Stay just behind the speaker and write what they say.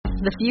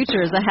The future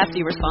is a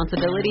hefty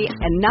responsibility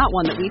and not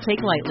one that we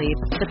take lightly.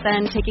 But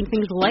then taking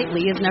things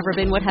lightly has never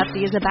been what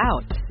Hefty is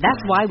about. That's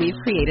why we've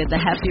created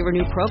the Hefty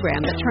Renew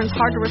program that turns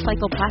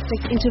hard-to-recycle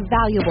plastics into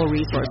valuable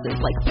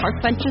resources like park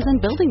benches and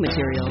building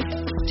materials.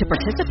 To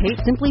participate,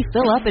 simply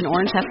fill up an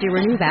orange Hefty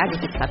Renew bag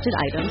with accepted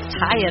items,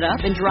 tie it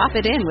up, and drop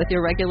it in with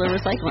your regular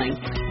recycling.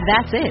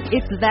 That's it.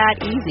 It's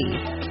that easy.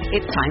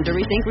 It's time to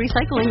rethink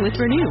recycling with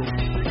Renew.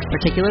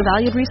 Particular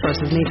valued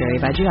resources may vary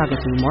by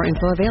geography. More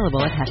info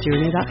available at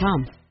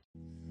heftyrenew.com.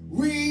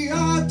 We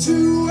are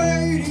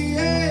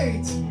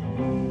 288.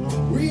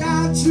 We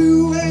are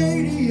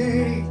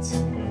 288.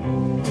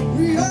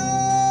 We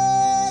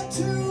are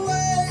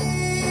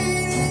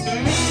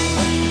 288.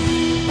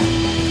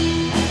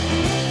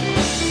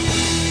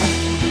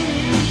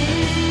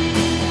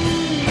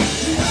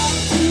 We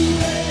are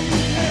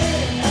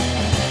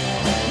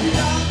 288. We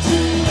are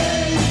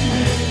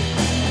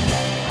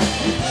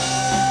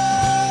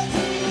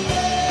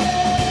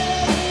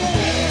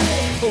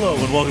 288. Hello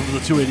and welcome to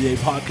the 288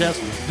 podcast.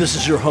 This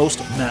is your host,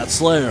 Matt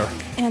Slayer.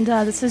 And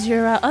this is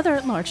your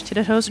other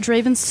large-titted host,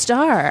 Draven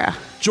Star.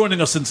 Joining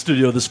us in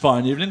studio this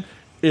fine evening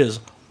is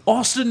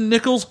Austin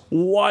Nichols,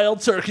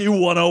 Wild Turkey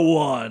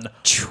 101.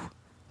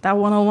 That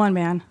 101,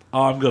 man.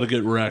 I'm going to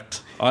get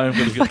wrecked. I am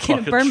going to get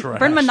fucking trashed.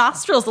 Burn my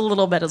nostrils a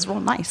little bit is real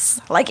nice.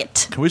 I like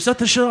it. Can we set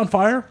this shit on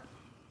fire?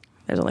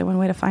 There's only one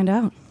way to find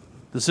out.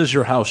 This is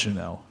your house, you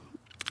know.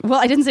 Well,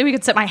 I didn't say we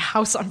could set my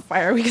house on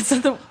fire. We could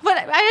set the...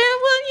 But,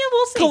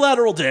 we'll see.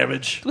 Collateral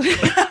damage.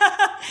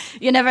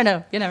 You never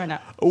know. You never know.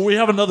 We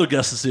have another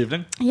guest this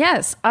evening.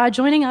 Yes,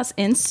 joining us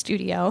in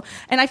studio.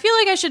 And I feel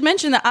like I should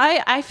mention that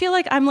I feel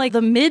like I'm like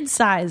the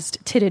mid-sized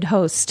titted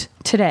host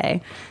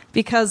today.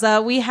 Because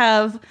we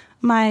have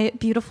my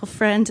beautiful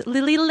friend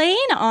Lily Lane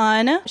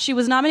on. She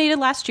was nominated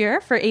last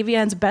year for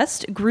AVN's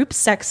Best Group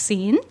Sex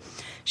Scene.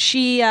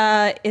 She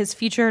is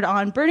featured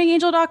on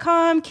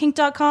BurningAngel.com,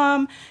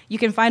 Kink.com. You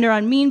can find her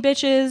on Mean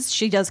Bitches.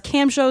 She does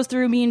cam shows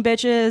through Mean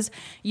Bitches.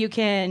 You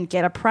can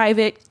get a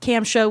private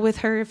cam show with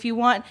her if you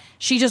want.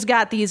 She just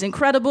got these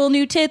incredible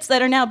new tits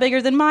that are now bigger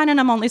than mine, and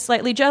I'm only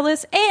slightly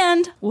jealous.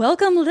 And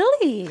welcome,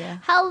 Lily.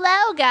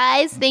 Hello,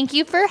 guys. Thank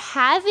you for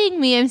having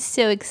me. I'm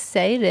so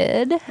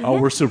excited. Oh,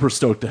 we're super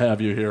stoked to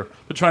have you here.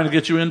 Been trying to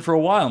get you in for a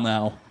while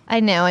now. I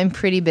know. I'm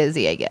pretty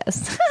busy, I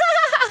guess.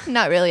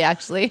 Not really,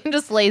 actually. I'm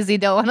just lazy.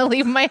 Don't want to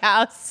leave my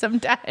house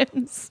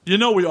sometimes. You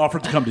know we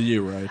offered to come to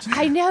you, right?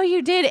 I know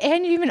you did.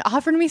 And you even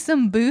offered me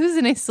some booze,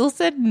 and I still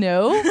said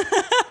no.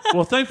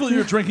 Well, thankfully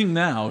you're drinking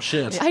now.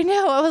 Shit. I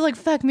know. I was like,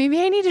 fuck,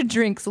 maybe I need a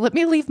drink, so let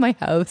me leave my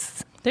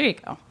house. There you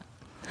go.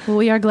 Well,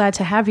 we are glad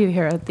to have you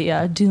here at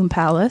the Doom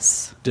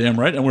Palace. Damn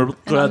right. And we're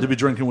glad to be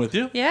drinking with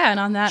you. Yeah, and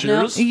on that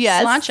Cheers. note,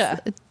 Yes.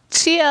 Sláinte.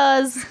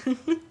 Cheers.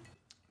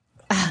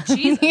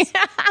 Jesus.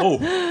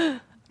 Oh.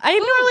 I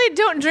normally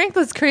don't drink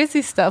this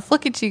crazy stuff.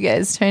 Look at you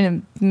guys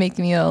trying to make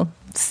me all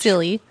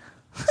silly.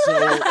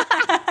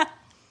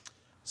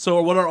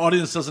 So what our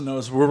audience doesn't know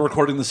is we're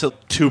recording this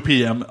at 2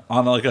 p.m.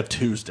 on like a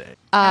Tuesday.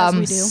 As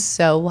we do.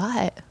 So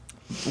what?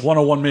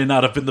 101 may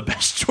not have been the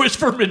best choice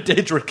for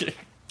midday drinking.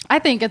 I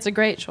think it's a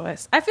great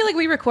choice. I feel like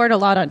we record a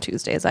lot on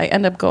Tuesdays. I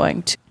end up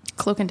going to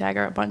Cloak and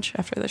Dagger a bunch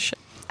after this shit.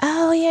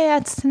 Oh, yeah,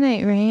 it's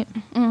tonight, right?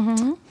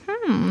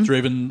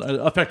 Draven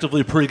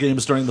effectively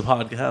pre-games during the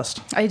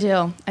podcast. I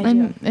do. I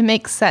do. It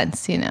makes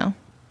sense, you know.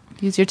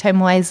 Use your time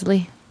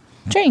wisely.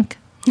 Drink.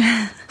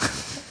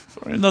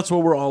 And that's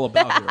what we're all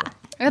about here.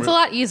 It's a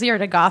lot easier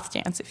to goth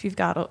dance if you've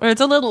got, or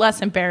it's a little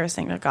less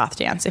embarrassing to goth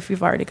dance if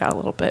you've already got a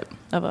little bit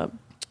of a,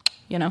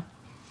 you know.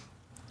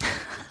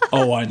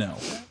 Oh, I know.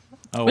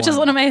 Which is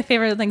one of my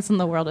favorite things in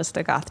the world is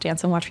to goth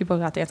dance and watch people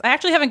goth dance. I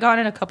actually haven't gone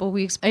in a couple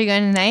weeks. Are you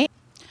going tonight?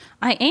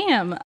 I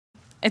am.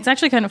 It's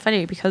actually kind of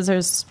funny because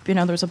there's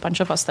a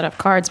bunch of us that have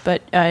cards,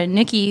 but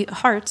Nikki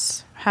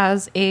Hartz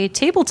has a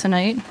table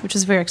tonight, which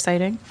is very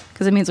exciting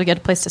because it means we get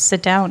a place to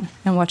sit down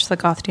and watch the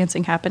goth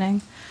dancing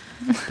happening.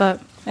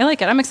 But I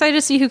like it. I'm excited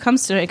to see who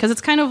comes today because it's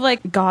kind of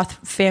like goth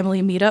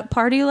family meetup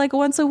party like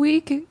once a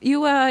week.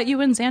 You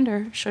and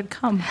Xander should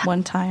come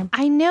one time.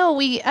 I know.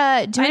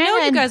 I know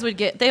you guys would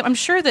get. I'm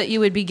sure that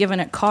you would be given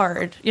a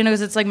card,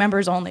 because it's like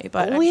members only.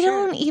 But we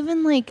don't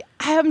even like.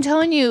 I'm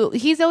telling you,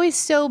 he's always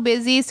so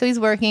busy. So he's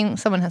working.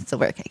 Someone has to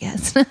work, I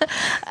guess.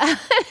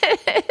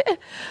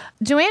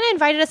 Joanna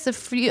invited us a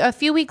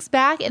few weeks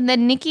back, and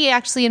then Nikki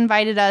actually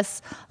invited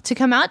us to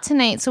come out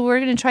tonight. So we're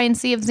going to try and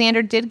see if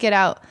Xander did get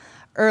out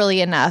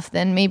early enough.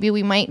 Then maybe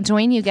we might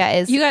join you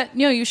guys.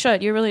 You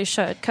should. You really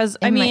should. Because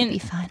it might be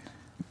fun.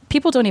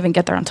 People don't even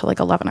get there until like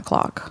 11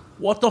 o'clock.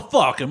 What the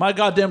fuck? Am I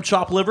goddamn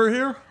chopped liver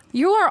here?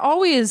 You are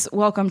always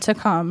welcome to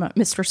come,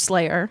 Mr.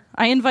 Slayer.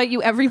 I invite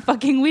you every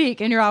fucking week,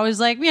 and you're always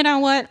like, you know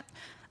what?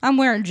 I'm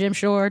wearing gym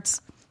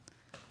shorts.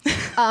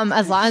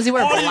 As long as you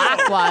wear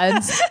black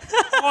ones.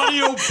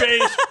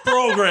 Audio-based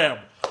program.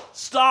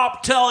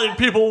 Stop telling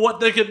people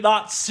what they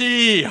cannot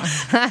see.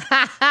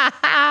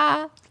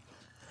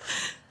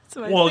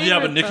 Well, yeah,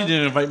 but Nikki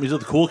didn't invite me to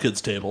the cool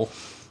kids table.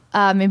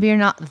 Maybe you're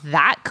not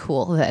that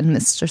cool then,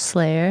 Mr.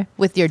 Slayer,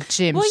 with your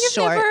gym shorts.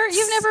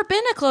 You've never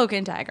been a Cloak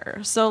and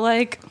Dagger, so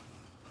like...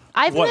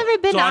 I've What? never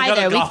been So I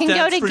gotta either. We goth can go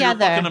dance for your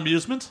together. fucking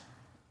amusement?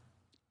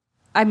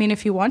 I mean,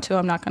 if you want to,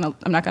 I'm not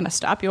gonna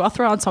stop you. I'll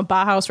throw on some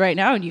Bauhaus right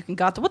now, and you can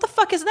got. What the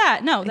fuck is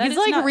that? No, that He's is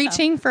like not,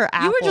 reaching for You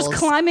apples. were just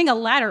climbing a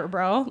ladder,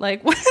 bro.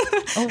 Like, what?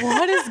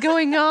 What is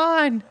going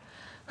on?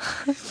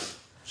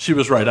 She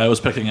was right. I was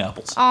picking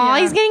apples. Aw,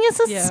 Yeah. he's getting us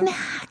a Yeah.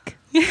 snack.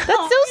 That's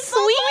so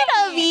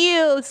sweet of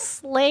you,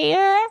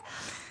 Slayer.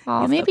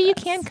 Oh, maybe you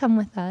can come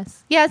with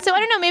us. Yeah, so I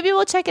don't know. Maybe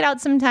we'll check it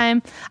out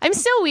sometime. I'm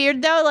so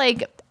weird though.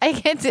 Like I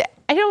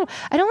don't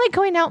like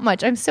going out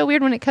much. I'm so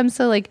weird when it comes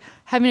to like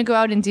having to go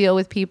out and deal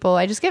with people.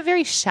 I just get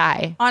very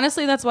shy.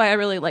 Honestly, that's why I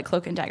really like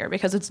Cloak and Dagger,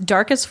 because it's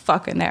dark as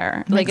fuck in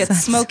there. Like, Makes it's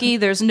sense. smoky.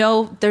 There's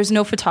no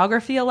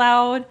photography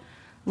allowed.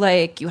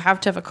 Like, you have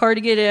to have a car to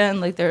get in.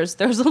 Like, there's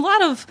a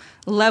lot of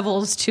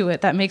levels to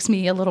it that makes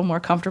me a little more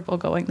comfortable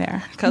going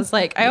there. Because,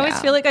 like, I always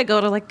Yeah. feel like I go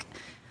to, like,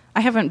 I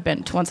haven't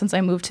been to one since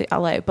I moved to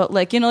LA, but,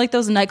 like, you know, like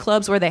those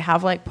nightclubs where they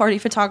have, like, party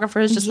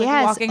photographers just, like,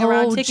 Yes. walking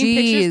around Oh, taking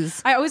geez.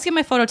 pictures. I always get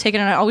my photo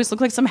taken, and I always look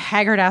like some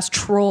haggard-ass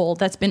troll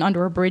that's been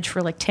under a bridge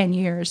for, like, 10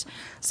 years.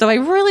 So I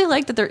really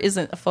like that there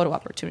isn't a photo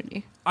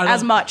opportunity. I don't-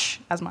 As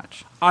much.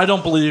 I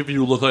don't believe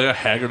you look like a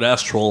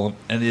haggard-ass troll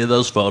in any of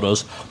those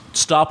photos.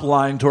 Stop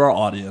lying to our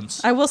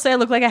audience. I will say I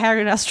look like a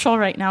haggard-ass troll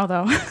right now,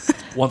 though.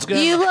 Once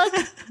again, You look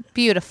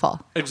beautiful.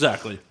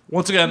 exactly.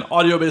 Once again,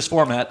 audio-based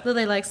format.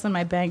 Lily likes when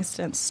my bangs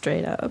stand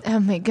straight up. Oh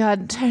my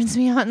god, it turns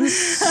me on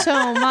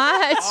so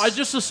much. I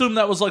just assumed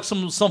that was like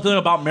something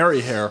about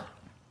Mary hair.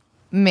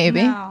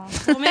 Maybe. No.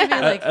 Well, maybe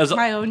like As a-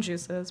 my own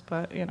juices,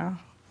 but you know.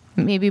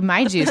 Maybe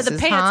my juices, the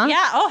pants. huh?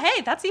 Yeah. Oh,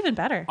 hey, that's even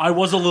better. I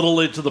was a little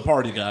late to the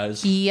party,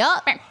 guys.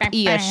 Yup.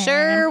 You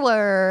sure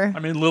were. I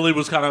mean, Lily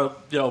was kind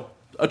of,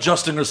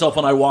 adjusting herself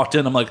when I walked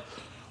in. I'm like,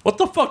 what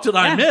the fuck did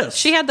I Yeah. miss?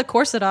 She had the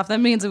corset off.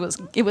 That means it was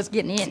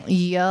getting in.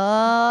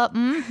 Yup.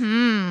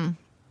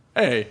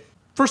 Hey,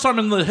 first time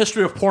in the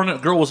history of porn, a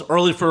girl was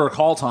early for her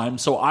call time,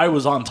 so I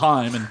was on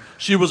time, and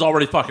she was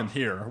already fucking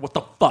here. What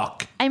the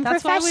fuck? I'm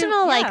That's why we-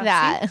 professional like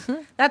yeah,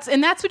 that.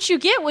 That's what you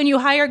get when you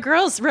hire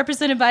girls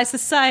represented by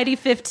Society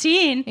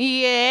 15.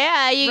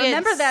 Yeah, you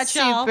Remember get that,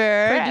 y'all,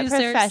 super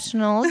producers.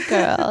 professional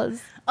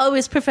girls.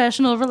 Always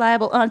professional,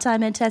 reliable, on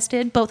time, and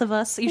tested. Both of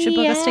us. You should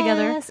book us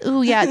together.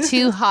 Ooh, yeah,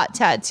 two hot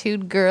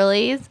tattooed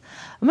girlies.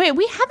 Wait,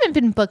 we haven't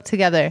been booked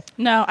together.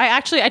 No, I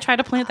try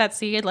to plant that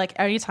seed like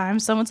anytime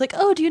someone's like,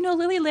 "Oh, do you know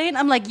Lily Lane?"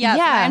 I'm like, "Yes."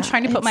 Yeah, and I'm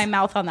trying to put it's- my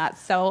mouth on that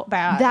so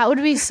bad. That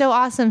would be so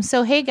awesome.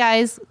 So, hey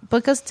guys,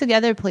 book us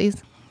together,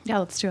 please. yeah,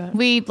 let's do it.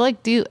 We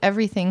like do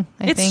everything.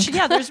 I think.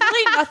 Yeah. There's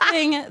really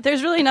nothing.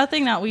 There's really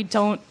nothing that we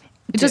don't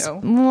do. Just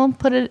we'll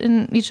put it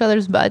in each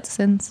other's butts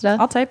and stuff.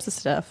 all types of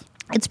stuff.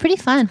 It's pretty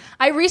fun.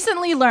 I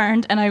recently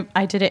learned, and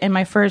I did it in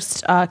my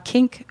first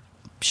kink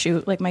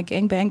shoot, like my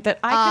gangbang, that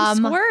I can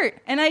squirt,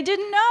 and I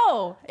didn't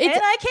know. And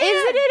I can.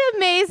 Isn't it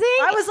amazing?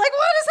 I was like,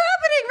 "What is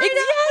happening right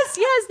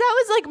now?" Yes. That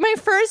was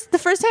like the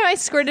first time I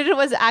squirted it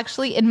was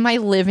actually in my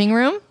living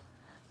room.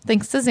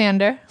 Thanks to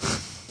Xander.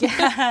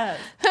 Yeah.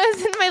 I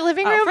was in my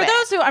living room. For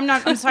those who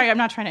I'm sorry, I'm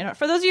not trying to interrupt.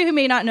 For those of you who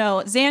may not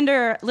know,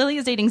 Lily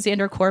is dating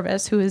Xander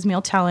Corvus, who is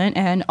male talent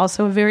and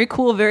also a very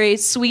cool, very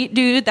sweet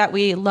dude that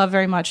we love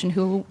very much, and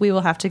who we will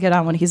have to get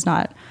on when he's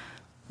not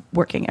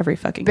working every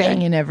fucking day.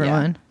 Banging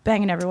everyone. Yeah.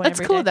 Banging everyone. That's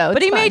every cool, day. though.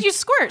 But It's he made fun. you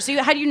squirt.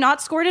 So had you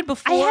not squirted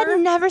before? I had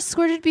never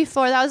squirted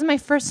before. That was my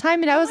first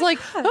time, and I was like,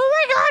 "Oh my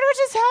god, what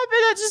just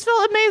happened? That just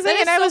felt amazing!" That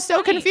is And I so was so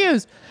funny.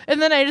 confused.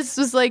 And then I just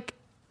was like,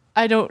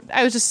 I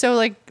was just so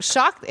like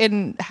shocked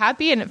and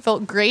happy, and it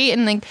felt great,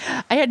 and like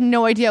I had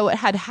no idea what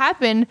had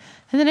happened.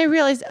 And then I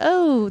realized,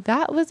 oh,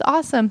 that was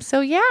awesome. So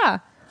yeah.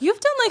 You've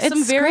done like some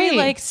It's very great.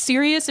 like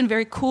serious and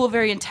very cool,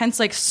 very intense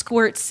like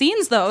squirt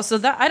scenes though. So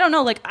that I don't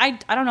know, like I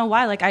don't know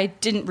why. Like I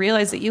didn't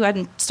realize that you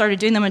hadn't started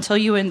doing them until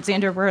you and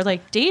Xander were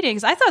like dating.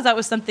 'Cause I thought that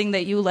was something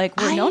that you like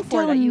were known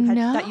for that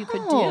you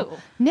could do.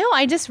 No,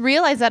 I just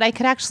realized that I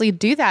could actually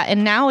do that,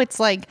 and now it's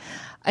like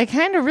I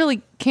kind of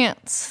really can't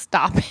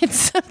stop it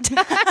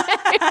sometimes,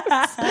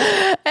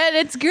 and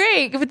it's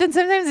great. But then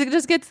sometimes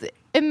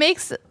it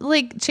makes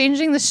like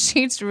changing the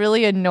sheets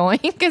really annoying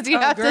because you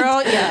have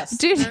girl, to, yes.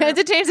 dude, you have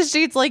to change the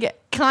sheets like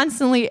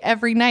constantly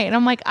every night, and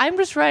I'm like, I'm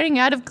just running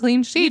out of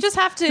clean sheets. You just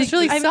have to. This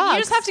really I mean, sucks. you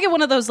just have to get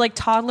one of those like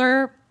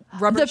toddler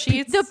rubber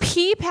sheets. The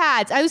pee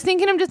pads. I was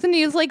thinking I'm just gonna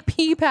use like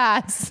pee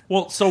pads.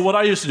 Well, so what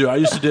I used to do, I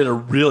used to date a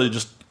really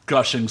just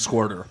gushing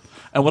squirter.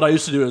 And what I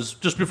used to do is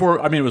just before,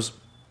 I mean, it was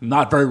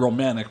not very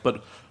romantic,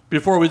 but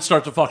before we'd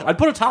start to fuck, I'd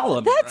put a towel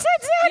in. That's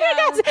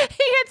it.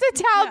 He gets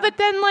a towel, but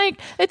then like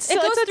it goes it's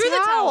a through the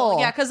towel. towel.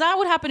 Yeah, because that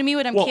would happen to me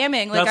when I'm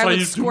camming. Like that's I why would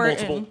you do squirt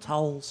multiple and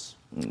towels.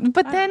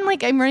 But then,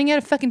 like, I'm running out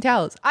of fucking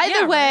towels.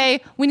 Either Yeah,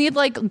 way, we need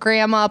like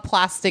grandma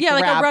plastic. yeah,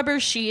 like wrap. a rubber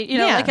sheet, you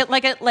know, Yeah.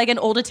 like an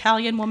old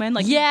Italian woman.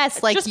 Like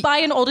Yes, like- just buy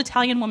an old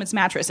Italian woman's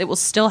mattress; it will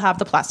still have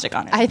the plastic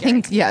on it. I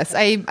think yes,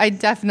 I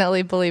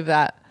definitely believe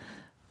that.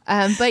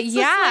 But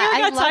yeah, I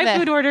got love Thai it.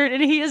 food ordered,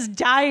 and he is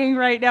dying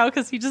right now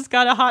because he just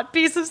got a hot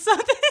piece of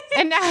something.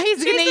 And now he's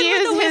Chase gonna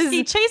it with the use whiskey.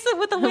 his Chase it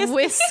with the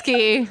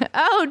whiskey. whiskey.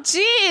 Oh,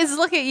 geez,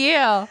 look at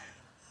you.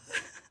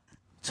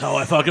 That's how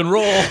I fucking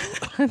roll.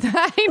 Don't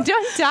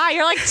die.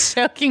 You're like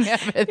choking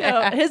over there.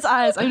 Yo, his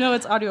eyes, I know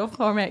it's audio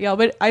format, y'all,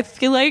 but I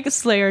feel like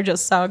Slayer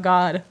just saw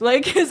God.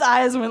 Like, his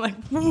eyes went like,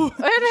 And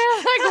they're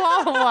like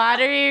all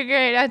watery.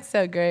 Great. That's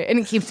so great. And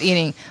he keeps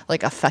eating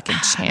like a fucking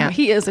champ.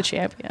 he is a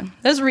champion.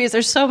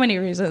 There's so many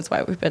reasons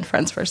why we've been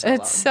friends for so long.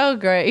 It's so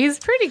great. He's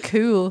pretty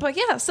cool. But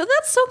yeah, so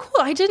that's so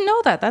cool. I didn't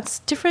know that. That's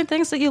different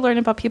things that you learn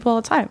about people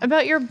all the time.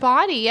 About your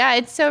body. Yeah,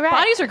 it's so rad.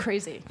 Bodies are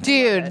crazy.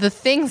 Dude, the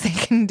things they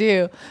can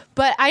do.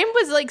 But I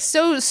was like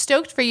so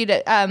stoked for you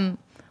to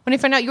when I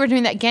found out you were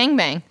doing that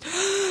gangbang.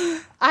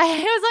 I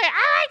was like,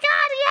 oh my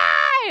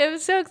god, yay! It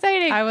was so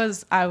exciting. I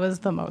was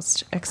the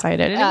most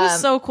excited. And it was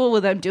so cool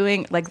with them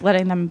doing like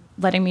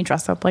letting me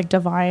dress up like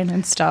Divine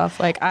and stuff.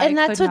 Like and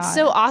that's what's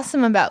so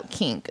awesome about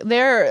Kink.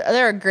 They're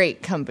a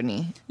great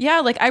company.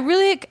 Yeah, like I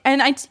really,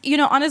 and I,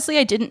 honestly,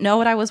 I didn't know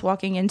what I was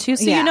walking into.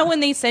 So, Yeah.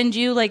 when they send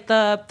you like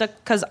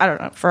because I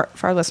don't know, for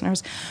our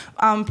listeners,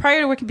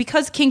 prior to working,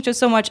 because Kink does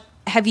so much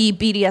heavy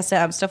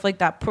BDSM, stuff like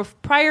that,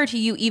 prior to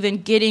you even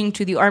getting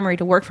to the Armory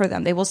to work for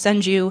them, they will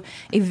send you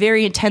a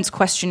very intense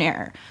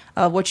questionnaire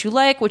of what you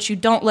like, what you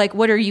don't like,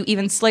 what are you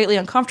even slightly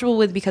uncomfortable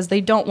with, because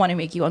they don't want to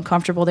make you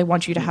uncomfortable. They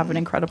want you to have an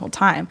incredible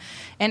time.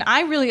 And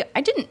I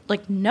didn't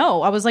like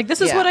know. I was like,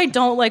 this is Yeah. what I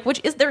don't like,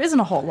 there isn't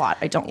a whole lot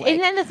I don't like.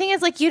 And then the thing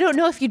is, like, you don't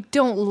know if you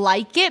don't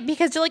like it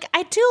because you're like,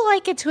 I do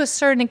like it to a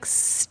certain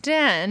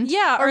extent.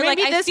 Yeah, or like,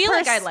 I feel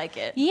like I like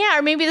it. Yeah,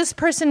 or maybe this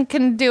person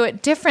can do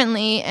it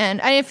differently.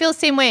 And I feel the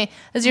same way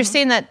as you're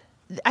saying that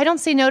I don't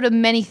say no to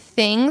many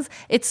things.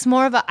 It's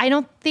more of I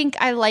don't think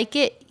I like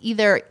it.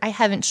 Either I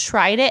haven't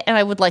tried it and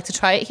I would like to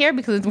try it here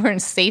because we're in a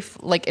safe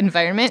like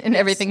environment and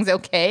everything's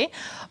okay.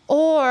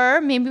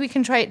 Or maybe we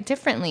can try it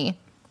differently.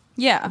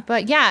 Yeah.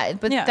 But Yeah.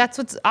 that's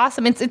what's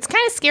awesome. It's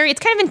kind of scary. It's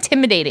kind of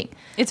intimidating.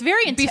 It's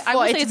very Before- I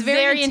will say it's it's very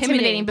very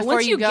intimidating before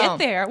once you go.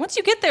 Once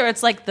you get there,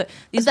 it's like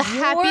these The warm,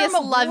 happiest,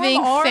 warm loving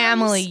arms,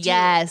 family. dude.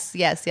 Yes.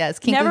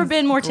 Kink Never is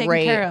been more great.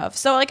 taken care of.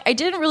 So like I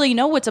didn't really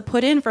know what to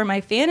put in for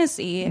my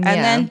fantasy. And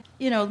Yeah.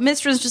 then,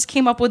 Mistress just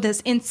came up with this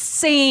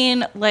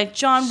insane like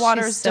John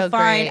Waters so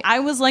Divine. great. I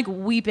was like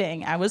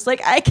weeping. I was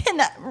like, I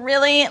cannot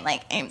really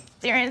I'm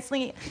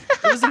seriously.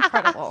 It was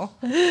incredible.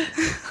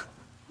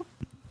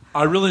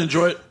 I really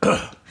enjoy it.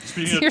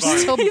 Speaking You're of fire,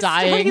 still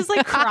dying. He's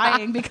like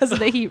crying because of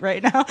the heat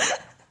right now.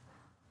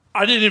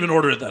 I didn't even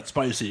order it that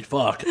spicy.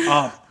 Fuck. You'll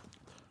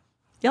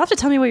have to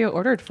tell me where you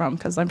ordered from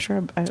because I'm sure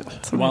Want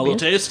a little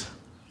taste?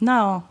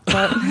 No,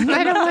 but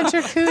I don't want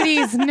your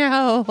cooties.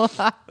 No.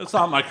 It's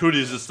not my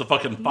cooties. It's the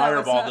fucking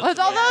fireball. With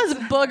all those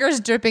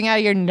boogers dripping out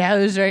of your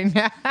nose right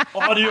now.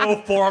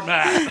 Audio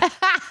format.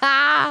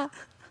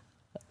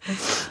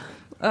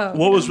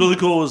 What was really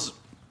cool was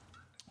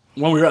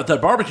when we were at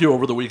that barbecue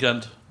over the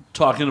weekend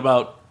talking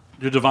about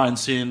your Divine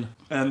scene,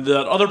 and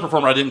that other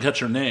performer, I didn't catch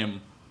her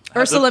name,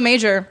 Ursula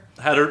Major.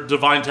 had her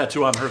Divine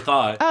tattoo on her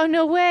thigh. Oh,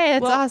 no way.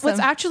 That's awesome. What's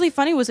actually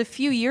funny was a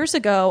few years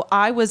ago,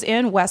 I was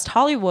in West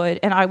Hollywood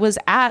and I was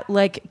at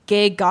like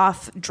gay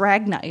goth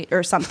drag night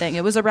or something.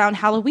 It was around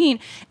Halloween.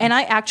 And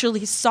I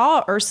actually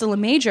saw Ursula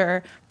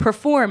Major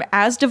perform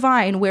as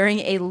Divine wearing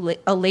a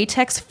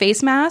latex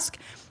face mask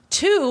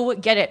to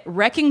Get It,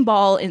 Wrecking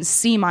Ball in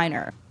C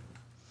minor.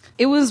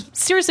 It was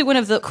seriously one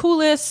of the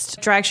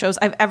coolest drag shows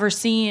I've ever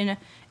seen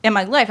in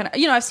my life. And,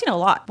 I've seen a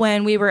lot.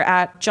 When we were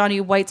at Johnny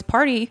White's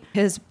party,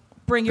 his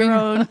Bring Your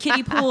Own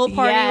Kiddie Pool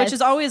party, Yes. which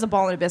is always a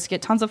ball and a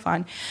biscuit, tons of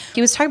fun.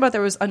 He was talking about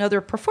there was another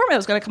performer that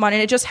was going to come on,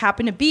 and it just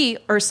happened to be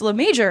Ursula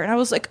Major. And I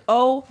was like,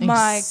 oh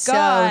my so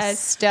God.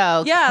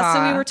 stoked. Yeah, so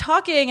huh? we were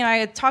talking, and I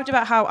had talked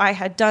about how I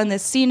had done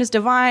this scene as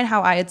Divine,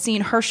 how I had seen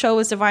her show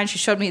as Divine. She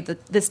showed me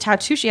this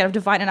tattoo she had of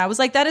Divine, and I was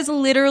like, that is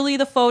literally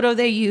the photo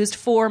they used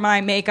for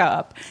my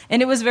makeup.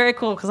 And it was very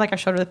cool, because like I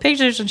showed her the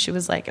pictures, and she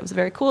was like, it was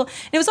very cool. And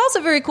it was also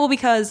very cool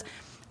because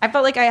I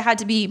felt like I had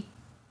to be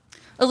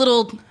a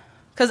little...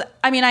 Because,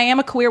 I am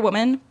a queer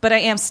woman, but I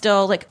am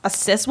still, like, a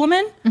cis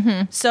woman.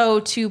 Mm-hmm. So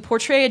to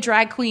portray a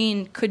drag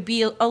queen could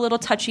be a little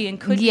touchy and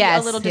could be a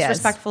little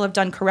disrespectful if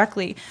done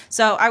correctly.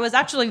 So I was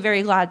actually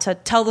very glad to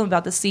tell them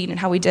about the scene and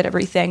how we did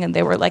everything. And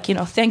they were like,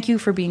 thank you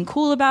for being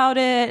cool about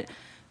it.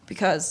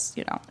 Because,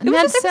 it was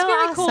That's just, it was so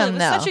very cool. It awesome, was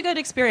though. such a good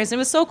experience. It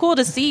was so cool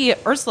to see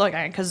Ursula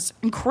again, because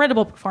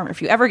incredible performer.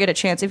 If you ever get a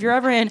chance, if you're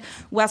ever in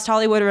West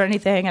Hollywood or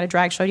anything at a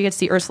drag show, you get to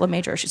see Ursula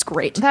Major. She's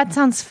great. That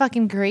sounds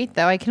fucking great,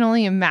 though. I can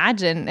only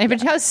imagine. I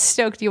bet how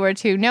stoked you were,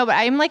 too. No, but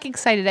I'm, like,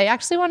 excited. I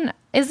actually want...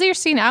 Is your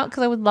scene out?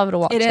 Because I would love to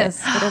watch it. It is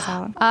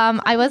Alan.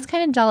 I was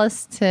kind of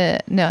jealous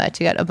to know that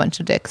you got a bunch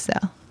of dicks,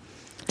 though.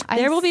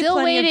 There will be still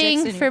plenty of dicks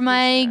waiting in for your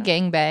my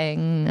future.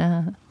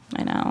 gangbang.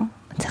 I know.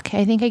 It's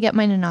okay. I think I get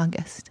mine in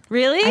August.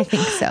 Really? I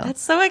think so.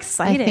 That's so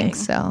exciting. I think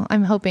so.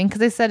 I'm hoping because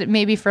they said it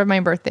maybe for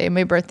my birthday.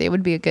 My birthday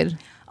would be a good.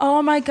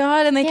 Oh my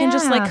God. And they can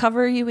just Yeah. like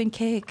cover you in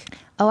cake.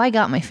 Oh, I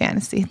got my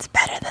fantasy. It's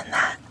better than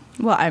that.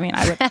 Well, I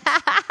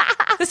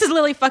would. This is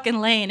Lily fucking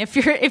Lane. If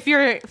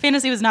your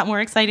fantasy was not more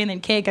exciting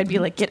than cake, I'd be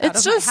like, get out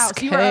It's of my just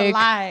house. You are a cake.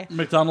 lie.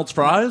 McDonald's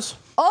fries?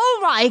 Oh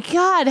my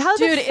God. How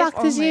Dude, the if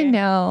fuck did you only.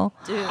 know?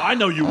 I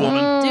know you,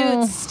 woman.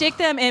 Dude, stick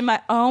them in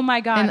my. Oh my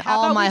God! In How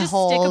all about my we just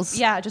holes.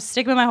 just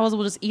stick them in my holes.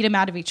 We'll just eat them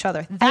out of each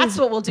other. That's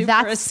what we'll do for a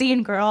that's-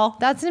 scene, girl.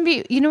 That's going to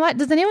be, you know what?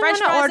 Does anyone French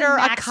want to fries and order a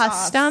mac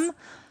sauce. custom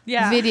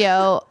Yeah.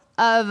 video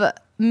of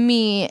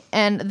me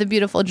and the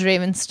beautiful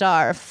Draven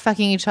Star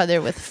fucking each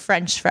other with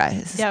French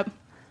fries? Yep.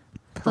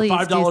 Please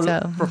do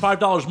so. For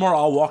 $5 more,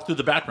 I'll walk through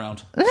the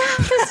background.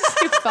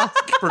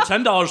 Fuck. For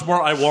 $10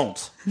 more, I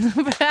won't.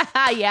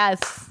 Yes.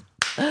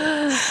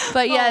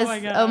 But yes, my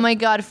God. oh my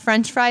God,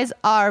 French fries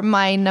are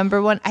my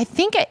number one. I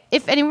think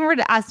if anyone were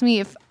to ask me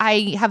if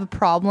I have a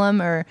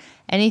problem or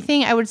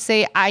anything, I would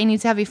say I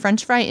need to have a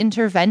French fry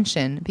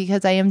intervention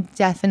because I am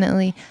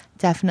definitely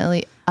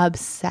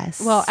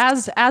obsessed. Well,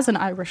 as an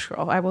Irish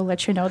girl, I will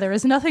let you know there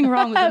is nothing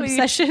wrong with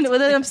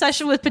an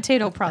obsession with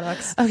potato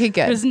products. Okay,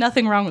 good. There's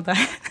nothing wrong with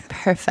that.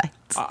 Perfect.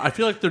 I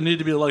feel like there need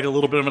to be like a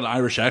little bit of an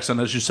Irish accent,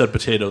 as you said,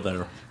 potato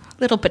there.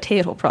 Little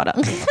potato product.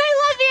 I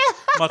love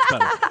Much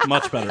better.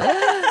 Much better.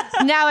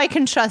 you. Now I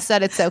can trust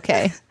that it's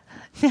okay.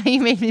 Now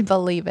you made me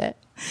believe it.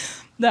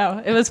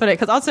 No, it was funny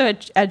because also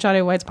at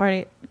Johnny White's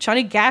party,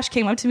 Johnny Gash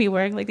came up to me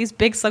wearing like these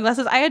big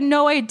sunglasses. I had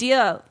no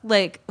idea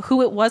like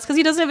who it was because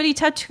he doesn't have any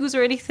tattoos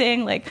or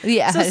anything. Like,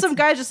 Yeah. So some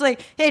guy just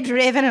like, "Hey,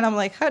 Draven," and I'm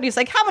like, "How?" He's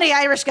like, "How many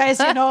Irish guys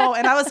do you know?"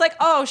 And I was like,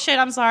 "Oh shit,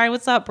 I'm sorry.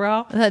 What's up,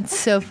 bro?" That's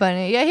so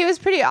funny. Yeah, he was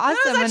pretty awesome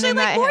I was when actually I like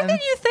met more him. than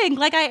you think.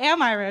 Like I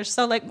am Irish,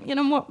 so like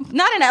more,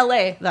 not in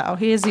LA though.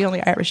 He is the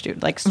only Irish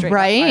dude, like straight up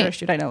Right? Irish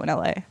dude I know in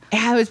LA.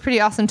 Yeah, it was pretty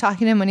awesome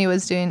talking to him when he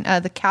was doing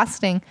the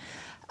casting.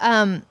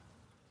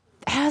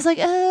 I was like,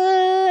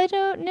 I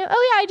don't know.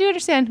 Oh, yeah, I do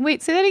understand.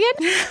 Wait, say that again?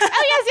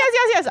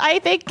 Oh, yes. I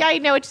think I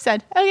know what you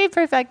said. Okay,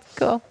 perfect.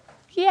 Cool.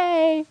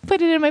 Yay.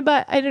 Put it in my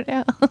butt. I don't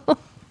know.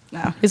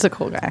 No, he's a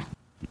cool guy.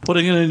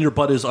 Putting it in your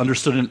butt is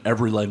understood in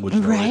every language.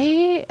 Really.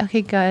 Right?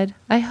 Okay, good.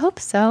 I hope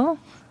so.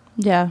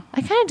 Yeah,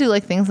 I kind of do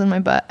like things in my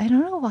butt. I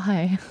don't know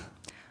why.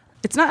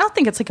 it's not. I don't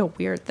think it's like a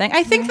weird thing.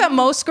 I think that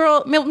most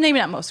girls, maybe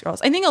not most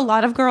girls. I think a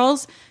lot of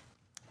girls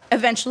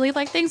eventually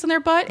like things in their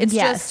butt. It's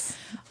Yes. just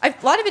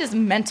a lot of it is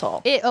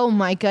mental. Oh,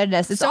 my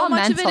goodness. It's So all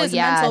much mental. of it is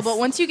mental, but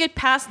once you get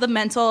past the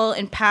mental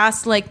and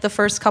past like the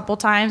first couple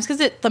times,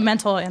 because the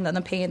mental and then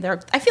the pain,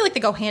 I feel like they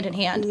go hand in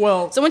hand.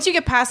 Well- so once you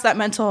get past that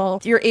mental,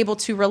 you're able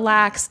to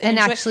relax And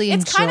enjoy. actually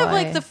It's kind of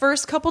enjoy. like the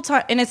first couple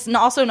times, and it's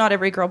also not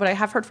every girl, but I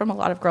have heard from a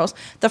lot of girls,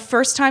 the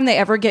first time they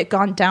ever get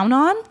gone down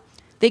on,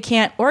 they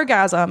can't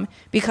orgasm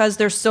because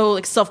they're so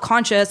like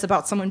self-conscious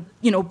about someone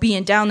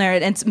being down there,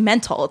 and it's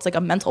mental. It's like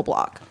a mental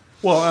block.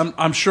 Well,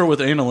 I'm sure with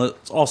anal, it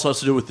also has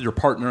to do with your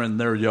partner and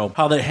their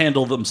how they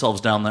handle themselves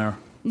down there.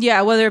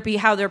 Yeah, whether it be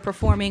how they're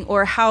performing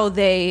or how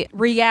they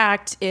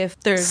react if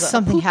there's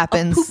something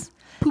happens.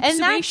 poop that's-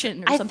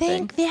 situation or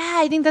something.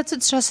 I think that's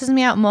what stresses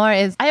me out more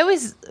is I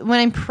always, when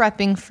I'm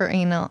prepping for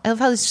anal, I love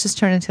how this just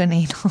turned into an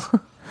anal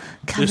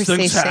These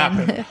things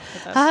conversation.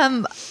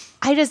 happen.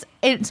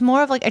 It's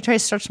more of like I try to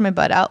stretch my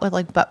butt out with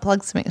like butt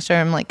plugs to make sure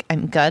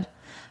I'm good.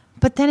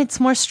 But then it's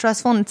more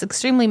stressful and it's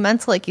extremely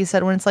mental, like you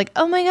said, when it's like,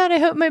 oh my God, I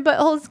hope my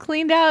butthole's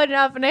cleaned out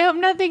enough and I hope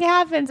nothing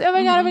happens. Oh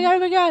my God, oh my God, oh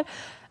my God.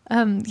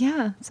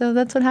 Yeah, so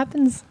that's what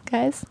happens,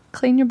 guys.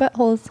 Clean your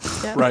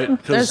buttholes. Yeah. Right?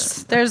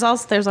 'Cause There's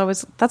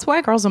always that's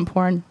why girls in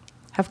porn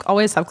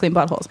always have clean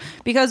buttholes,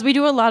 because we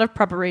do a lot of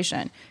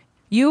preparation.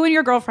 You and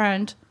your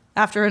girlfriend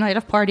after a night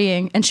of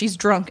partying and she's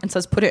drunk and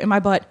says, "Put it in my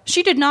butt."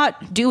 She did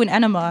not do an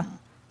enema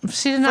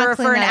She did not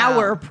for an that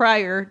hour out.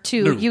 prior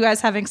to No. you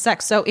guys having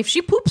sex. So if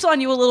she poops on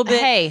you a little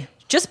bit, Hey.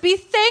 just be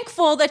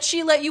thankful that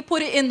she let you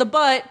put it in the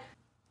butt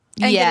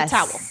and Yes.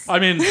 get a towel. I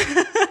mean,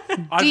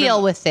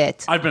 Deal with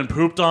it. I've been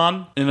pooped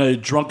on in a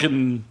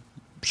drunken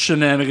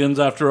shenanigans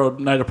after a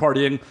night of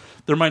partying.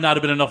 There might not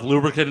have been enough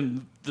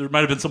lubricant. There might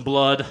have been some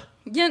blood.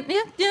 Yeah.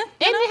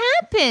 It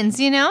happens,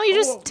 you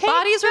just take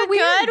bodies the are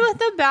weird. good with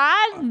the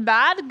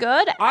bad,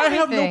 good. I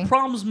have no everything.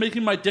 problems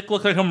making my dick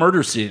look like a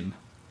murder scene.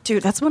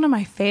 Dude, that's one of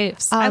my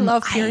faves. I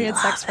love I period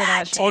love sex for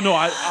that. Oh no,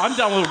 I am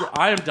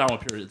down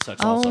with period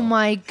sex. Oh Also.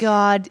 my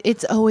God,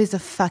 it's always a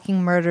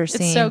fucking murder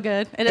scene. It's so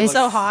good, and it's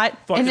so hot.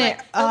 fucking- And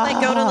they'll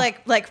like go to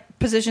like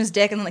position his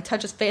dick and then like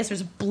touch his face.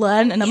 There's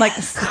blood, and I'm like,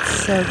 It's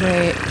so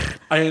great.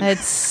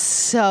 It's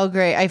so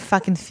great. I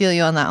fucking feel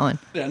you on that one.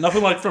 Yeah,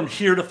 nothing like from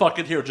here to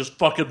fucking here, just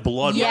fucking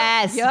blood.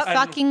 Yes, Yep.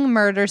 fucking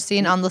murder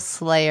scene on the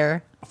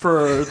Slayer.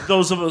 For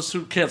those of us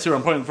who can't see where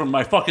I'm pointing, from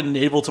my fucking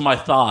navel to my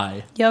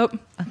thigh. yep.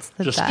 That's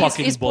the Just best.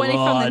 fucking He's pointing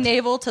from the blood.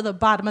 navel to the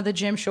bottom of the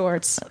gym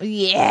shorts.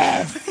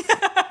 Yes.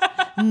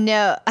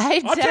 No, I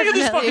I'm taking these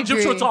definitely fucking gym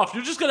agree. shorts off.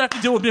 You're just gonna have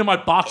to deal with me in my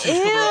boxers. Ew,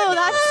 for the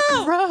rest of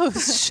that's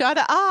gross. Shut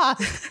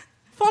up.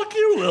 Fuck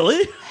you,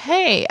 Lily.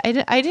 Hey,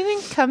 I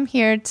didn't come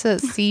here to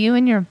see you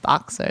in your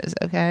boxers,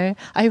 okay?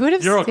 I would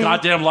have You're a stayed-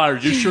 goddamn liar.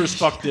 You sure as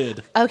fuck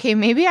did. Okay,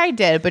 maybe I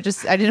did, but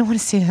just I didn't want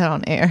to say that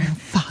on air.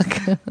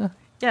 Fuck.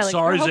 Yeah, like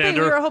Sorry, we Xander.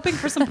 were hoping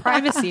for some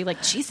privacy.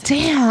 Like, Jesus.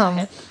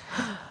 Damn.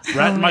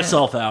 Ratting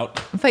myself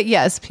out. But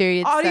yes,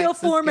 period. Audio sex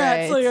is format,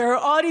 great. Slayer.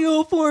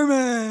 Audio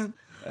format.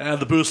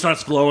 And the booze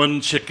starts blowing,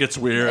 shit gets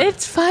weird.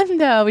 It's fun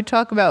though. We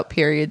talk about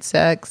period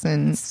sex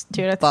and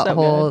Dude, it's so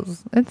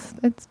buttholes.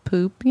 It's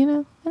poop, you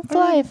know. It's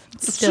life.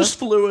 it's just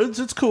fluids.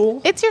 It's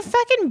cool. It's your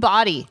fucking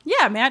body.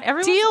 Yeah, man.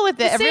 Everyone Deal with it.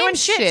 The Everyone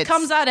same shit shits.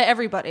 comes out of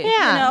everybody. Yeah.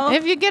 You know?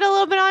 If you get a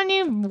little bit on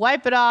you,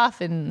 wipe it off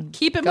and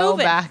Keep it go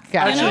moving. back.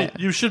 Gotcha.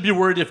 Actually, you should be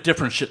worried if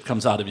different shit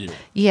comes out of you.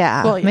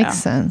 Yeah, Well, yeah. makes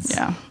sense.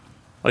 Yeah.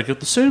 Like at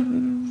the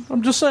same.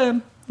 I'm just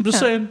saying.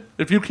 Saying.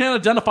 If you can't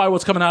identify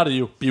what's coming out of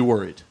you, be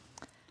worried.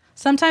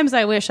 Sometimes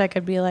I wish I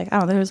could be like,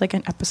 oh, there was like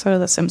an episode of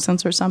The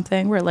Simpsons or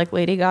something where like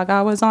Lady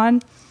Gaga was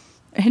on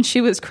and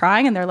she was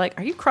crying and they're like,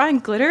 are you crying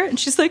glitter? And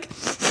she's like,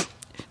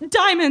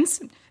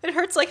 diamonds. It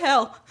hurts like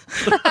hell.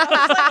 I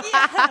was like,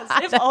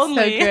 yes, if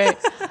only. So great.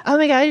 Oh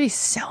my god, it'd be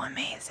so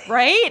amazing.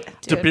 Right?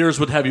 De Dude, Beers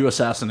would have you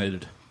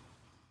assassinated.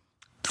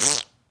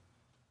 that's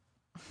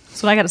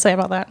what I got to say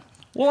about that.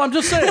 Well, I'm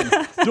just saying.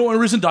 The only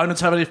reason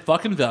diamonds have any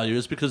fucking value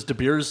is because De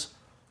Beers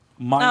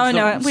mines Oh,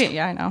 no. them.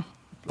 Yeah, I know.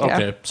 Yeah.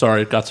 Okay,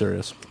 sorry, it got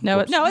serious. No,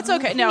 it's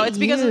okay. No, it's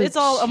because it's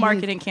all a Huge.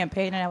 marketing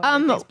campaign. And I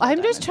would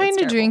I'm just trying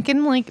to drink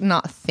and like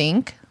not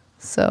think.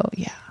 So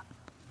yeah,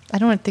 I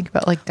don't want to think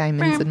about like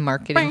diamonds and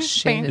marketing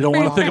shit. You don't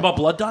want to think about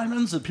blood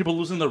diamonds and people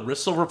losing their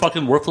wrists over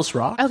fucking worthless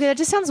rocks? Okay, that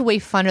just sounds way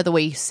funner the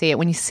way you say it.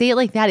 When you say it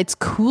like that, it's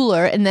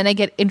cooler, and then I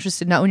get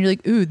interested. Not when you're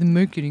like, "Ooh, the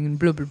marketing and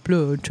blah blah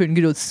blah," trying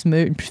to get all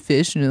smart and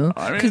professional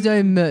because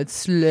I'm Matt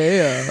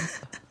Slayer.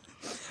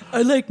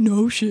 I like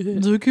no shit.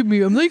 Look at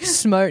me, I'm like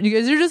smart. And you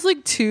guys are just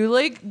like two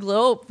like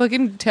little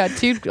fucking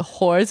tattooed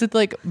whores with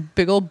like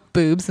big old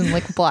boobs and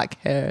like black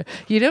hair.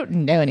 You don't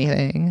know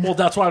anything. Well,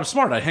 that's why I'm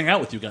smart. I hang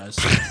out with you guys.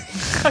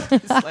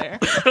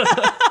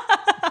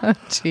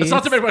 Jeez. It's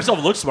not to make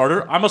myself look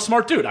smarter. I'm a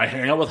smart dude. I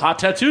hang out with hot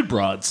tattooed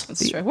broads.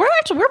 That's true.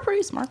 We're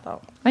pretty smart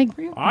though.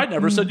 I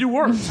never said you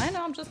weren't. I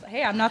know. I'm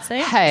not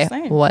saying. Hey, I'm just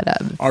saying. what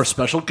up? Our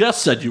special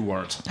guest said you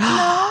weren't.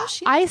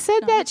 I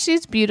said that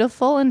she's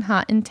beautiful and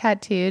hot and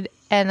tattooed,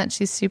 and that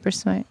she's super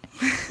smart.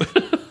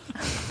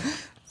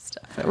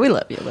 We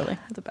love you, Lily.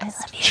 You're the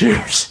best.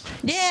 Cheers.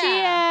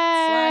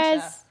 Yeah.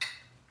 Cheers.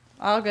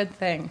 All good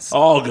things.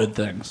 All good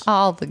things.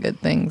 All the good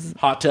things.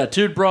 Hot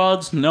tattooed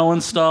broads, knowing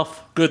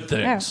stuff, good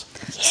Yeah. things.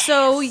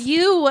 So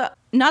you,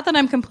 not that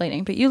I'm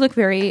complaining, but you look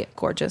very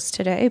gorgeous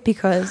today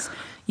because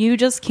you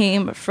just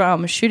came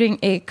from shooting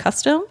a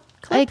custom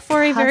clip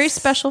for a very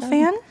special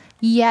fan.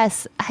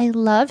 Yes, I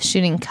love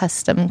shooting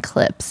custom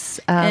clips.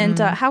 And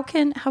how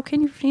can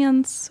your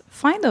fans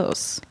find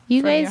those? You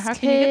from you? guys How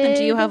can you get them?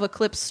 Do you could- have a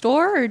clip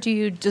store, or do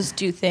you just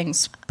do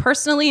things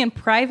personally and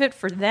private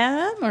for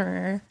them?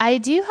 Or I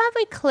do have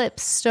a clip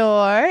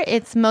store.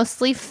 It's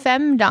mostly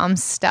femdom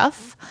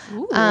stuff.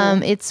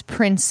 It's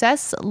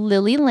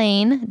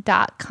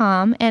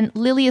princesslilylane.com. And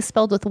Lily is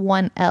spelled with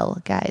one L,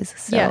 guys.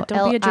 So Yeah,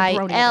 don't be a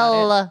jabroni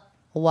about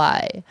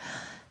Lily.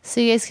 So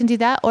you guys can do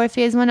that. Or if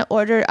you guys want to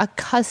order a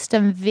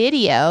custom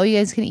video, you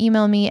guys can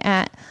email me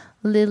at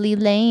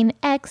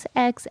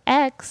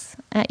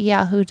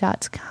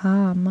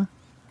lilylanexxx@yahoo.com.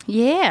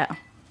 yeah,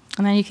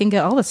 and then you can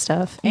get all the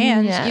stuff,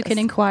 and Yes. you can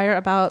inquire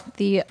about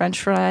the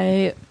French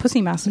fry pussy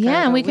massacre.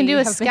 Yeah, and that we can do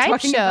a have been Skype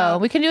talking show. about.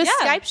 We can do a Yeah.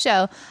 Skype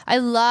show. I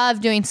love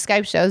doing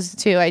Skype shows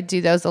too. I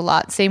do those a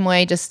lot. Same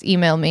way, just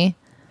email me.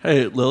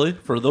 Hey, Lily,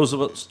 for those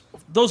of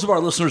our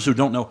listeners who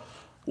don't know,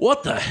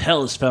 what the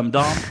hell is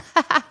femdom?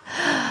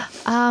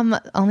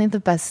 Only the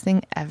best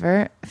thing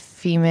ever.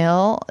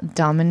 Female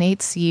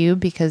dominates you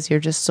because you're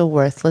just a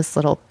worthless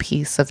little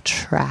piece of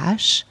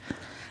trash.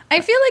 I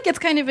feel like it's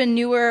kind of a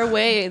newer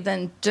way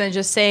than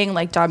just saying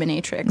like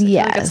dominatrix. I feel like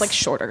Yes. it's like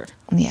shorter.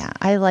 Yeah,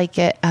 I like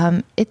it.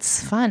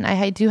 It's fun.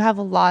 I do have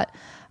a lot.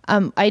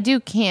 I do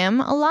cam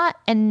a lot,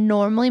 and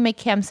normally my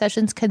cam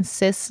sessions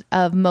consist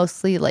of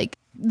mostly like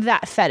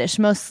that fetish,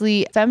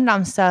 mostly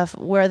femdom stuff,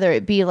 whether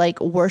it be like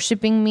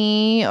worshiping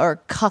me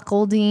or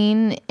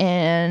cuckolding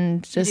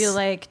and just Do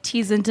like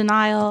tease and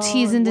denial,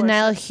 tease and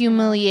denial,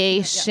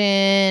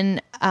 humiliation,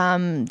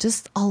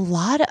 just a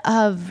lot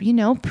of,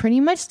 pretty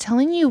much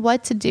telling you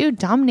what to do,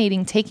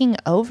 dominating, taking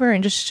over,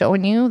 and just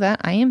showing you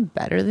that I am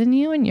better than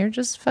you and you're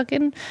just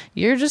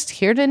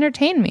here to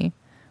entertain me.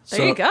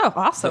 There you go.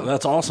 Awesome.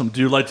 That's awesome.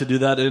 Do you like to do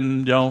that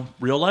in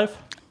real life?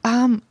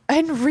 In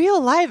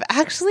real life,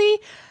 actually,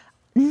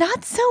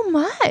 not so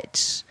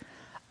much.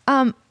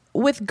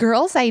 With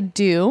girls, I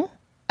do.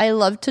 I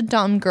love to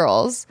dom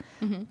girls.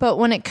 But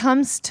when it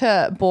comes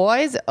to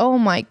boys, oh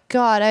my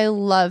God, I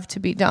love to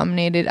be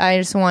dominated. I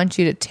just want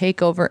you to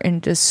take over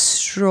and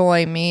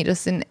destroy me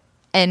just in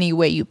any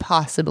way you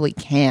possibly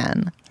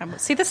can.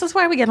 See, this is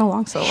why we get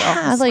along so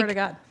well. I swear to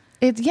God.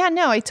 I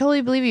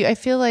totally believe you. I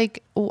feel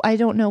like I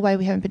don't know why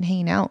we haven't been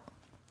hanging out.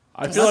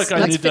 I feel like I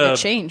Let's need fit a to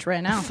change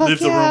right now. Fuck leave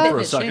the yeah. room for a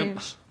Fit a second.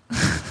 change.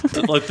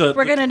 Like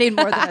We're gonna need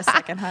more than a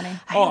second, honey.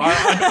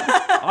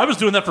 I was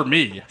doing that for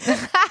me.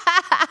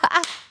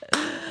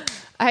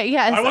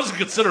 Yeah, I wasn't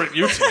considering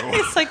you two.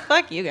 It's like,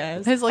 fuck you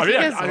guys. It's like, I mean,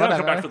 you guys, I gotta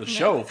come back whatever. for the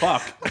show.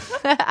 Fuck.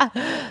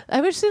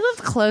 I wish they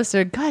lived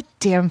closer. God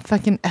damn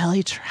fucking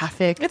LA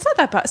traffic. It's not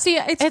that bad. See,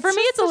 for me, just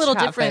it's a the little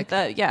traffic.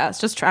 different. It's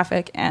just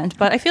traffic,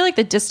 but I feel like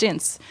the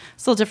distance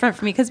is still different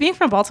for me because being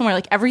from Baltimore,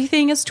 like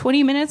everything is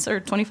 20 minutes or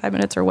 25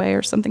 minutes away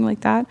or something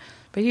like that.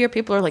 But here,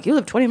 people are like, "You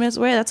live 20 minutes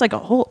away. That's like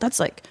that's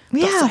like the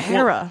Yeah.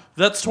 Sahara."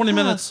 That's 20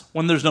 minutes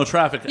when there's no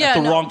traffic. Yeah, At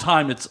the no. wrong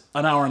time, it's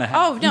an hour and a half.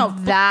 Oh no,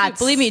 That's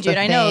believe me, dude, the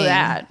I know thing.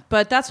 that.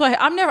 But that's why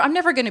I'm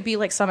never going to be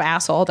like some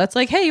asshole that's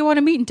like, "Hey, you want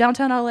to meet in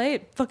downtown LA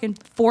at fucking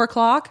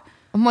 4:00?"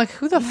 I'm like,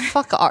 who the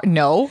fuck are?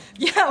 No.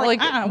 Yeah,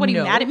 like what are you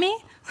no. mad at me?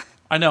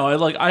 I know.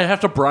 I have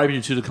to bribe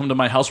you two to come to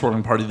my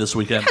housewarming party this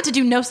weekend. I had to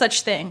do no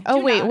such thing. Oh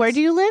Do wait, not. where do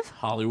you live?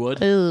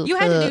 Hollywood. You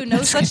had to do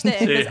no such thing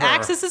See because her.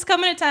 Axis is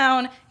coming to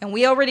town, and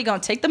we already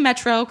gonna take the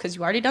metro because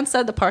you already done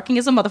said the parking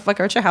is a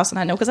motherfucker at your house, and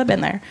I know because I've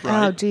been there.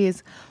 Right. Oh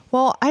geez.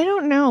 Well, I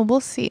don't know.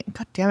 We'll see.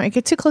 God damn it. I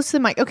get too close to the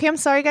mic. Okay, I'm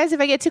sorry guys.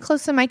 If I get too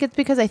close to the mic, it's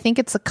because I think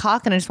it's a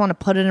cock and I just want to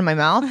put it in my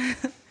mouth.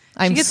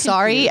 I'm gets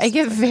sorry. confused. I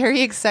get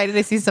very excited.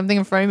 I see something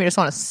in front of me. I just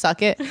want to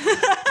suck it.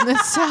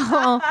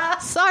 So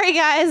sorry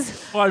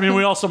guys. Well, I mean,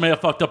 we also may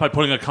have fucked up by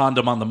putting a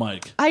condom on the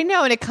mic. I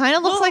know, and it kind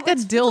of looks like a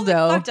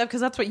dildo. Fucked up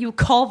because that's what you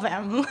call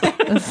them.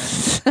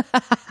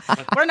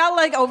 We're not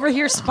like over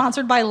here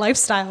sponsored by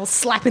Lifestyles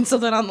slapping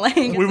something on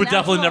laying. We would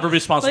definitely never be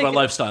sponsored Like-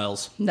 by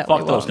Lifestyles. No,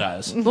 Fuck we those won't.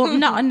 guys. Well,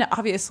 no,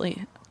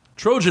 obviously.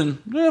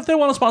 Trojan, if they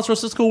want to sponsor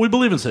us, it's cool. We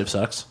believe in safe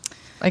sex.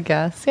 I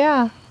guess.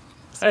 Yeah.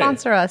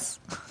 Sponsor us.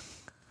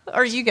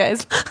 Or you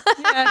guys.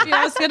 Yeah,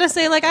 I was gonna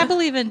say like I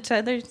believe in.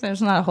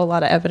 There's not a whole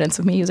lot of evidence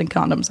of me using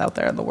condoms out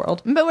there in the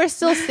world. But we're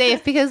still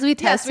safe because we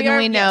test and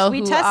we know we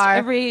who test are.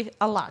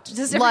 a lot.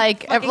 Just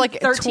Like, every, fucking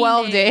 13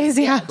 12 days,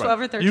 yeah. 12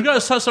 or 13. You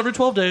guys test every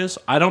 12 days.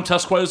 I don't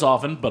test quite as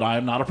often, but I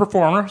am not a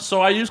performer,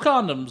 so I use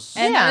condoms.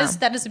 and Yeah.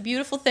 that is a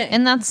beautiful thing.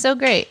 And that's so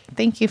great.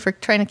 Thank you for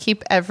trying to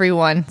keep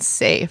everyone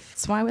safe.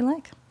 That's why we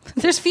like.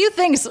 There's few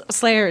things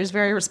Slayer is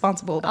very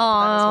responsible about.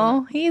 but that is one.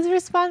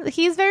 Oh,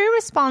 he's very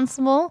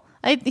responsible.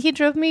 He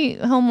drove me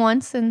home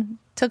once and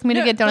took me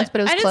to get donuts,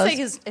 but it was I didn't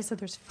closed. say I said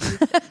there's few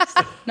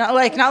things. not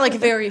like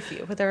very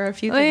few, but there are a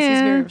few things he's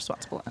yeah. very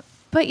responsible at.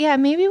 But yeah,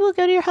 maybe we'll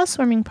go to your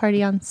housewarming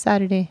party on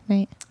Saturday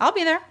night. I'll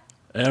be there.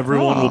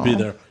 Everyone will be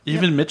there.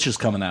 Even Mitch is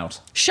coming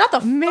out. Shut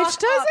the Mitch fuck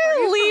up. Are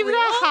doesn't you leave for the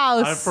real?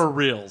 house. I'm for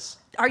reals.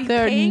 Are you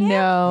There, paying him?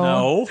 no.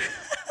 No.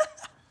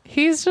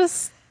 He's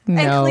just And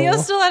no.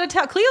 Cleo's still out of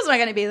town. Cleo's not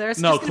going to be there. It's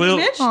No, just gonna Cleo.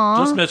 be Mitch.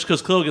 Just Mitch,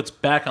 because Cleo gets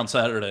back on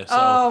Saturday. So.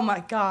 Oh my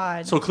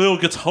god. So Cleo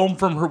gets home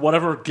from her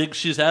whatever gig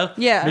she's had.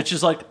 Yeah. Mitch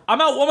is like, I'm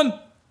out, woman. Wow.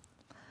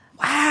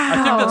 I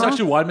think that's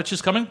actually why Mitch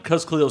is coming,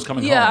 because Cleo's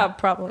coming Yeah, home.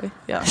 probably.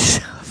 Yeah.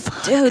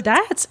 Dude,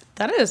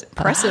 that is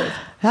impressive.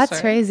 That's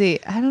Sorry.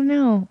 crazy. I don't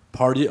know.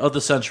 Party of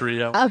the century.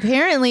 Yeah.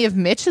 Apparently, if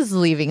Mitch is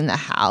leaving the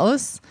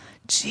house,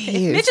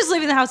 jeez. Mitch is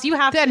leaving the house. You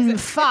have Then to.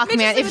 fuck, Mitch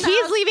is man. If leaving the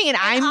he's house leaving and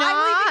I'm leaving the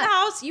not.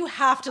 house, you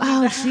have to leave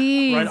Oh, the house.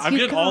 jeez. Right, I'm you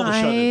getting all the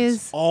shut-ins.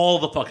 guys. All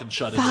the fucking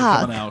shut-ins are Fuck.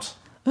 coming out.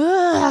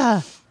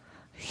 Ugh.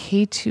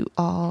 Hate you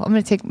all. I'm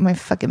gonna take my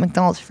fucking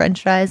McDonald's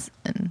French fries,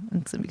 and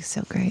it's gonna be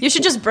so great. You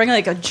should just bring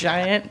like a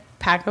giant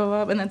Paco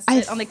up and then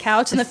sit on the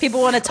couch, and if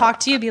people want to talk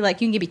to you, be like,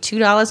 "You can give me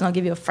 $2, and I'll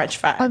give you a French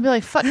fry." I'd be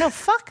like,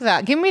 fuck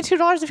that. Give me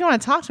 $2 if you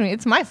want to talk to me.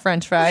 It's my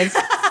French fries.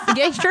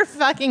 Get your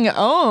fucking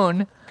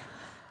own.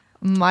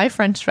 My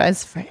French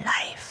fries for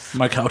life.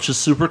 My couch is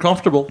super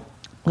comfortable.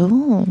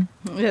 Ooh.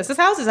 Yes, this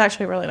house is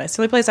actually really nice.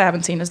 The only place I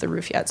haven't seen is the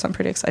roof yet, so I'm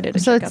pretty excited to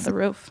So check out it's- the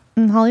roof.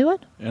 In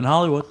Hollywood? In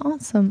Hollywood.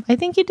 Awesome. I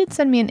think you did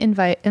send me an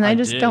invite, and I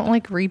just did. don't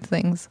like read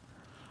things.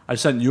 I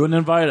sent you an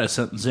invite. I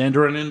sent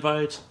Xander an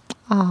invite.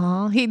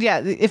 Aw.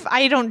 If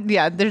I don't,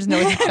 there's no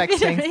way to check He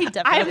things.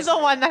 definitely I'm does. the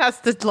one that has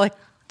to, like,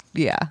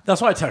 yeah. That's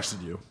why I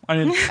texted you. I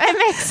mean,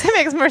 It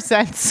makes more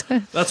sense.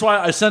 that's why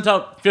I sent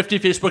out 50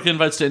 Facebook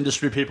invites to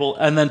industry people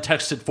and then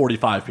texted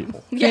 45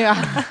 people.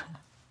 Yeah.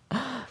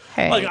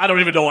 Hey. Like, I don't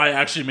even know why I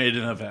actually made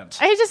an event.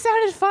 it just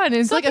sounded fun.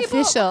 It's like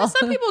official.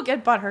 Some people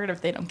get butthurt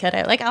if they don't get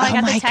it. Like, I Oh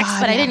got my the text, God,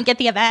 but I yeah. didn't get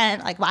the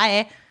event. Like,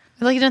 why?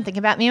 Like, you don't think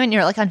about me when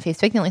you're like on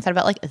Facebook. You only thought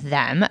about like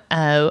them.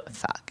 Oh,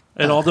 fuck.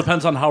 It all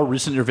depends on how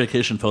recent your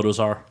vacation photos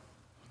are.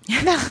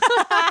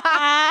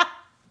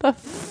 The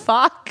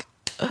fuck?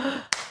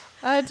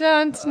 I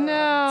don't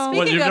know.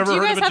 What, Speaking you've of, never do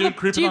you heard guys of a have dude a-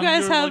 creeping do you on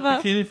guys your have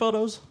like, a- bikini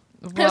photos?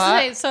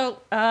 Okay, so,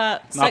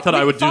 Not that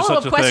I would do such a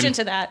follow-up question thing.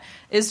 to that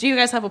is, do you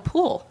guys have a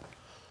pool?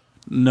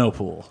 No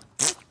pool.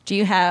 Do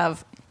you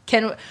have?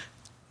 Should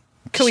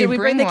we we bring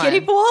bring the kiddie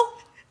one? pool?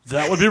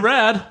 That would be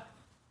rad.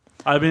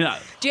 I mean,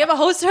 Do you have a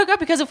hose to hook up?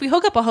 Because if we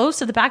hook up a hose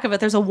to the back of it,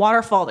 there's a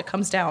waterfall that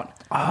comes down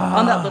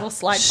on that little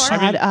slide part.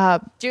 Shut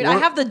up. Dude, I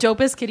have the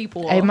dopest kiddie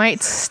pool. I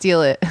might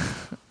steal it.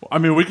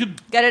 we could.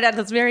 Get it at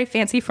this very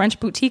fancy French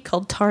boutique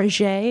called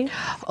Target.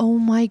 Oh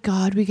my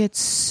God, we get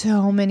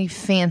so many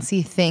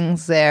fancy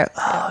things there.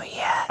 Oh,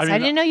 yes. I, mean,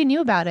 didn't know you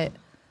knew about it.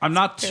 I'm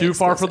not too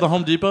far from the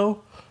Home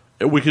Depot.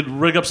 we could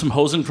rig up some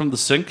hosing from the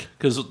sink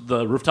because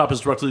the rooftop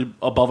is directly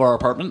above our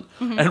apartment,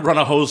 and run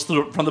a hose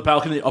from the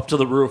balcony up to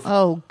the roof.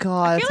 Oh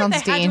God, I that feel like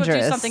sounds they had to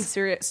dangerous. do something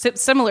serious,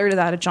 similar to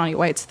that of Johnny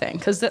White's thing,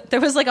 because there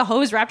was like a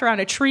hose wrapped around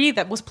a tree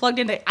that was plugged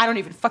into I don't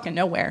even fucking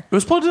know where. It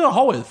was plugged in a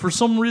hallway. For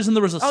some reason,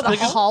 there was a the spigot.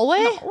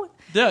 Hallway?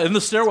 Yeah, in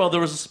the stairwell,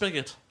 there was a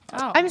spigot.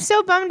 Oh. I'm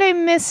so bummed I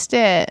missed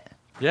it.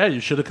 Yeah, you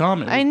should have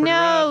come. It was I pretty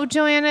know. rad.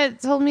 Joanna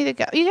told me to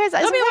go. You guys,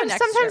 Let me go sometimes, next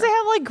sometimes I year.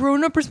 have like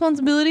grown up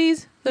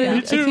responsibilities that Me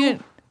I too.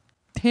 can't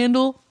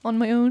handle on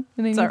my own,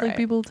 and I need all like right.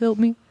 people to help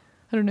me.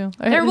 I don't know.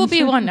 There will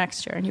be one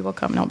next year, and you will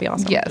come, and it'll be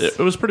awesome. Yes. It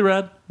was pretty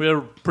rad. We had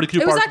a pretty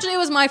cute It was party. it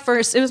was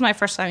my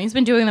first time. He's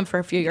been doing them for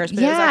a few years,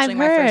 but it was Yeah, actually I've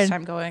my heard. first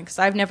time going because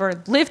I've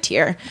never lived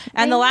here.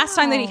 And the last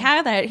time that he know.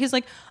 had that, he's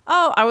like,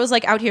 "Oh, I was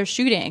like out here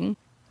shooting."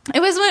 It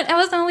was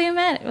when we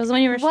met. It was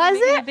when you were Was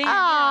shooting. it? We were out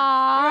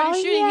Aw,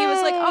 shooting. He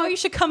was like, yay. "Oh, you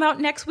should come out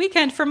next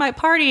weekend for my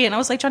party." And I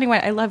was like, "Johnny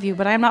White, I love you,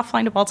 but I am not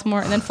flying to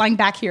Baltimore and then flying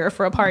back here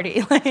for a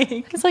party."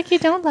 Like, It's like you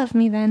don't love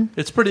me then.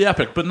 It's pretty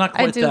epic, but not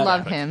quite I do that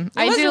love epic. him. It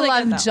I was do really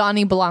love good, though.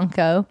 Johnny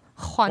Blanco.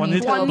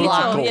 Juanito, Juanito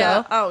Blanco.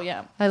 Blanco. Oh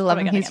yeah. I love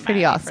Probably him. gonna He's get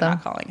pretty mad at me for awesome.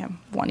 not calling him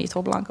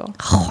Juanito Blanco.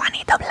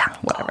 Juanito Blanco.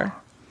 Whatever.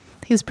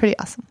 He was pretty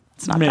awesome.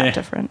 It's not Meh. that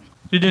different.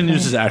 He didn't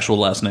use his actual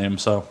last name,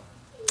 so.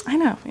 I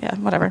know. Yeah.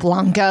 Whatever.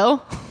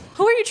 Blanco.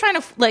 Who are you trying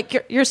to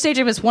like? Your stage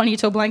name is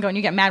Juanito Blanco, and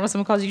you get mad when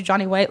someone calls you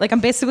Johnny White. Like I'm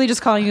basically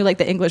just calling you like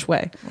the English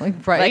way.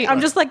 Like, right? Like I'm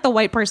just like the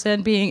white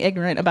person being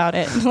ignorant about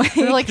it. Like,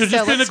 We're like, You're so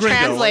just being let's a gringo.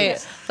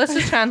 translate. Let's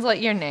just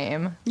translate your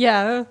name.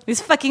 yeah,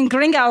 this fucking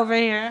gringo over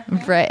here.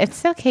 Right.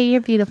 It's okay.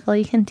 You're beautiful.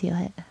 You can do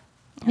it.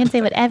 You can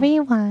say whatever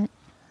you want.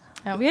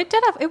 Yeah, we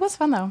did have. It was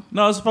fun though.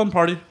 No, it was a fun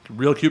party.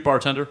 Real cute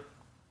bartender.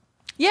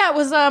 Yeah, it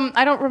was.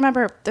 I don't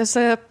remember. There's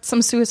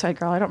some suicide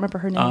girl. I don't remember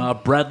her name.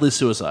 Bradley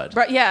Suicide.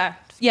 But yeah.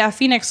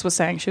 Phoenix was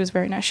saying she was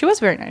very nice. She was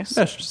very nice.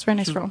 Yeah, She's a very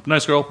nice girl.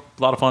 Nice girl.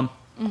 A lot of fun.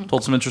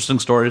 Told some interesting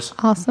stories.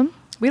 Awesome.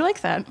 We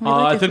like that. We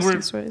I like think interesting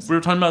we stories.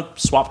 were talking about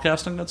swap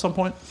casting at some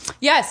point.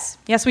 Yes,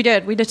 we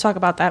did. We did talk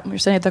about that. We were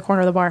sitting at the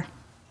corner of the bar.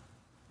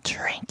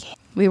 Drinking.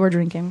 We were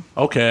drinking.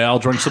 Okay, I'll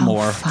drink some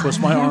more. Twist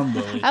my arm,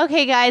 Billy.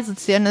 Okay, guys,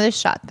 let's do another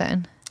shot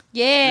then.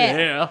 Yeah.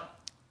 Yeah.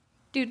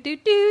 Do, do,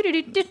 do,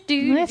 do, do,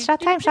 do, It's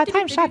shot time, shot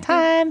time, shot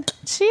time.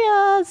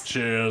 Cheers.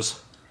 Cheers.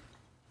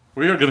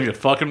 We are gonna get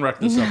fucking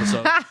wrecked this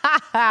episode.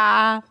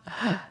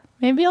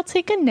 Maybe I'll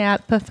take a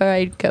nap before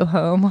I go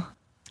home.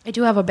 I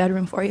do have a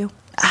bedroom for you.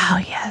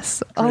 Oh,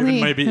 yes. Raven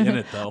might be in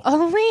it though.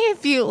 Only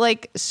if you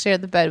like share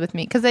the bed with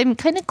me because I'm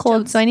kind of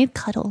cold, so I need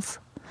cuddles.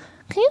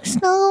 Can you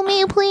snuggle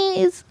me,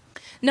 please?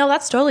 No,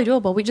 that's totally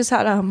doable. We just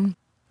had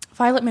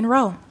Violet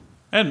Monroe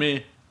And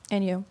me.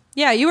 and you.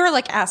 Yeah, you were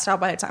like assed out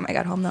by the time I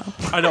got home though.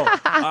 I know.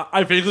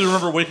 I vaguely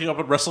remember waking up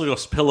and wrestling a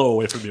pillow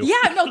away from you.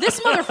 Yeah, no, this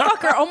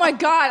motherfucker. Oh my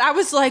god, I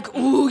was like,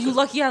 ooh, you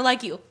lucky I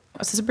like you.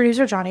 Assistant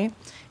producer Johnny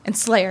and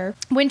Slayer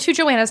went to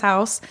Joanna's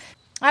house.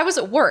 I was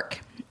at work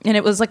and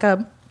it was like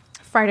a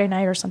Friday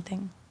night or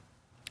something.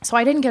 So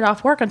I didn't get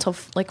off work until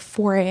like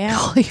 4 a.m.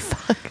 Holy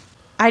fuck.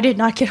 I did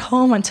not get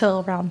home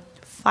until around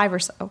 5 or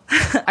so.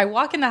 I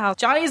walk in the house.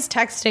 Johnny's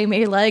texting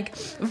me like,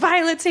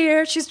 Violet's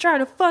here. She's trying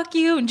to fuck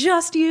you and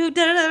just you.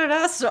 Da, da, da,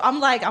 da. So I'm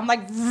like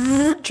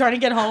trying to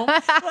get home.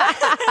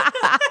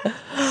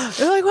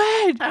 You're like,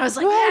 wait. I was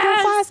like, wait,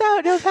 yes.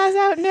 don't pass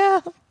out,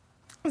 no.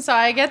 So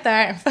I get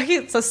there.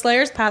 So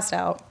Slayer's passed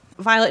out.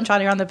 Violet and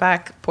Johnny are on the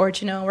back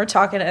porch, we're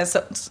talking. And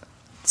so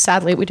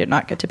sadly, we did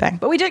not get to bang,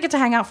 but we did get to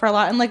hang out for a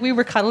lot. And like we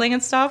were cuddling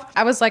and stuff.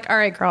 I was like, all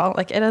right, girl,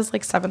 like it is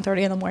like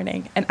 7:30 in the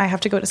morning and I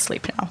have to go to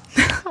sleep now.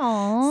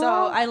 Aww. So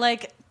I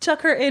like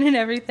tuck her in and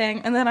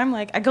everything. And then I'm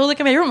like, I go look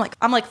at my room.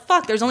 I'm like,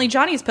 fuck, there's only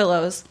Johnny's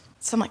pillows.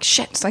 So I'm like,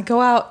 shit. So I go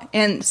out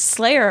and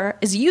Slayer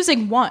is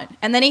using one.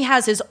 And then he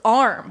has his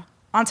arm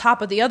on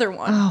top of the other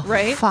one, Oh,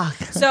 right? fuck.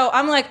 So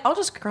I'm like, I'll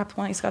just grab the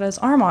one he's got his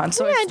arm on.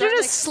 So Yeah, I you start,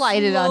 just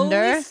slide it slowly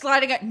under.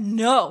 Sliding it.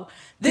 No.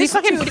 he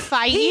fucking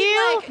fight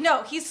you? Like,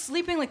 no, he's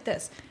sleeping like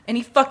this. And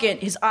he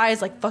his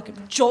eyes like fucking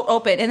jolt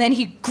open. And then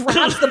he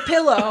grabs the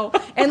pillow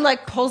and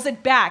like pulls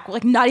it back,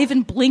 like not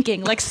even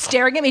blinking, like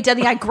staring at me dead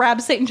in the eye,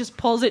 grabs it and just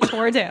pulls it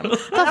towards him. And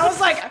I was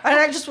like, and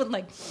I just went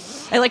like,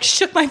 I like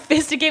shook my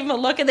fist and gave him a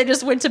look and then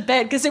just went to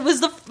bed because it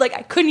was I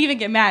couldn't even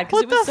get mad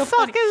because What it was the so fuck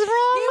funny. is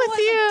wrong He with was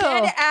you?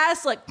 Dead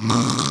ass like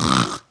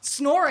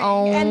snoring,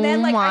 Oh and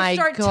then like my I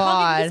start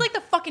God. tugging. He's like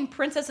the fucking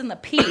Princess and the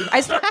Pea.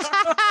 I start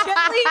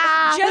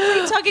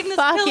gently tugging this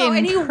pillow, Fucking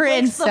and he wakes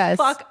the princess.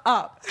 fuck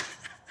up.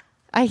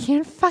 I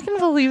can't fucking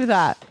believe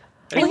that.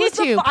 Look It was at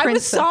the you, fu-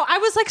 princess. I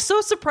was like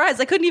so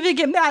surprised. I couldn't even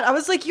get mad. I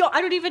was like, yo,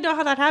 I don't even know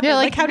how that happened. You're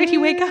Like, like, how did he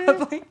wake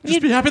up? Like,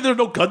 Just be happy there are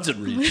no guns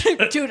in reach.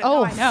 dude, Oh,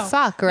 no, I know.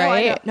 fuck, No, I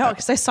know. right? No,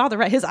 because I saw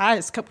his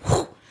eyes come.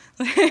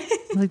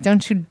 Like,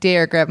 don't you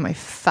dare grab my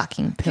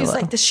fucking pillow. He's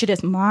like, this shit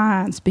is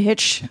mine,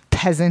 bitch.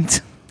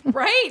 peasant.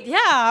 Right? Yeah.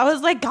 I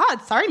was like,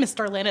 God, sorry,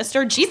 Mr.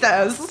 Lannister.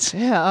 Jesus.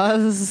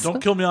 Yes.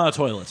 Don't kill me on a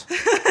toilet.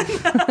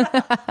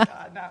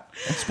 God, no.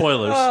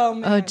 Spoilers.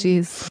 Oh,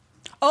 jeez.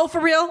 Oh,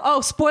 for real?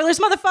 Oh, spoilers,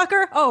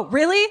 motherfucker? Oh,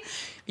 really?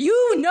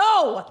 You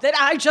know that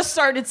I just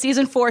started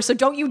season 4, so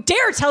don't you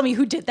dare tell me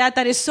who did that.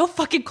 That is so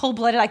fucking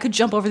cold-blooded. I could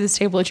jump over this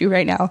table at you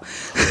right now.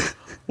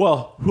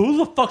 Well, who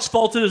the fuck's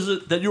fault is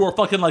it that you are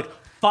fucking like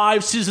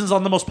 5 seasons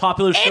on the most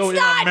popular show in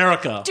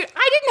America? Dude,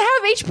 I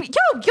didn't have HBO.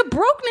 Yo, your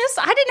brokenness.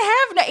 I didn't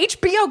have no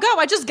HBO Go.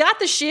 I just got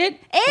the shit.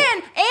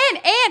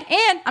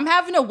 And I'm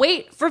having to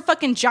wait for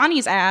fucking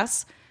Johnny's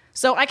ass.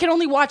 So I can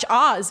only watch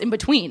Oz in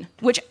between,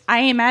 which I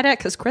ain't mad at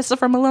because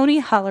Christopher Maloney,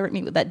 holler at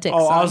me with that dick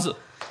Oh, son. Oz,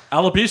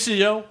 Alopecia,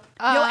 yo. Yo,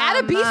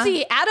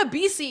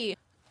 Adabisi.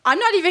 I'm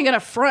not even going to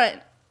front.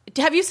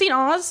 Have you seen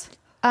Oz?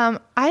 I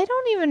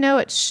don't even know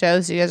what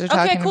shows you guys are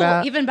talking Okay, cool.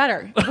 about. Even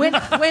better. When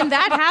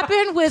that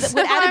happened with So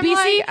I'm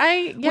Adabisi,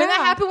 like, when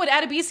that happened with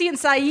Adabisi and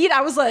Saeed,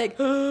 I was like,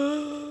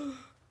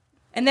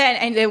 and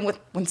then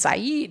when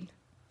Saeed.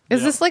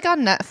 Is this like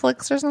on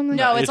Netflix or something?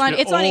 No, it's on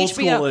HBO. HBO. Old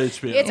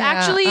school HBO. It's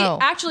Yeah.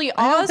 actually Oz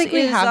I don't think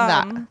we is, have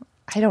that.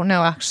 I don't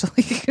know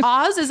actually.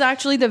 Oz is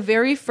actually the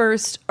very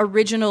first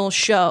original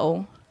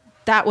show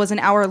that was an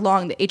hour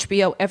long that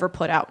HBO ever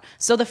put out.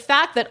 So the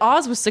fact that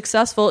Oz was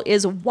successful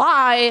is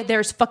why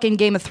there's fucking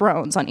Game of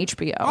Thrones on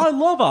HBO. I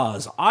love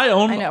Oz. I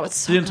own know, it's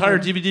so the entire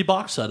good. DVD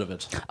box set of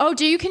it. Oh,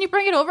 do you? Can you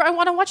bring it over? I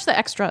want to watch the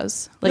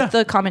extras, like Yeah.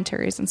 the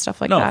commentaries and stuff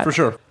like No, that. for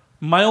sure.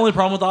 My only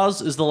problem with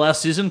Oz is the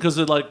last season because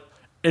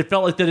it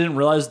felt like they didn't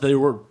realize they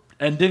were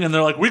ending, and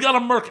they're like, we gotta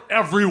murk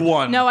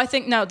everyone. No, I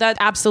think that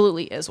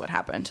absolutely is what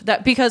happened.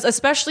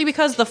 Especially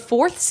because the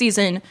 4th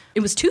season,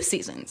 it was 2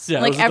 seasons. Yeah,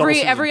 it like was a double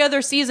season. every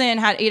other season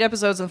had 8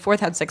 episodes and the 4th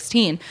had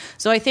 16.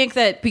 So I think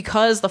that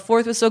because the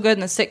 4th was so good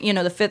and the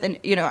 5th, and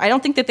I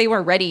don't think that they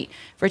were ready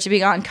for it to be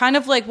gone. Kind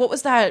of like what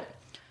was that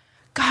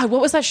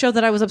show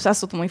that I was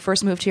obsessed with when we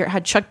first moved here? It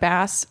had Chuck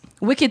Bass,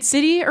 Wicked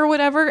City or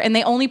whatever, and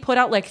they only put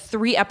out like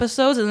 3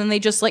 episodes and then they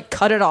just like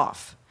cut it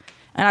off.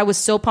 And I was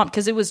so pumped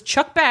because it was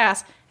Chuck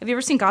Bass. Have you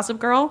ever seen Gossip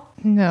Girl?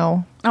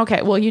 No.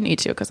 Okay, well, you need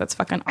to because that's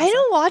fucking awesome. I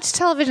don't watch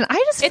television. I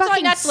just It's on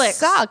fucking Netflix.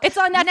 suck. It's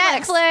on Netflix.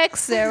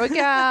 Netflix. There we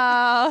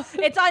go.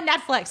 It's on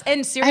Netflix.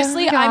 And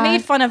seriously, Oh my I God.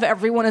 made fun of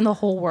everyone in the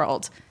whole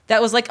world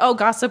that was like, oh,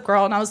 Gossip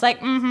Girl. And I was like,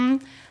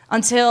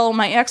 until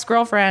my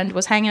ex-girlfriend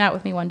was hanging out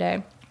with me one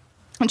day.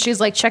 And she's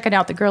like, checking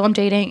out the girl I'm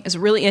dating is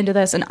really into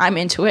this and I'm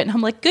into it. And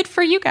I'm like, good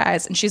for you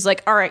guys. And she's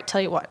like, all right, tell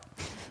you what.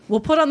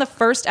 We'll put on the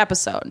first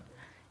episode.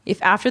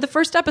 If after the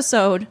first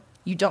episode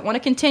you don't want to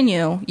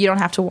continue, you don't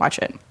have to watch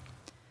it.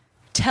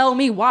 Tell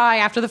me why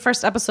after the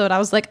first episode. I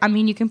was like, I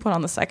mean, you can put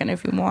on the second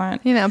if you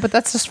want. But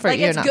that's just for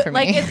you, it's not good. for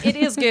me. It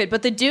is good.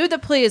 But the dude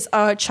that plays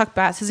Chuck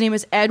Bass, his name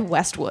is Ed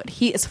Westwood.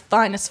 He is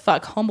fine as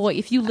fuck, homeboy.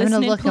 If you gonna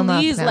listen, look him up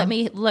please now.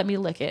 let me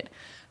lick it.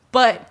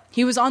 But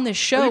he was on this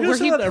show Are you where guys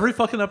say he. that every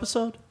fucking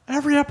episode?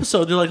 Every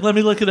episode, you're like, let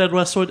me look at Ed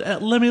Westwood.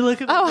 Let me look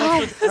at Ed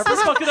Westwood. Every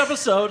fucking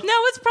episode. No,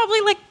 it's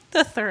probably like the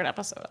 3rd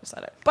episode I've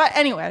said it. But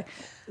anyway,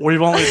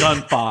 We've only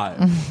done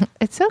 5.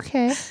 It's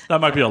okay.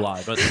 That might be a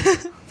lie,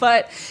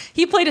 but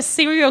he played a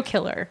serial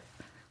killer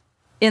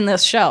in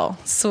this show,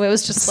 so it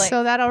was just like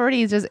So that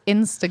already is just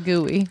insta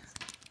gooey.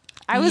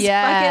 I was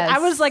Yes. I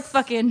was like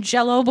fucking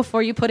Jello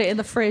before you put it in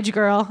the fridge,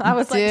 girl. I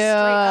was like straight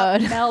up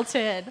Dude.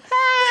 melted.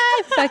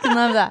 I fucking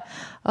love that.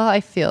 Oh,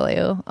 I feel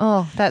you.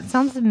 Oh, that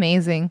sounds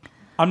amazing.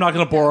 I'm not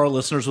going to bore our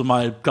listeners with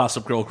my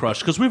Gossip Girl crush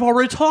because we've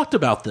already talked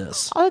about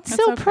this. Oh, it's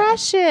so okay.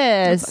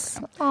 precious.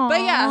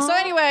 But yeah, so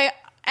anyway,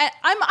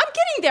 I'm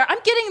getting there. I'm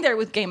getting there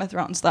with Game of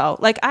Thrones though.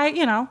 Like I I've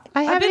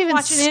haven't been even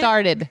watching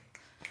started. it.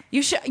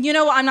 You should.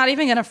 I'm not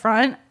even gonna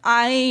front.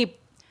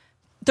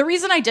 The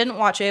reason I didn't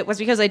watch it was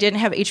because I didn't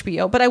have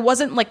HBO, but I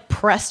wasn't like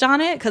pressed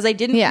on it because I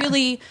didn't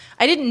I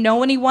didn't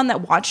know anyone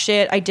that watched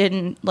it. I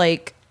didn't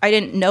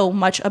know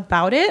much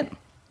about it.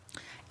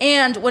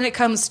 And when it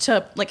comes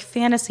to like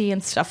fantasy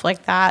and stuff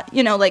like that,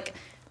 like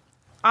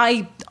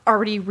I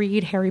already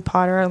read Harry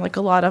Potter and like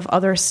a lot of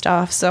other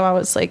stuff. So I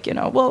was like,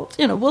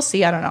 we'll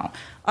see. I don't know.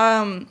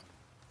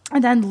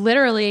 And then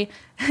literally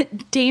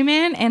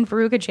Damon and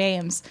Veruca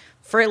James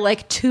for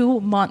like 2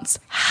 months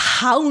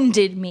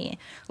hounded me.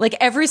 Like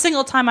every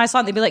single time I saw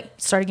them, they'd be like,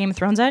 started Game of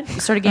Thrones yet? You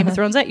started Game of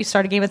Thrones yet? You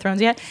started Game of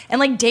Thrones yet? And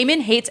like Damon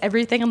hates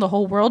everything in the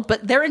whole world,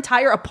 but their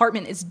entire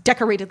apartment is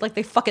decorated like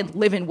they fucking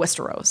live in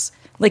Westeros.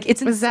 Like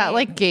it's insane. Was that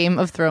like Game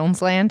of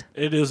Thrones land?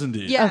 It is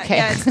indeed. Yeah, Okay.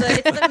 yeah, it's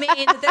the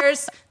main.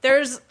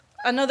 There's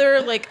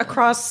another like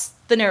across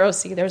the Narrow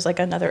Sea. There's like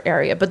another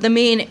area, but the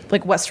main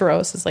like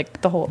Westeros is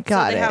like the whole.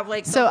 Got so it. They have,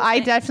 like, the so whole I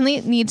thing.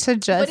 definitely need to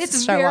just But it's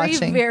start very,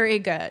 watching. very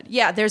good.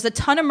 Yeah, there's a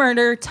ton of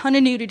murder, ton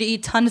of nudity,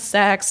 ton of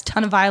sex,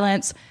 ton of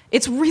violence.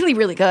 It's really,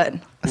 really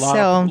good.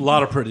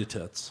 Lot of pretty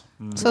tits.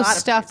 So lot of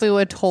stuff we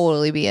would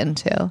totally be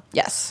into.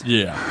 Yes,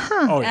 Yeah.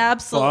 Oh, yeah.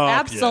 absolutely, Fuck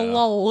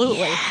absolutely.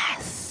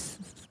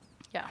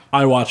 Yeah.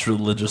 I watch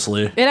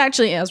religiously. It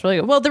actually is really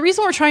good. Well, the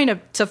reason we're trying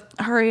to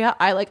hurry up,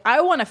 I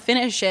want to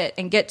finish it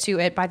and get to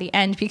it by the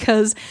end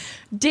because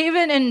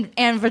David and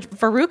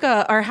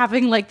Veruca are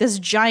having like this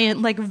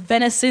giant like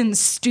venison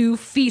stew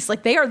feast.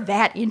 Like they are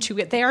that into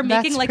it. They are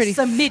making That's like pretty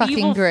some medieval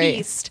fucking great.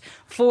 feast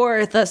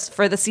for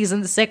the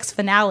season 6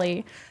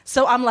 finale.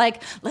 So I'm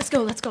like, let's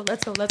go.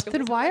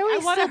 Then why are I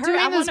we wanna still hurry-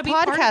 I doing this wanna be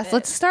part of podcast? it.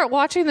 Let's start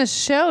watching the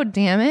show,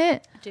 damn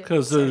it.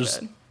 Because So there's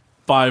good.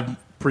 5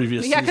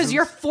 previous Yeah, because seasons.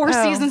 you're 4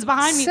 seasons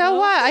behind me. So boo.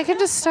 what? I can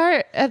just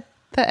start at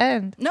the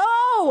end. No.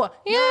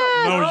 Yeah.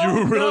 No,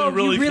 you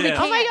really you really can't.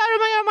 Oh my god, oh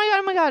my god, oh my god,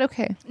 oh my God,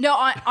 okay. No,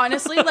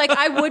 honestly, like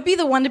I would be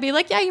the one to be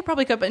like, yeah, you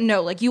probably could, but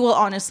no, like you will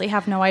honestly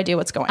have no idea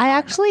what's going on. I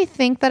actually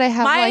think that I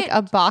have My- like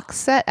a box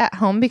set at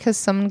home because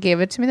someone gave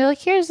it to me. They're like,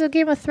 here's the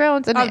Game of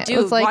Thrones. And Oh, it dude,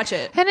 was like, watch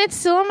it. And it's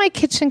still on my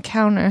kitchen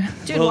counter.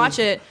 Dude, Well, watch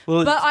it.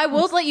 well, but I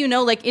will let you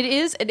know, like it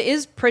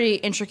is pretty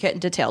intricate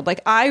and detailed.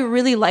 Like I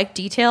really like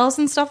details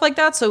and stuff like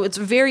that, so it's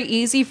very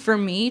easy for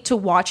me to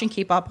watch and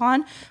keep up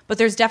on. But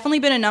there's definitely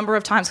been a number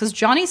of times because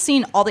Johnny's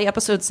seen all the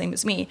episodes same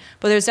as me,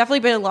 but there's definitely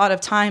been a lot of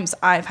times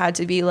I've had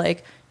to be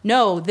like,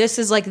 no, this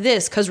is like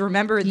this because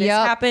remember this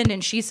Yep. happened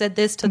and she said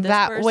this to this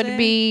That person. would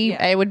be,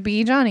 Yeah. it would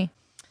be Johnny.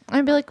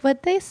 I'd be like,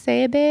 what'd they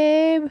say,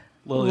 babe?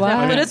 Lily, What? I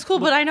mean, But it's cool.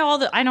 But I know all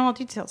the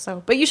details.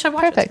 So, but you should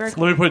watch it. It's Perfect. very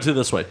cool. let me put it to you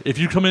this way: if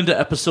you come into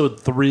episode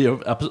 3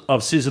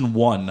 of season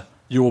 1,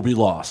 you will be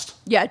lost.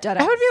 Yeah, dead.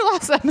 I would be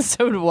lost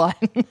episode 1.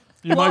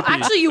 You Well, might be.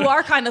 actually, you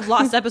are kind of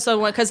lost episode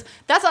 1 because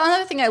that's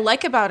another thing I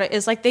like about it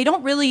is like they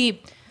don't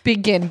really.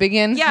 Begin.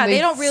 Yeah, they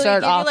don't really give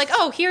start you off like,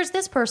 oh, here's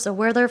this person,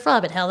 where they're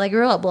from, and how they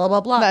grew up, blah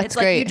blah blah. That's it's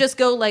like great. you just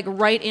go like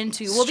right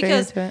into Straight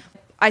because into it.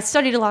 I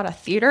studied a lot of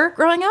theater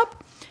growing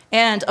up,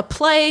 and a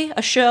play,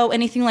 a show,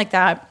 anything like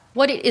that.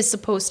 What it is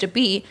supposed to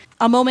be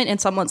a moment in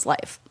someone's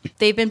life.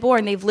 They've been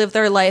born, they've lived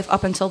their life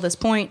up until this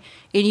point,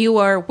 and you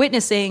are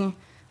witnessing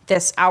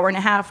this hour and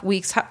a half,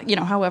 weeks,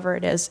 however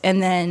it is,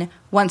 and then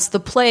once the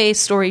play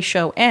story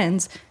show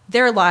ends,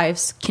 their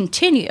lives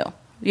continue.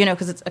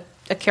 Because it's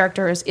a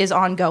character is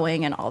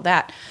ongoing and all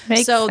that.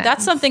 Makes so sense.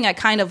 that's something I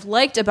kind of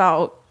liked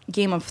about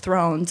Game of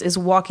Thrones is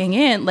walking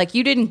in like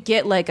you didn't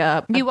get like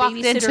a You walked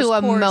babysitter's into a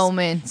course.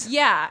 moment.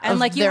 Yeah, and of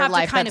like you their have to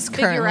life kind of that's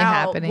figure currently out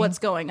happening. what's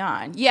going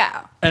on.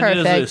 Yeah. And it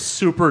is a Perfect.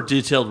 super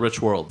detailed, rich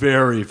world.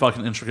 Very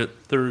fucking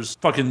intricate. There's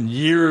fucking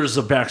years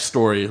of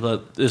backstory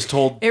that is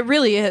told. It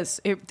really is.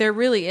 There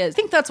really is. I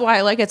think that's why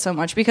I like it so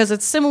much because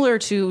it's similar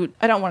to,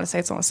 I don't want to say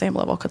it's on the same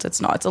level because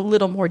it's not. It's a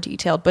little more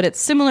detailed, but it's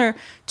similar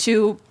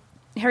to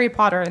Harry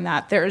Potter in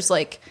that there's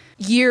like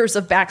years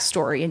of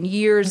backstory and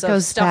years It of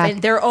goes stuff back.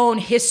 and their own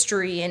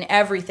history and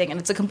everything. And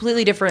it's a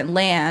completely different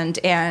land.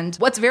 And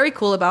what's very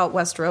cool about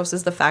Westeros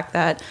is the fact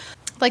that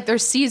like their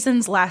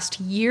seasons last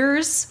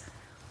years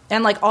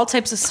and like all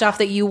types of stuff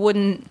that you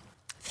wouldn't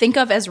think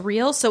of as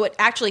real. So it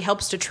actually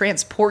helps to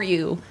transport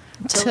you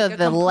To like, a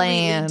the completely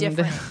land.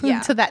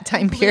 different, To that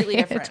time completely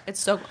period. different. It's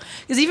so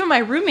because even my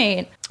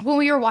roommate, when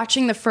we were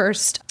watching the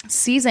first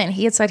season,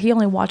 he had said he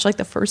only watched like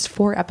the first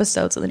 4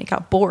 episodes and then he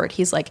got bored.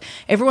 He's like,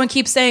 everyone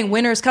keeps saying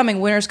winter's coming,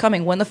 winter's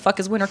coming. When the fuck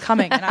is winter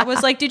coming? And I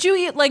was like, did you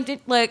eat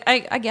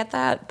I get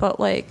that, but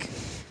like.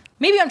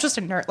 Maybe I'm just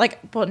a nerd. Like,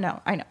 well,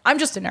 no, I know. I'm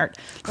just a nerd.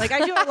 Like,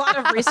 I do a lot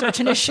of research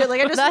into shit. Like,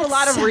 I just do a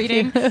lot of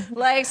reading.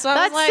 Like, so I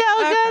That's was like,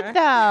 so okay. good,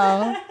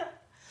 though.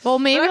 Well,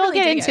 maybe But I we'll really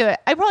get dig into it.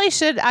 I probably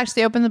should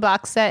actually open the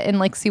box set and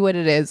like see what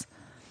it is.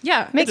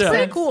 Yeah, Makes it's Yeah,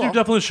 pretty sense. cool. You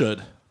definitely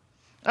should.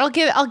 I'll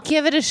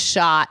give it a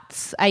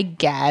shot, I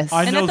guess.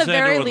 I And know at the Xander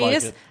very would like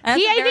least, it. at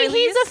the I very think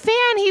he's least- a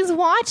fan. He's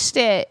watched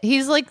it.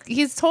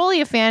 He's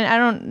totally a fan. I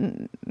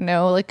don't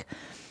know, like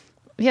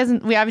we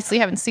obviously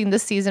haven't seen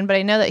this season, but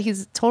I know that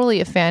he's totally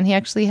a fan. He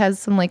actually has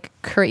some like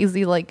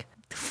crazy like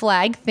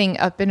flag thing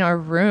up in our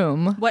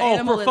room. What Oh,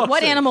 animal for is fuck's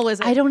what sake. animal is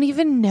it? I don't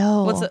even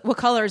know. What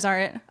colors are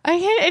it? I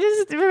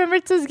just remember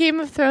it says Game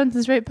of Thrones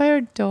is right by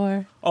our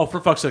door. Oh, for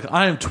fuck's sake.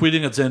 I am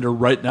tweeting at Xander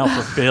right now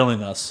for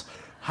failing us.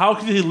 How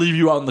can he leave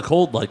you out in the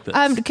cold like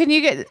this? Can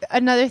you get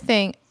another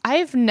thing?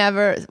 I've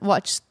never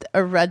watched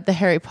or read the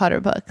Harry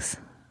Potter books.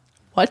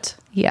 What?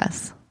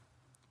 Yes.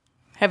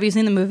 Have you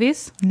seen the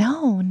movies?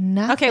 No,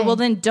 nothing. Okay, well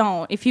then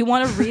don't. If you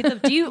want to read them,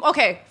 do you?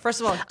 Okay,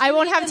 first of all, I do you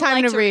won't have even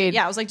time like to read.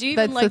 Yeah, I was like, do you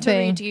even That's like the to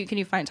thing. read? Can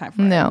you find time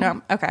for No. it?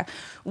 No. Okay.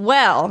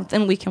 Well,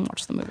 then we can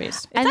watch the movies.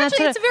 It's And that's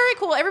actually what it's very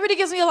cool. Everybody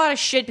gives me a lot of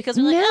shit because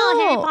we're like,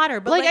 oh, Harry Potter,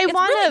 but like, I it's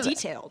wanna, really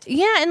detailed.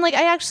 Yeah, and like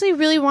I actually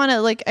really want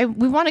to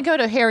we want to go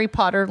to Harry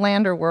Potter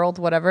Land or World,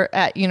 whatever,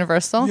 at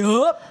Universal.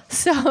 Yup.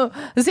 So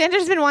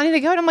Xander's been wanting to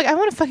go, and I'm like, I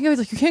want to fucking go. He's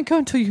like, you can't go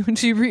until you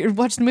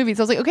watch the movies.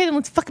 I was like, okay, then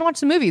let's fucking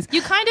watch the movies.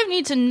 You kind of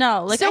need to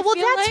know. Like, So I well,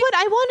 feel that's like, what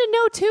I want to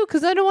know too,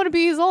 because I don't want to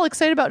be all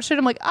excited about shit.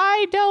 I'm like,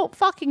 I don't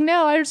fucking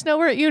know. I just know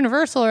we're at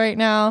Universal right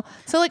now.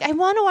 So like, I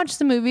want to watch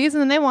the movies,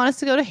 and then they want us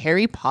to go to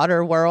Harry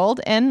Potter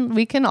World, and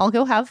we can all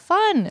go have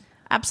fun.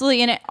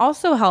 Absolutely. And it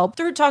also helped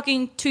through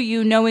talking to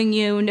you, knowing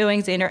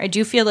Xander. I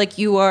do feel like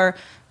you are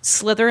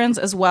Slytherins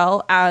as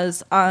well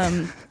as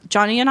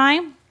Johnny and I.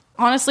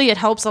 Honestly, it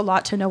helps a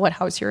lot to know what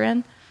house you're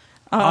in.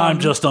 I'm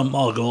just a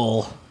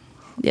muggle.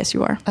 Yes,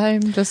 you are.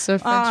 I'm just a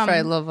French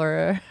fry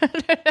lover.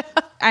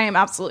 I am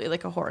absolutely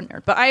like a horror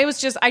nerd. But I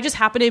just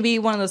happened to be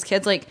one of those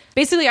kids. Like,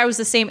 basically, I was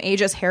the same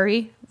age as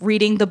Harry,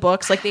 reading the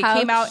books. Like, they How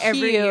came out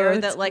every year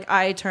cute. that like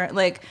I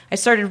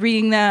started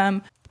reading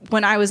them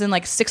when I was in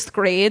like 6th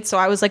grade. So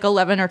I was like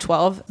 11 or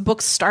 12.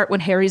 Books start when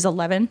Harry's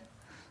 11.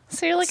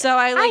 So you're like, So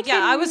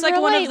I was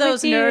like one of relate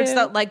those with nerds you.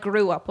 that like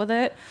grew up with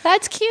it.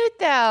 That's cute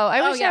though.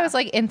 I wish yeah. I was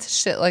like into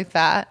shit like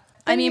that.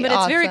 I mean, but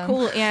it's very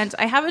cool. And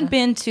I haven't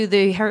been to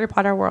the Harry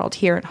Potter world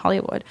here in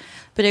Hollywood,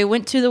 but I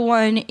went to the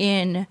one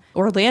in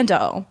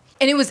Orlando.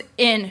 And it was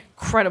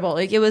incredible.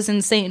 Like, it was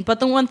insane. But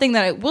the one thing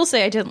that I will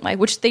say I didn't like,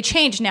 which they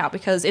changed now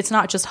because it's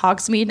not just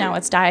Hogsmeade, now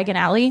it's Diagon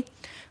Alley,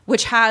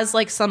 which has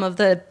like some of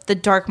the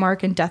Dark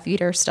Mark and Death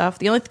Eater stuff.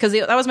 The only because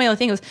that was my only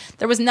thing was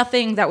there was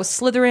nothing that was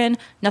Slytherin,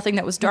 nothing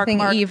that was Dark Nothing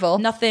Mark, evil.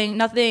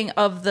 nothing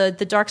of the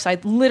dark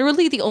side.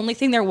 Literally, the only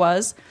thing there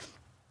was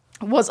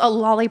a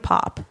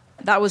lollipop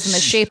that was in the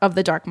shape of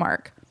the Dark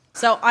Mark.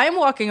 So I'm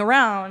walking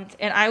around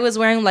and I was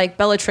wearing like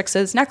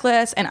Bellatrix's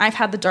necklace, and I've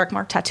had the Dark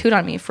Mark tattooed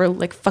on me for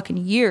like fucking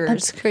years.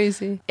 That's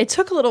crazy. It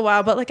took a little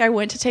while, but like I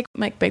went to take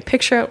my big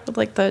picture with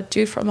like the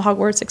dude from the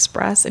Hogwarts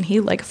Express, and he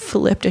like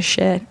flipped a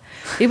shit.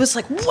 He was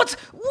like, "What's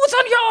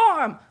on your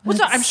arm? What's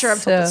on?" I'm sure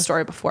I've told this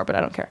story before, but I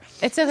don't care.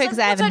 It's okay because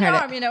I What's haven't on your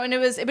heard arm, it. you know, and it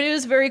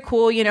was very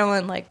cool, you know,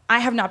 and like I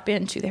have not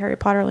been to the Harry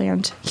Potter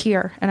land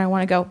here, and I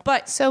want to go,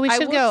 but So we I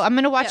should will- go. I'm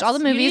going to watch all the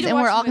you need movies, to and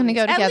watch we're the all going to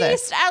go movies. together. At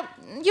least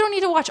you don't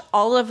need to watch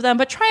all of them,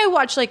 but try and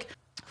watch like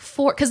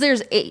 4 because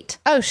there's 8.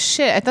 Oh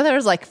shit! I thought there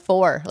was like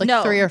 4,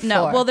 like 3 or 4.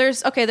 No, well,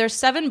 there's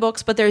 7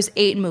 books, but there's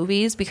 8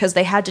 movies because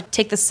they had to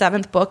take the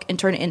 7th book and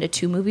turn it into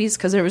 2 movies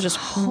because there was just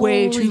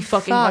way Holy too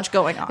fucking fuck. much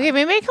going on. Okay,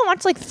 maybe I can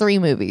watch like 3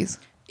 movies.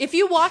 If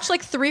you watch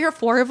like 3 or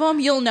 4 of them,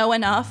 you'll know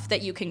enough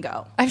that you can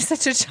go. I'm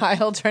such a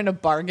child trying to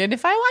bargain.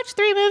 If I watch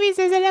 3 movies,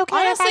 is it okay?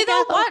 Honestly, if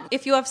I though, what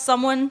if you have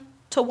someone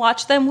to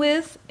watch them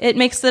with? It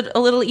makes it a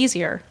little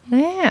easier.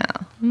 Yeah.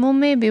 Well,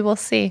 maybe we'll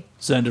see.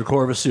 Xander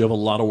Corvus, you have a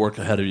lot of work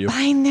ahead of you.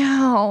 I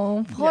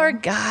know. Poor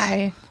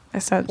guy. I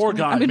said, Poor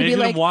guy. I'm gonna Making be him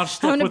like, watch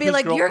stuff I'm gonna with be his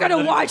like, you're girlfriend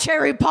gonna that- watch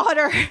Harry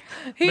Potter.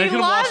 He Making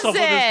him watch loves stuff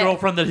with his it.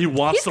 girlfriend that he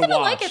wants He's to gonna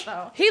watch. like it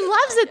though. He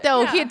loves it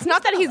though. Yeah, It's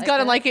not that he's he's gonna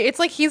gonna like like it. It's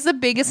like he's the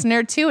biggest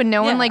nerd too, and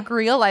no one Yeah. like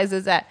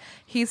realizes that.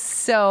 He's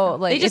so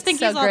like They just it's think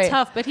so he's all great.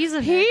 tough, but he's a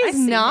nerd. I He's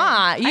see him.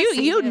 not. I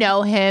see You him.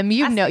 know him.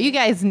 You know. see You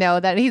guys know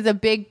that he's a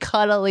big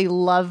cuddly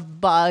love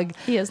bug.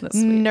 He is this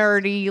sweet.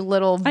 nerdy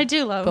little. I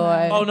do love boy.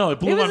 him. Oh no, it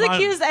blew It was my the mind.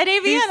 cutest at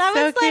AVN. He's I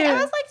so was cute.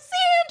 like,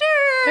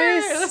 Xander.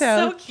 He's It was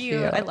so so cute.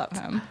 cute. I love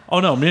him. Oh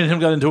no, me and him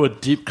got into a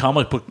deep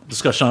comic book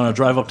discussion on a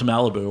drive up to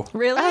Malibu.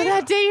 Really? Oh,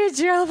 that day you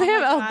drove him.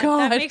 Oh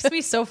god. That makes me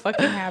so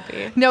fucking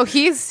happy. No,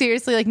 he's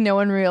seriously like no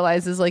one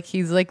realizes like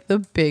he's like the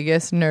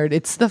biggest nerd.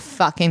 It's the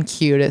fucking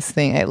cutest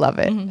thing. I love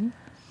it.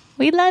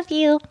 We love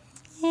you.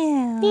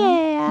 Yeah.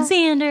 Yeah.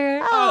 Xander.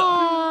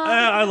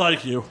 I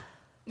like you.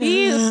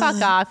 You fuck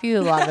off.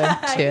 You love him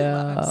I too.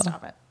 love him.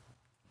 Stop it.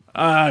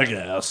 I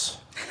guess.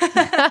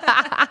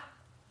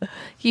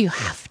 You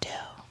have to.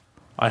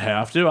 I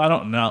have to. I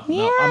don't know. Yeah,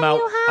 No, I'm out.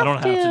 you I don't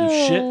have to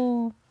do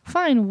shit.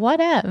 Fine,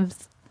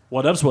 whatevs.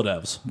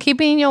 Whatevs.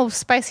 Keep eating your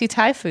spicy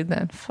Thai food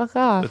then. Fuck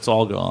off. It's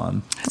all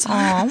gone.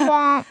 Aw,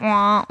 wah,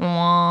 wah,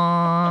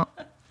 wah.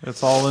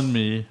 It's all in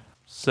me.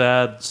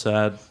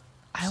 Sad.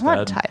 I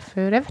want Thai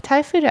food. I have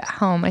Thai food at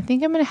home. I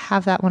think I'm going to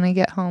have that when I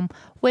get home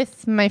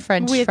with my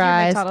French With your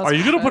fries. McDonald's Are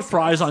you gonna put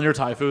fries. fries on your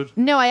Thai food?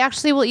 No, I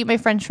actually will eat my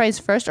French fries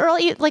first, or I'll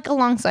eat like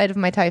alongside of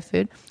my Thai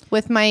food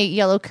with my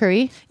yellow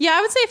curry. Yeah,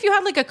 I would say if you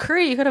had like a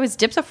curry, you could always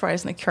dip the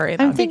fries in the curry.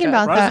 I'm thinking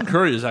about Fries that. and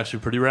curry is actually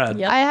pretty rad.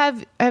 Yep. I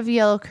have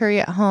yellow curry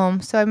at home,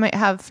 so I might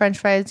have French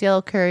fries,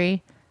 yellow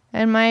curry,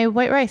 and my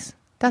white rice.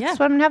 That's Yeah.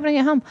 what I'm having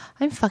at home.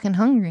 I'm fucking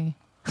hungry.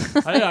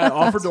 I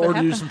offered to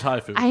order you some Thai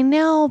food. I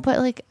know, but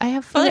like I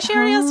have food Well, at she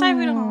already has Thai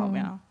food at home. home.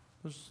 Yeah.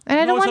 And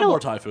I You don't always want have more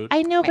to. Thai food.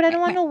 I know, but I don't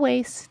want to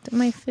waste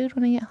my food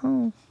when I get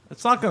home.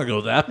 It's not gonna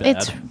go that bad.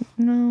 It's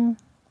no.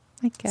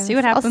 I guess. See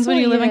what happens I'll when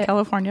you still live eat in it.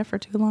 California for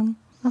too long.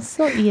 I'll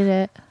still eat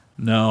it.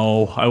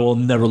 No, I will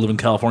never live in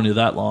California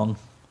that long.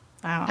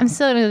 Wow. I'm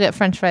still gonna go get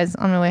French fries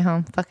on my way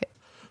home. Fuck it.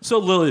 So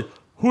Lily,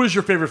 who is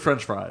your favorite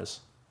French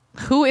fries?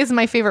 Who is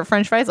my favorite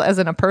French fries? As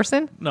in a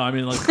person? No, I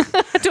mean like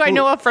Do I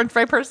know a French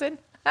fry person?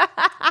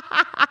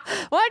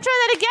 Want to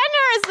try that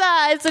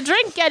again, or is the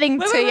drink getting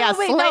to you,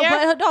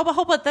 Slayer?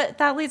 but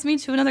that leads me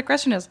to another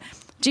question: is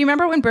do you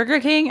remember when Burger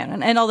King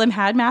and all them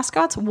had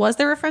mascots? Was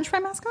there a French fry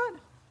mascot?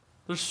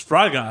 there's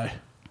Fry Guy.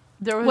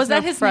 There Was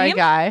that no his fry name?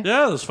 guy?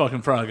 Yeah, there's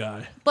fucking Fry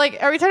Guy. Like,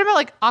 are we talking about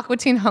like Aqua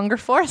Teen Hunger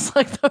Force,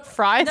 like the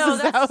fries? No,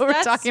 is that that's- what we're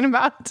that's- talking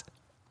about?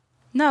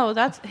 No,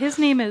 that's his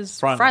name is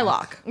Frylock.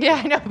 Frylock.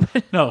 Yeah, I know.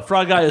 But No,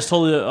 Fry Guy is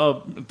totally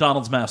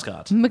McDonald's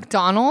mascot.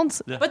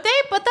 McDonald's? But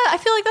that I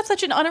feel like that's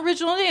such an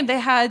unoriginal name. They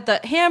had the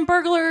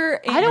Hamburglar.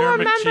 I don't Mayor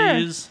remember.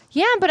 McCheese.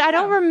 Yeah, but I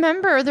don't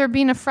remember there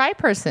being a fry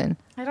person.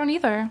 I don't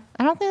either.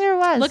 I don't think there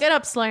was. Look it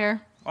up, Slayer.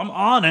 I'm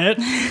on it.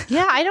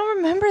 Yeah, I don't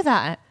remember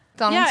that.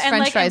 McDonald's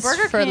French fries and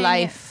Burger for King,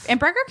 life. And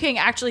Burger King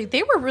actually,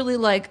 they were really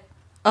like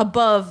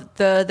above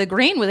the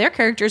grain with their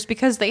characters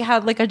because they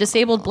had like a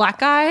disabled black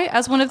guy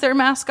as one of their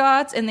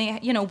mascots, and they,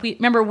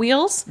 remember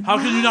Wheels? How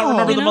can you not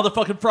remember You the know?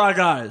 motherfucking Fry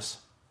Guys?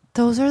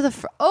 Those are the.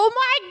 Oh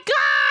my god!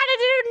 I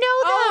didn't know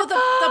Oh,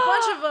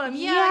 that. the bunch of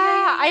them. Yeah,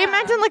 I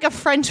imagine like a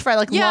French fry,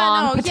 like Yeah,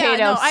 long no, potato yeah,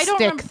 no, I don't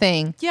stick remem-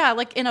 thing. Yeah,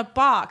 like in a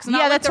box. Not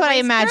Yeah, like that's the what I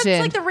They're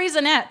imagined. like the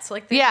Raisinettes.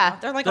 Like Yeah.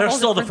 they're like a They're whole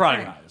still the different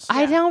Fry thing. Guys.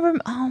 I don't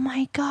remember. Oh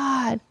my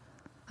god!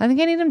 I think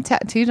I need them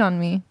tattooed on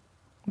me.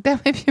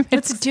 That might be.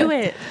 Let's do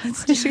it. I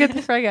should get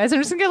the fry guys. I'm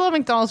just gonna get a little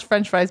McDonald's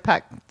French fries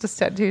pack just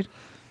tattooed.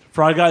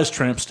 Fry Guys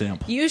tramp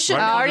stamp. You should.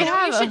 I already you know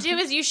what you have should do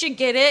is you should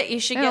get it. You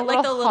should And get a like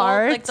little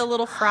heart. the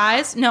little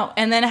fries. No,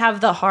 and then have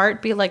the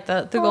heart be like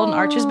the golden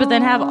arches, but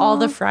then have all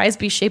the fries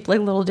be shaped like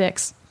little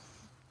dicks.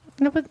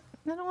 No, but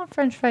I don't want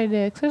French fry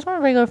dicks. I just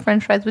want regular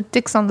French fries with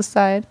dicks on the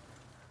side.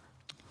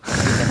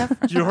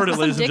 You heard it,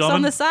 Some ladies and dicks gentlemen.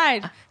 on the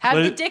side. Have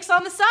Lady- the dicks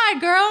on the side,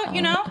 girl.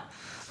 You know.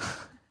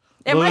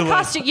 It Lily- might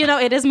cost you. You know,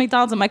 it is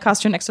McDonald's. It might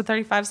cost you an extra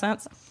 35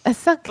 cents.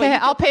 It's okay.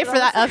 I'll pay for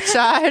that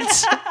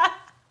upcharge.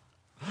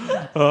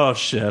 Oh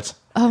shit.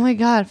 Oh my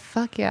god!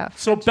 Fuck yeah!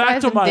 So French back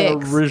fries to and my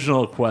dicks.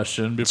 original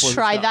question before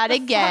Try this got- that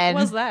again.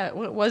 What was that?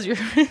 What was your?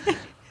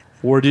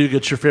 Where do you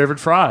get your favorite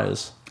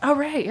fries? Oh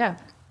right, yeah.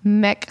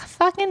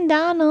 Fucking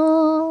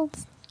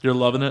Donald's. You're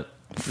loving it?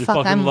 You're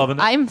Fuck, fucking loving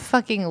it? I'm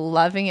fucking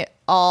loving it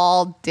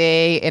all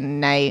day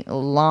and night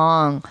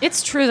long.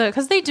 It's true though,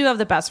 because they do have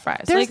the best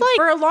fries. There's, like-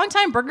 for a long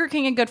time, Burger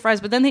King had good fries,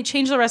 but then they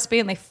changed the recipe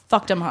and they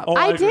fucked them up. Oh,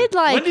 I agree. did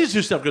like- Wendy's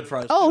used to have good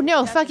fries. Oh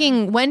no,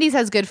 fucking Wendy's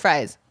has good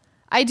fries.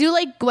 I do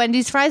like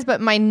Wendy's fries,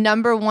 but my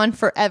number one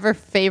forever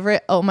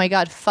favorite, oh my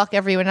god, fuck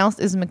everyone else,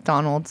 is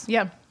McDonald's.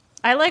 Yeah,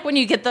 I like when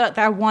you get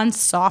that one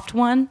soft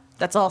one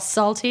that's all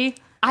salty.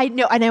 I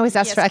know, and I always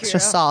ask Yes, for extra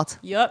girl. salt.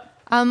 Yep.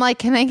 I'm like,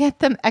 can I get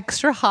them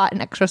extra hot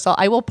and extra salt?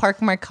 I will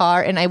park my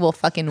car and I will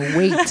fucking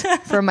wait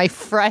for my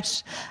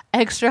fresh,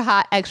 extra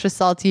hot, extra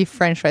salty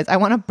French fries. I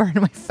want to burn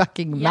my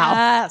fucking mouth.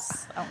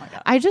 Yes. Oh my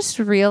god. I just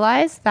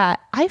realized that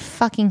I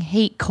fucking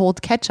hate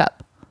cold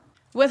ketchup.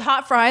 With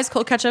hot fries,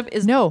 cold ketchup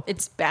is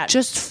it's bad.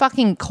 Just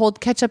fucking cold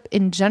ketchup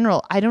in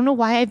general. I don't know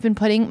why I've been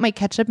putting my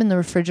ketchup in the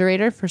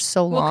refrigerator for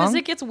so well, long. because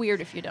it gets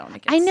weird if you don't.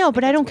 It gets, I know,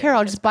 but it I gets don't care. weird.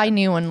 I'll It just gets buy bad.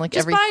 new one like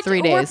Just every buy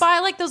 3 days. Or buy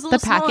like those little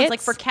The small ones, like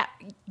packets? for cat.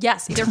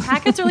 Yes, either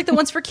packets or like the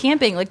ones for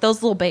camping, like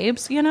those little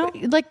babes. You know.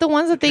 Like the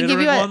ones that they give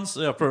Catering you at ones?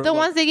 Yeah, for, the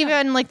ones they give you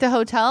in like the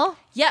hotel.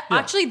 Yeah,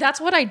 actually, that's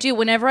what I do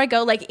whenever I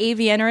go like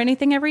AVN or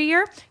anything every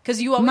year.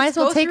 Because you always Might as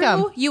well go take through.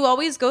 'em. You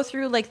always go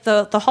through like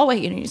the hallway.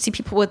 You know, you see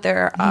people with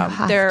their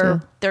have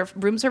their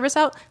room service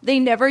out. They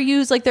never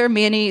use like their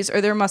mayonnaise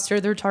or their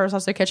mustard, their tartar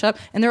sauce, their ketchup,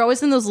 and they're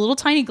always in those little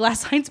tiny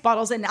glass Heinz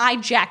bottles. And I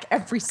jack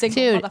every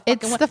single Dude, motherfucking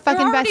it's one. the fucking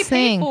They're already best paid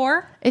thing.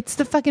 for. It's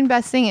the fucking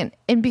best thing.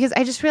 And because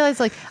I just realized,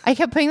 like, I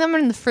kept putting them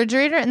in the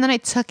refrigerator and then I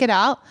took it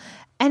out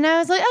and I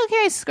was like,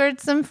 okay, I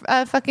squirted some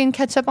fucking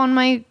ketchup on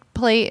my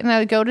plate and I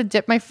would go to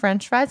dip my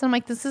French fries. And I'm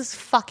like, this is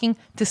fucking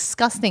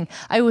disgusting.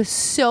 I was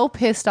so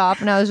pissed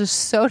off and I was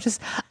just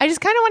I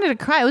just kind of wanted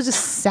to cry. I was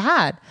just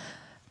sad.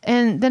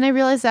 And then I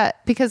realized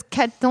that because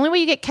the only way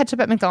you get ketchup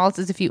at McDonald's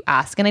is if you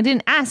ask. And I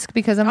didn't ask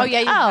because I'm like, yeah,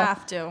 you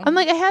have to. I'm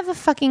like, I have a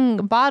fucking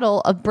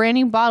a brand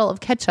new bottle of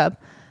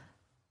ketchup.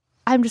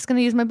 I'm just going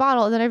to use my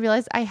bottle. And then I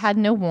realized I had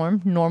no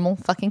warm, normal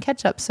fucking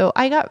ketchup. So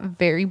I got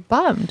very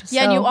bummed.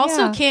 Yeah, and So, you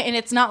also yeah. can't, and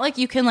it's not like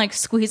you can like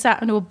squeeze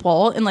that into a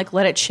bowl and like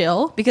let it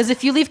chill, because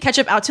if you leave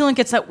ketchup out too long, it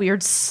gets that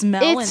weird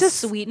smell and It's just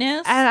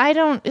sweetness. And I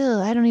don't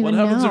even What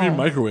know. happens if you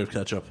microwave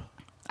ketchup?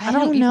 I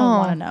don't even know.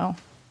 want to know.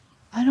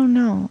 I don't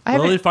know.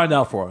 Lily, find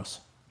out for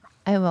us.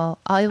 I will.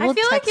 I will I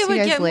feel like text it would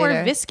you guys get later.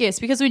 more viscous,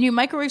 because when you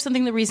microwave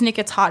something, the reason it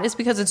gets hot is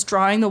because it's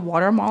drawing the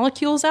water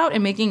molecules out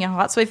and making it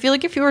hot. So I feel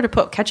like if you were to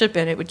put ketchup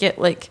in, it would get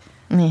like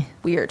Meh.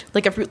 weird,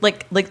 like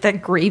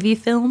that gravy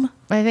film.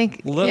 I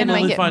think Let it might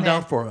Lily get find meh.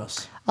 out for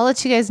us. I'll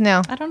let you guys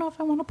know. I don't know if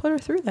I want to put her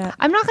through that.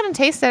 I'm not going to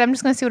taste it. I'm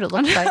just going to see what it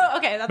looks like.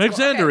 Okay, that's Make cool.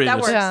 Xander Okay, eat that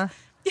it. works.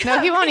 Yeah. No,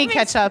 he won't eat It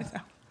makes ketchup.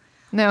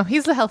 No,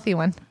 he's the healthy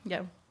one.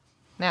 Yeah.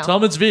 No. Tell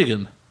him it's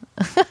vegan.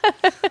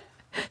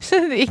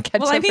 Shouldn't eat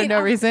ketchup for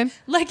no reason.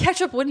 Like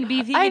ketchup wouldn't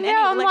be vegan. I know.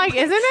 I'm anyway. like,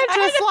 isn't it I had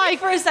just to think like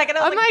for a second?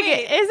 I was I'm like,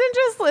 wait.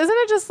 isn't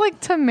it just like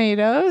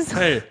tomatoes?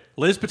 Hey,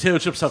 Lay's potato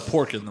chips have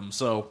pork in them,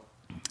 so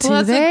Well,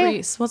 that's they? the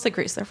grease. What's the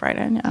grease they're fried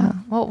in? Yeah.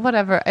 Well,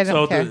 whatever. I don't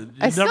So care. you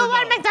I still never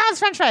want know. McDonald's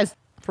French fries.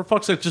 for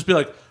fuck's sake, just be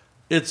like,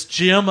 it's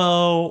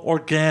GMO,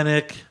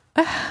 organic,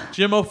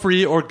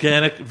 GMO-free,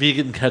 organic,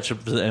 vegan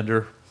ketchup,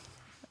 Xander.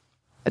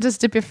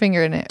 Just dip your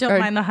finger in it. Don't Or-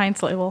 mind the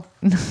Heinz label.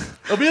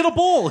 It'll be in a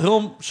bowl.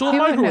 She'll He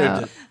won't microwave know.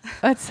 it.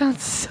 That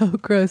sounds so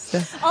gross.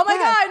 Oh my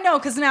god, no!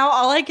 Because now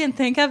all I can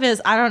think of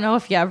is, I don't know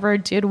if you ever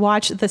did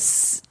watch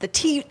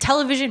the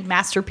television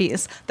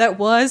masterpiece that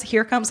was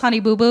Here Comes Honey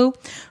Boo Boo.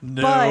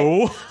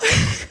 No.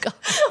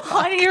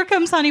 Here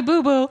Comes Honey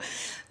Boo Boo.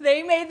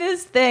 They made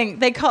this thing.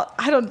 They just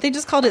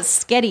called it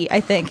Sketty. I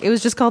think it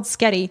was just called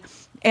Sketty,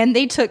 and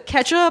they took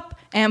ketchup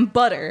and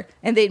butter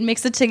and they'd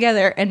mix it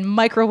together and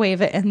microwave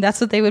it, and that's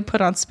what they would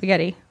put on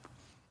spaghetti.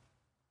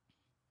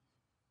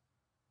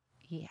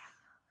 Yeah.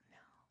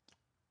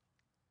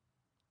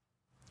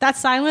 That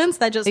silence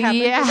that just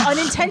happened was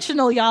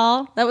unintentional,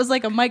 y'all. That was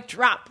like a mic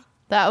drop.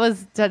 That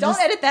was Don't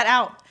edit that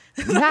out.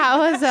 that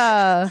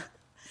was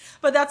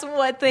But that's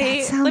what they.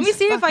 That sounds Let me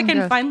see if I fucking can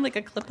gross. find like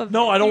a clip of.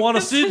 No, it. I don't want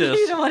to see this.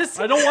 You don't want to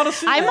see. I don't want to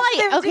see I'm this.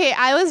 like, okay,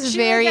 I was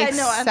very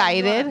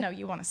excited. No,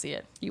 you want to see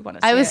it. You want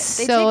to. See I was it.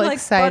 They so take, like, butter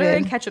excited.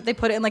 and ketchup. They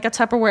put it in like a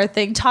Tupperware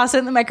thing, toss it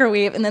in the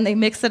microwave, and then they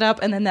mix it up,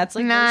 and then that's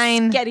like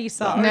 9. their Sketty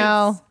sauce.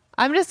 No.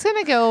 I'm just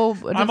gonna go.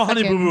 I'm a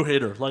Honey Boo Boo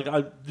hater. Like,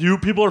 you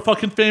people are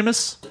fucking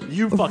famous.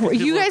 You fucking. You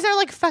people guys are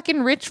like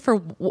fucking rich for.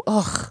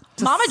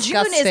 Mama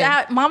June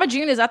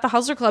disgusting. is at the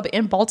Hustler Club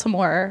in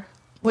Baltimore.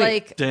 Wait,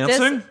 like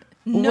dancing?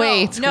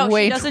 Wait, she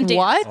doesn't dance.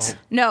 what?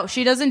 No,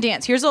 she doesn't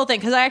dance. Here's the whole thing,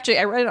 because I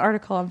read an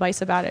article on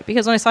Vice about it,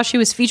 because when I saw she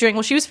was featuring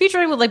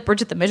with like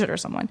Bridget the Midget or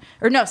someone,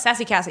 or no,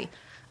 Sassy Cassie.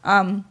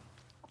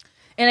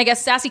 And I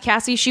guess Sassy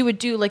Cassie, she would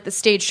do like the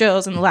stage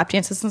shows and the lap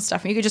dances and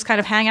stuff, and you could just kind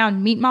of hang out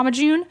and meet Mama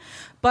June.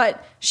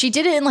 But she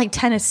did it in like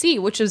Tennessee,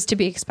 which was to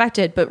be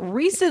expected. But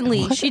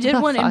recently, she did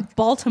one in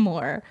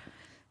Baltimore,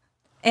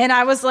 and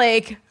I was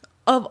like,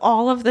 of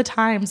all of the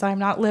times, I'm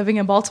not living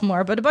in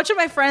Baltimore, but a bunch of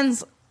my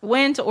friends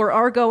went or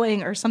are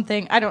going or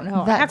something. I don't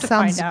know. I have to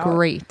find out. That sounds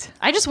great.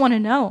 I just want to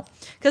know,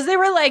 because they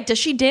were like, "Does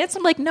she dance?"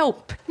 I'm like,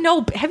 "Nope,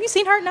 nope." Have you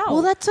seen her? No.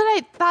 Well, that's what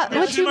I thought.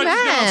 What She you might just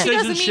get on meant? stage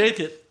doesn't and mean- shake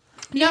it.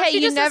 Yeah, she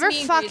you just does never meet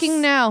and fucking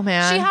greets. know,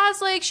 man. She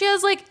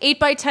has like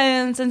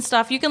 8x10s and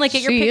stuff. You can like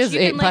get your She picture. is You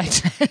 8 can, by like,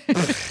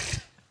 10.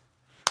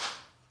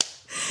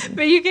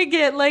 but you could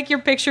get like your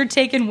picture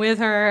taken with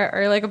her,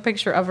 or like a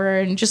picture of her,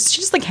 and she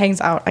just like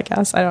hangs out. I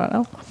guess I don't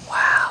know.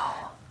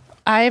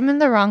 I'm in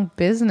the wrong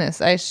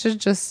business. I should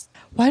just.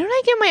 Why don't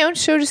I get my own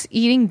show just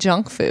eating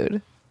junk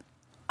food?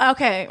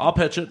 Okay, I'll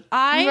pitch it.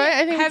 I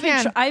think we haven't.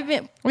 can. I've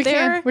been. We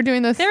can. We're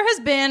doing this. There has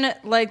been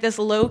like this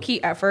low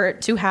key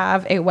effort to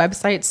have a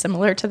website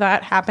similar to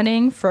that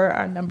happening for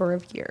a number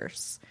of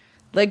years.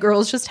 Like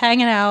girls just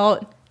hanging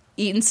out,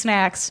 eating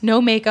snacks, no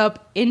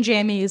makeup, in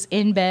jammies,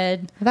 in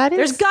bed. That is-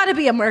 There's got to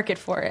be a market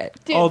for it.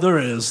 Oh, there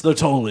is. There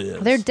totally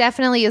is. There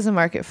definitely is a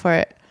market for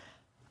it.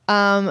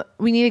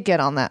 We need to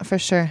get on that for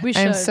sure. We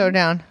I'm should. so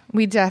down.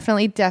 We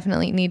definitely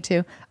need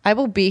to. I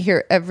will be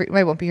here I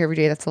won't be here every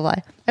day. That's a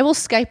lie. I will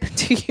Skype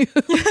to you.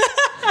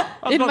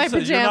 I was in about my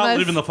to say, You're not pajamas.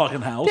 leaving the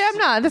fucking house. Yeah, I'm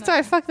not. That's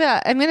why. Fuck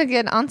that. I'm gonna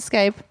get on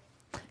Skype.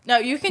 No,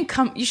 you can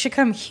come. You should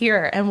come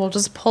here, and we'll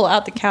just pull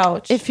out the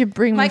couch. If you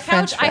bring my me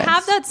couch, French I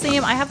have fries.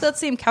 that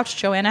same couch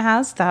Joanna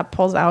has that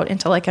pulls out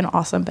into like an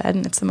awesome bed,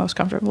 and it's the most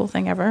comfortable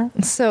thing ever.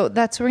 So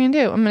that's what we're gonna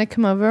do. I'm gonna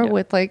come over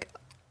with like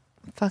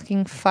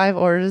fucking 5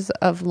 orders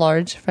of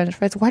large French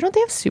fries. Why don't they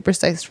have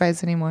supersized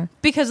fries anymore?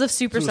 Because of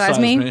supersize Size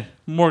me.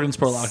 Morgan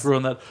Spurlock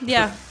ruined that.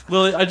 Yeah.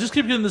 Lily, I just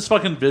keep getting this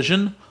fucking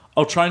vision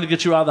of trying to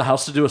get you out of the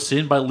house to do a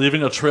scene by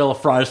leaving a trail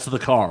of fries to the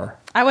car.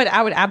 I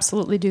would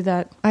absolutely do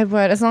that. I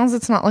would, as long as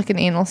it's not like an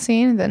anal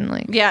scene. Then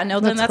like, Yeah, no,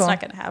 then that's cool. not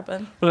going to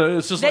happen. But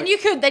it's just Then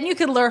like, you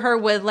could lure her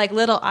with like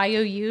little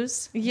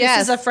IOUs. Yes.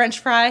 This is a French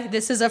fry.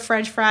 This is a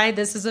French fry.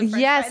 This is a French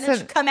Yes, fry. And then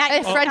she'll come at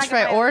a you. French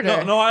fry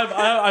order. No,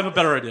 I have a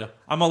better idea.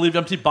 I'm gonna leave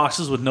empty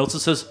boxes with notes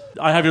that says,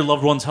 "I have your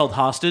loved ones held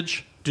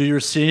hostage. Do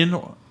your scene,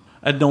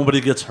 and nobody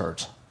gets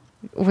hurt."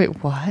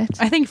 Wait, what?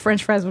 I think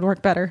French fries would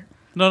work better.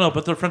 No,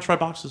 but they're French fry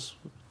boxes.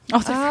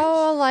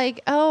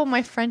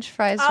 My French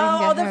fries. Oh,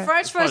 didn't get the hurt.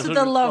 French fries with Fries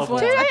the are loved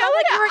ones. awful. I Dude, felt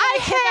like you were going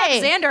to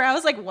hey. kidnap Xander. I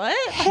was like,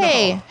 what?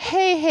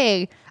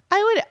 Hey.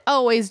 I would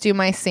always do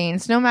my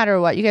scenes, no matter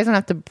what. You guys don't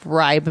have to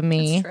bribe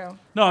me. True.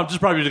 No, I'm just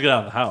probably to get out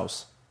of the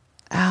house.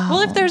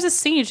 Well, if there's a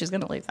scene, she's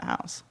going to leave the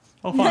house.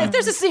 Oh, fine. If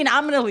there's a scene,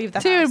 I'm going to leave the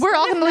house. Dude, we're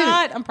all If gonna leave.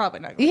 not, I'm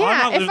probably not. Gonna Yeah,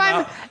 not if leaving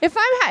I'm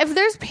that. if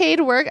there's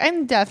paid work,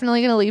 I'm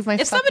definitely gonna leave my.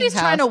 If somebody's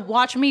trying to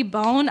watch me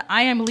bone,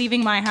 I am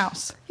leaving my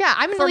house. yeah,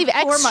 I'm for- gonna leave for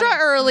extra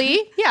money. early.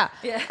 Yeah.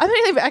 Yeah. I'm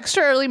gonna leave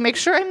extra early. Make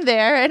sure I'm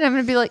there, and I'm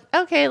gonna be like,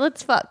 okay,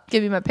 let's fuck.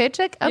 Give me my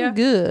paycheck. I'm Yeah.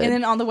 good. And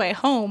then on the way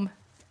home,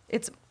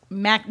 it's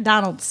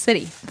McDonald's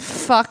City.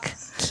 fuck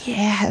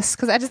yes,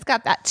 because I just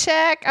got that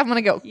check. I'm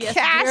gonna go Yes,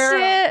 cash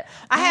girl. it.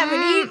 I haven't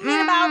eaten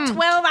in about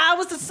 12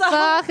 hours or so.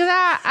 Fuck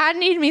that. I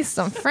need me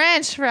some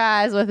French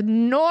fries with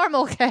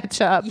normal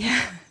ketchup.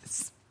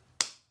 Yes.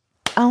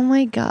 Oh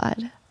my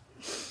god.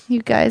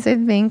 You guys, I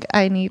think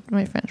I need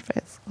my French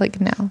fries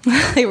like now.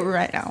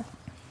 Right now.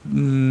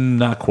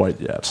 Not quite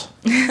yet.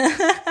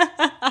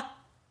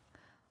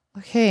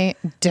 Okay,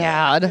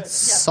 Dad.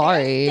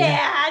 Sorry.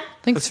 Dad.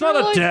 Thanks It's for not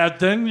a like- dad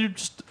thing. You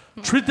just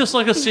treat this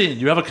like a scene.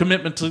 You have a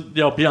commitment to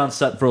be on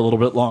set for a little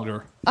bit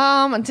longer.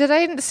 Did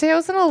I say I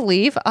was gonna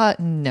leave?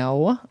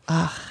 No.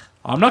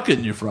 I'm not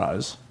getting you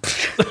fries.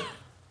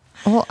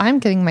 Well, I'm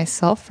getting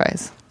myself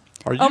fries.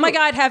 Are you? Oh my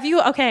God, have you?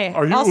 Okay.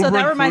 Are you Also, that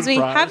Ubering reminds food me,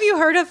 fries? have you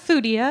heard of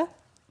Foodia?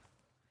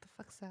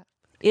 Fuck's that?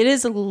 It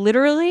is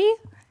literally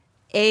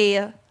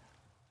a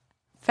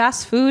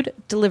fast food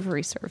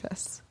delivery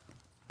service.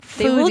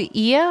 They will- Food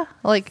IA?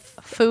 Like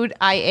food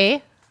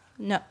IA?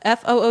 No,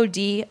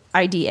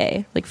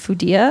 FOODIDA, like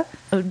Foodia.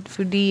 Oh,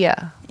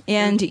 Foodia.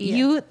 And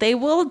Foodia. they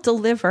will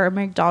deliver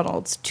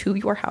McDonald's to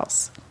your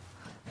house.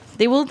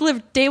 They will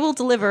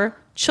deliver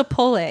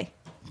Chipotle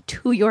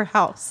to your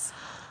house.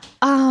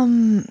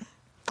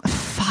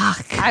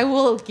 Fuck. I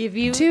will give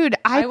you, Dude,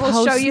 I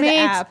will show you the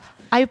Postmates- app.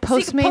 I See,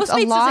 Postmates a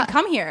Postmates lot. doesn't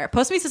come here.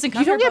 Postmates doesn't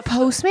come You don't here. get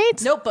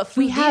Postmates? Nope, but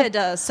We Foodia have-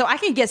 does. So I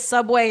can get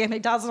Subway and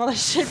McDonald's and all that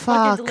shit. Fuck,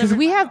 fucking because delivered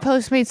we to my have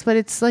house. Postmates, but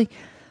it's like,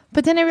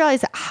 but then I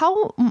realized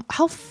how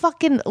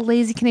fucking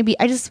lazy can I be?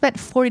 I just spent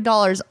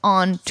 $40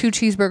 on 2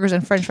 cheeseburgers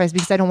and French fries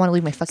because I don't want to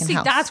leave my fucking See,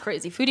 house. that's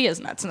crazy. Foodia is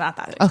nuts. Not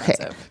that Okay,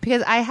 expensive.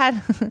 because I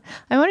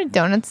wanted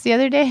donuts the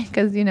other day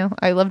because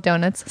I love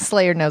donuts.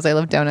 Slayer knows I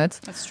love donuts.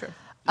 That's true.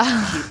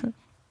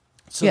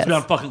 Since Yes. we're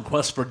on fucking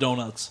quest for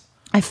donuts.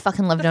 I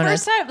fucking love The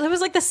donuts. first time, it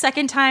was like the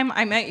second time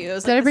I met you. It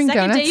was Did like I bring the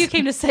second donuts? day you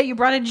came to say you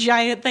brought a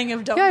giant thing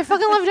of donuts. Yeah, I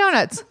fucking love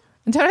donuts.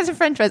 Donuts and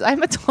French fries.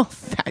 I'm a total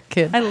fat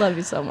kid. I love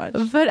you so much.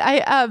 But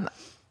I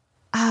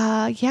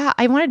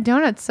wanted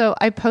donuts, so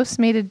I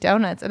Postmated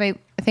donuts, and I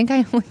think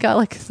I only got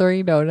like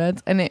 3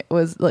 donuts, and it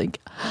was like,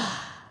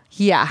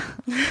 yeah,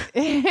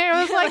 it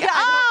was like,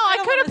 I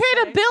don't could have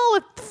wanna paid a bill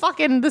with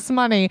fucking this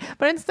money,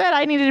 but instead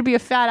I needed to be a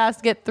fat ass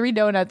to get 3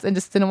 donuts and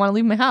just didn't want to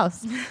leave my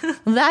house.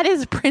 That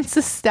is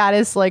princess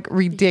status, like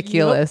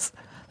ridiculous.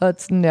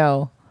 That's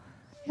no.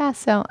 Yeah,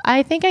 so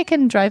I think I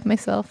can drive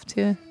myself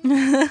to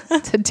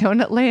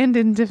Donut Land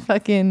and to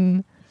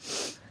fucking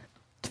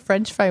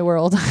French fry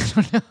world. I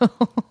don't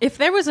know. If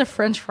there was a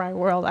French fry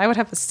world, I would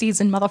have a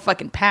season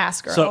motherfucking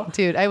pass, girl. So,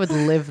 Dude, I would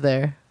live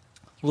there.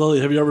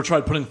 Lily, have you ever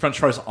tried putting French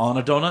fries on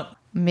a donut?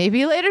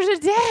 Maybe later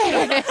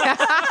today.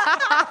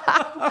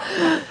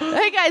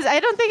 Hey guys, I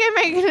don't think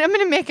I'm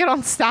gonna make it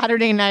on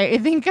Saturday night. I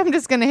think I'm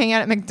just gonna hang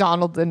out at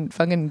McDonald's and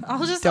fucking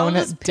I'll just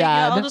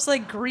dad. I'll just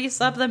like grease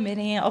up the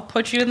mini. I'll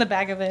put you in the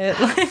back of it.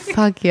 Like,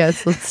 Fuck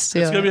yes, let's do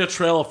It's it. going to be a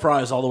trail of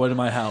fries all the way to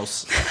my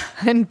house.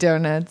 And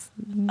donuts.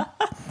 Oh,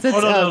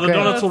 no, the great.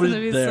 donuts will That's be gonna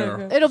be so there.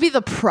 good. It'll be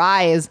the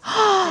prize.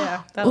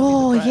 yeah. that'll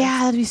Oh be the prize. yeah,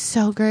 that'd be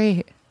so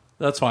great.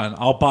 That's fine.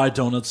 I'll buy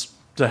donuts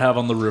to have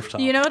on the rooftop.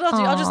 You know what I'll do?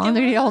 I'll just Aw, get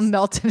they're one gonna be all of those,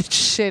 melted and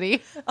shitty.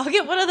 I'll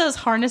get one of those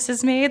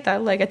harnesses made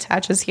that like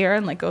attaches here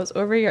and like goes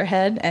over your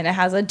head, and it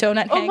has a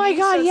donut. Oh my hanging,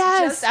 God, so it's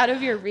yes. just out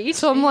of your reach.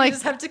 So I'm and like- you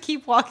just have to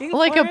keep walking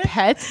Like for a it.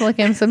 pet, like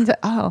I'm some.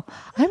 Oh,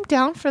 I'm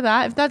down for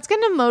that. If that's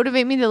gonna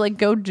motivate me to like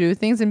go do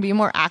things and be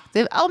more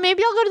active, oh,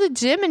 maybe I'll go to the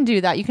gym and do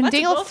that. You can Let's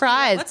dangle both do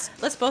that. fries.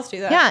 Let's both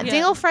do that. Yeah,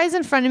 dangle fries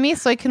in front of me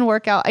so I can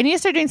work out. I need to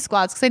start doing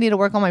squats because I need to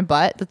work on my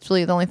butt. That's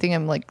really the only thing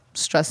I'm like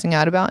stressing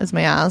out about is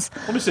my ass.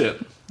 Let me see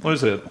it.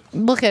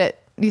 Look at it.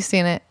 You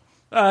seen it?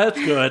 It's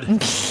good.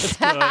 It's good.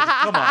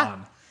 Come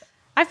on.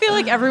 I feel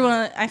like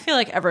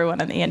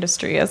everyone in the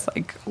industry is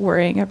like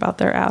worrying about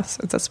their ass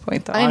at this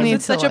point. Though I need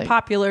it's to, such a like-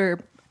 popular.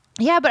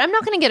 Yeah, but I'm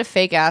not gonna get a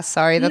fake ass.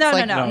 Sorry, that's No,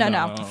 like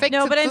no. Fake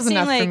No, but tits I'm was saying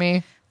enough like for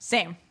me.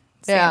 Same.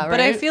 Yeah, But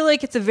I right? feel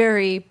like it's a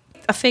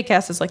fake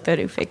ass is like the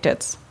new fake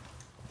tits.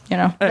 You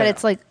know. But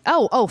it's like,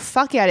 oh,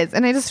 fuck yeah, it is.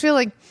 And I just feel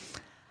like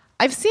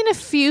I've seen a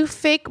few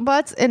fake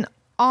butts, and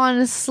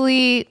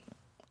honestly,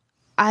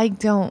 I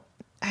don't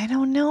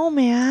know,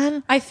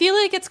 man. I feel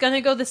like it's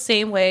gonna go the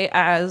same way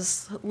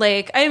as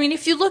like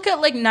if you look at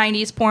like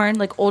 90s porn,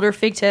 like older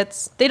fake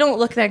tits, they don't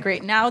look that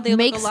great now. They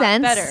Makes look a lot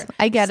sense. better.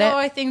 I get it. So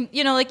I think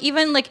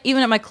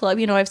even at my club,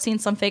 I've seen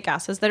some fake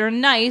asses that are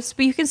nice,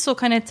 but you can still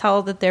kind of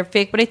tell that they're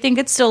fake. But I think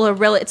it's still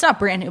it's not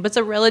brand new, but it's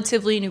a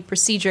relatively new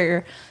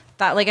procedure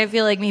that like I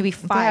feel like maybe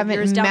 5 haven't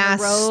years down the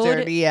mastered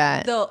road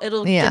yet.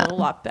 it'll Yeah. get a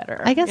lot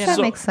better. I guess you that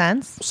know? makes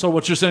sense. So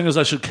what you're saying is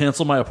I should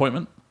cancel my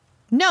appointment?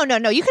 No.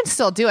 You can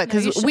still do it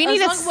You because should- we need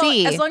to as long-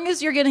 see. as long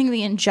as you're getting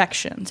the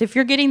injections. If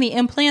you're getting the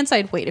implants,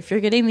 I'd wait. If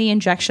you're getting the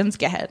injections,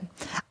 go ahead.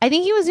 I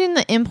think he was doing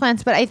the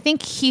implants, but I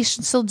think he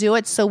should still do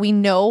it so we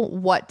know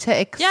what to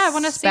expect. Yeah, I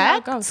wanna see how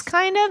it goes.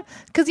 Kind of.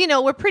 Because,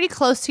 we're pretty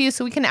close to you,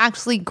 so we can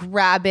actually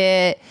grab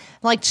it,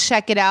 like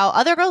check it out.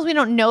 Other girls we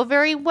don't know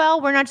very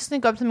well, we're not just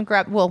going to go up to them and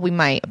grab. Well, we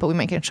might, but we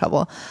might get in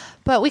trouble.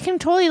 But we can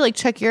totally like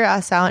check your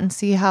ass out and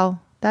see how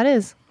that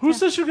is. Who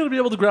says you're going to be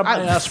able to grab my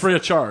ass free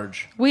of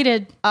charge? We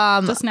did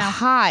just now.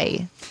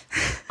 Hi.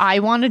 I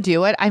want to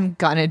do it. I'm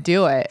going to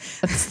do it.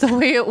 That's the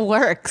way it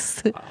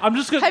works. I'm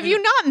just going to... Have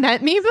you not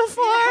met me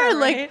before? Yeah,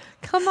 Like, right?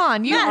 come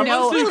on. You Yeah, I'm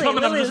know. going to see you Lily,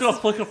 coming. I'm Lily just going to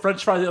flick a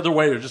French fry the other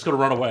way. You're just going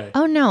to run away.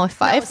 Oh, no. If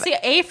I... See,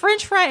 a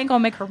French fry ain't gonna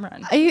make her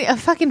run. A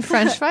fucking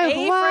French fry?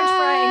 A What? French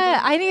fry.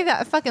 I need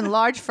that fucking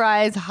large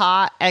fries,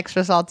 hot,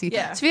 extra salty.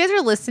 Yeah. So if you guys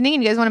are listening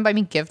and you guys want to buy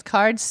me gift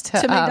cards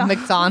to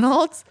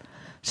McDonald's,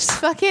 just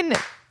fucking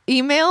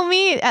email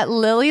me at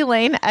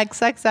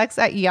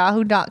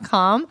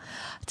lilylanexxx@yahoo.com.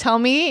 Tell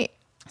me...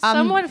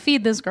 Someone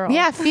feed this girl.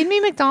 Yeah, feed me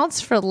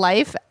McDonald's for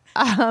life.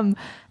 And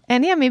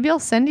yeah, maybe I'll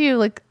send you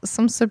like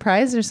some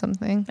surprise or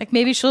something. Like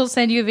maybe she'll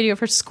send you a video of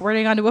her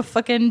squirting onto a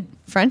fucking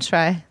French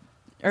fry.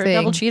 or thing. a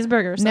double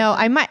cheeseburger or something. No,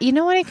 I might. You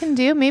know what I can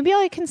do? Maybe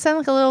I can send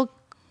like a little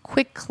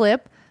quick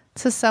clip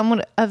to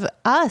someone of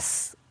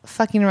us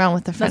fucking around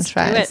with the French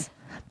Let's do fries. it.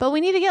 But we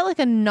need to get like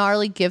a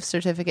gnarly gift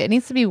certificate. It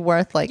needs to be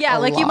worth like Yeah, a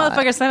like you lot.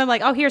 motherfuckers send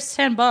like, oh, here's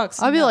 $10.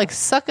 I'll be No. like,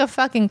 suck a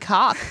fucking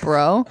cock,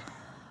 bro.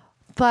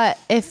 But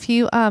if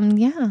you,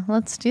 yeah,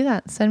 let's do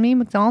that. Send me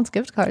McDonald's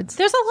gift cards.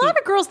 There's a lot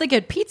of girls that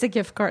get pizza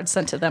gift cards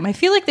sent to them. I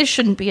feel like this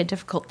shouldn't be a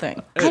difficult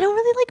thing. I don't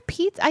really like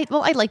pizza.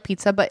 I like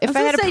pizza, but if I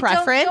had a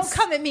preference, don't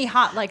come at me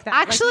hot like that.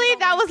 Like, actually, you don't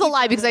that like was a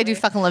lie pizza because I do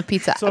really. fucking love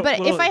pizza. So, but if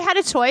Lily- I had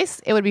a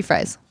choice, it would be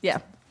fries. Yeah.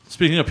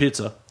 Speaking of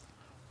pizza,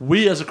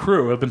 we as a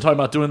crew have been talking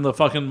about doing the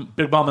fucking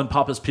Big Mom and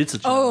Papa's pizza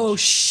challenge. Oh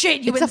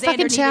shit! You It's and a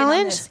fucking Xander need in on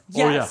challenge? this. Oh,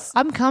 yeah. Yes.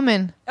 I'm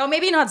coming. Oh,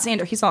 maybe not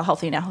Xander. He's not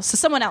healthy now. So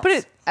someone else.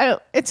 But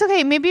it's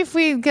okay. Maybe if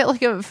we get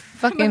like a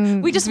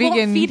fucking we just vegan,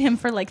 won't feed him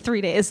for like 3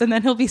 days, and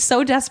then he'll be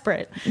so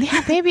desperate.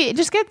 Yeah, maybe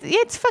just get.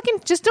 It's fucking.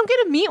 Just don't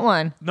get a meat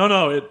one.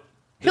 No.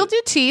 He'll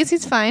do cheese.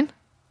 He's fine.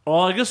 Well,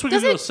 I guess we can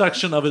Does do a it-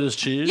 section of it as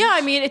cheese. Yeah,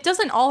 I mean, it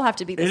doesn't all have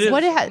to be the It same. is.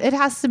 What it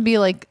has to be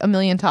like a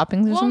million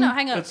toppings or Well, something. no,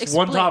 hang on. It's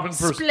one topping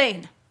per-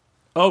 Explain.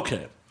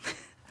 Okay.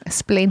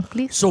 Explain,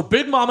 please. So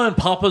Big Mama and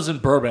Papa's in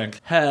Burbank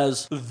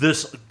has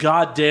this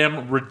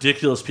goddamn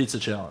ridiculous pizza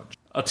challenge.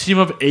 A team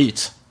of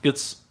 8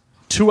 gets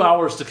 2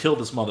 hours to kill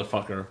this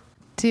motherfucker.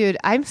 Dude,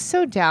 I'm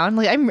so down.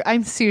 Like,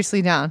 I'm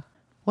seriously down.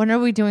 When are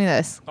we doing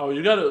this? Oh,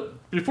 you gotta...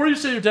 Before you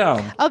say you're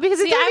down... Oh, because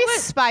it's See, gonna I be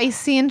would-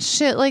 spicy and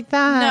shit like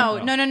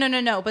that.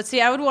 No. But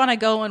see, I would want to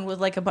go in with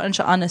like a bunch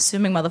of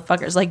unassuming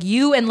motherfuckers, like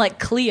you and like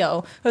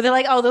Cleo, who they're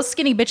like, oh, those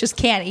skinny bitches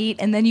can't eat,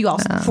 and then you all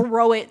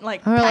throw it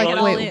like Or pack like, it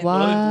all wait, in.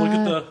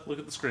 what? Look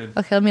at the screen.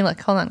 Okay, let me look.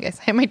 Hold on, guys.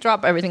 I might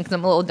drop everything because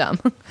I'm a little dumb.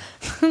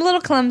 I'm a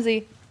little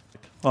clumsy.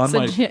 On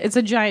my... It's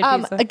a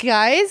giant pizza.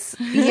 Guys,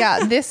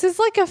 yeah, this is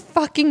like a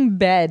fucking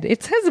bed.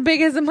 It's as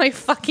big as my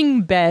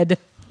fucking bed.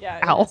 Yeah,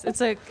 Ow.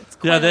 it's Yeah,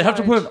 quite they have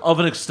to large. put an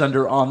oven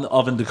extender on the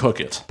oven to cook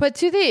it.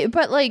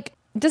 But like,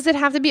 does it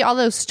have to be all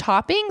those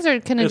toppings, or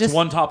can it It's just?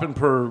 one topping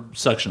per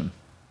section.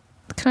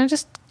 Can I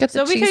just get the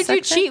So we cheese could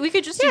do section? cheese. We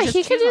could just Yeah, do just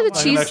he could cheese do on the one.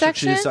 Like an cheese extra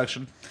section? cheese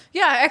section.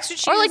 Yeah, extra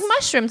cheese Or like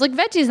mushrooms, like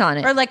veggies on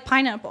it. or like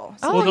pineapple.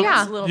 So Oh, Well,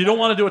 yeah. it's a little You don't better.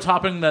 want to do a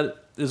topping that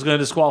is going to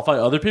disqualify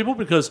other people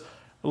because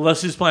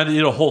unless he's planning to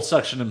eat a whole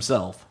section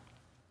himself.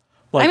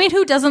 Like, I mean,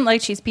 who doesn't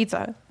like cheese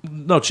pizza?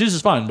 no, cheese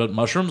is fine, but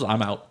mushrooms,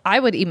 I'm out. I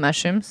would eat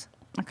mushrooms.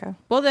 Okay.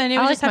 Well, then it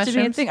would I just like have to be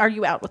a mushrooms. thing. Are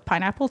you out with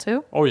pineapple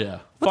too? Oh, yeah.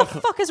 What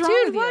the fuck is wrong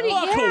Dude, with what you? do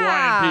you- Fuck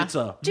Yeah. Hawaiian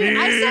pizza. Dude,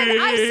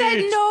 I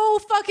said no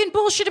fucking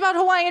bullshit about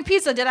Hawaiian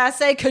pizza. Did I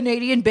say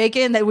Canadian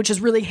bacon, which is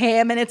really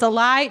ham and it's a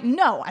lie?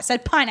 No, I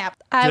said pineapple.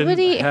 I Didn't would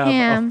eat have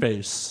ham. a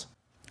face.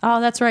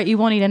 Oh, that's right. You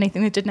won't eat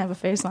anything that didn't have a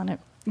face on it.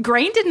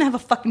 Grain didn't have a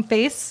fucking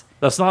face.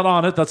 That's not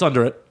on it. That's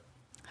under it.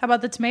 How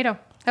about the tomato?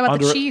 How about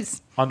Under the it.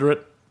 cheese? Under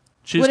it.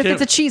 Cheese What if came-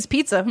 it's a cheese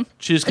pizza?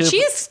 Cheese A came-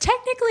 cheese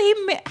technically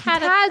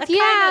had Had- a kinda,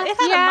 yeah, it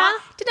had yeah.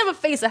 didn't have a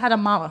face. It had a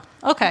mama.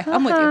 Okay,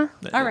 I'm with you.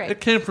 All right,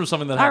 It came from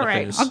something that all had a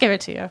right. face. I'll give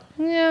it to you.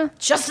 Yeah.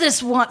 Just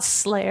this once,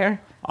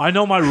 Slayer. I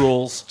know my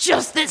rules.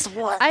 Just this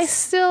once.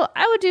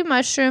 I would do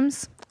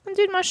mushrooms. I'm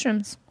doing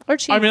mushrooms or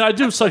cheese. I mean, I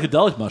do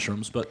psychedelic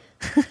mushrooms, but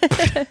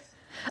I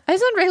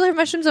just want regular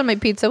mushrooms on my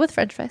pizza with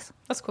French fries.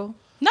 That's cool.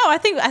 No, I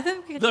think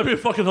we could. that'd be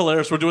fucking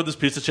hilarious. We're doing this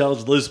pizza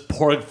challenge. Liz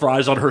pouring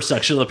fries on her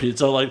section of the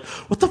pizza. Like,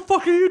 what the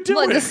fuck are you doing?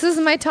 Look, this is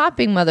my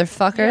topping,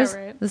 motherfuckers.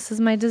 Yeah, right. This is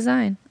my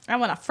design. I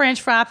want a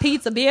French fry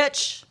pizza,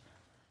 bitch.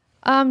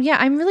 Yeah,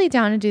 I'm really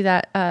down to do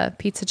that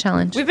pizza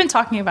challenge. We've been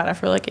talking about it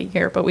for like a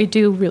year, but we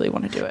do really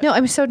want to do it. No,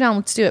 I'm so down.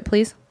 Let's do it,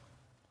 please.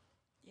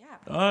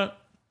 All right.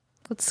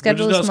 Let's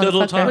schedule just this gotta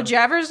schedule a motherfucker. time. Would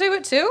Jabbers do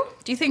it too?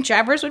 Do you think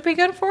Jabbers would be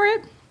good for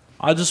it?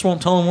 I just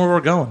won't tell them where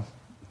we're going.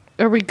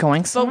 Are we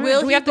going somewhere?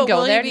 Do we have to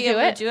go there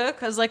to do it?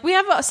 Because like we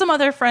have some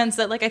other friends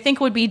that like I think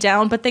would be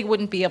down, but they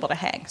wouldn't be able to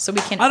hang. So we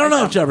can't. I don't know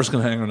if invite them. Jabber's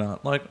gonna hang or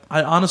not. Like,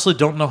 I honestly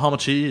don't know how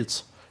much he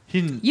eats.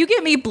 You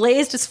get me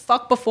blazed as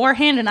fuck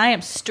beforehand, and I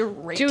am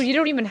straight. Dude, you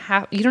don't even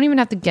have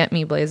to get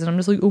me blazed. And I'm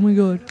just like, oh my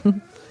god,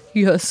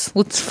 yes,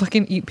 let's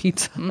fucking eat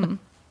pizza.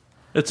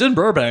 It's in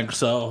Burbank,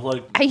 so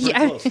like. pretty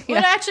close.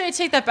 Well, actually, I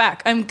take that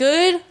back. I'm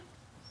good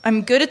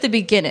at the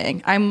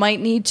beginning. I might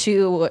need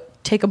to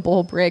take a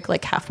bowl break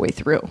like halfway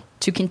through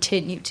to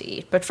continue to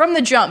eat. But from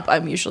the jump,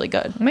 I'm usually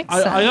good. Makes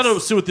sense. I gotta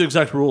see what the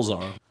exact rules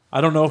are. I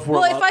don't know if we're.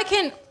 Well,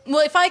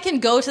 if I can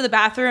go to the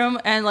bathroom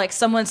and like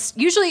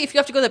usually if you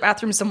have to go to the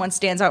bathroom, someone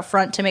stands out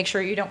front to make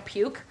sure you don't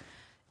puke,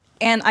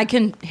 and I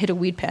can hit a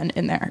weed pen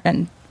in there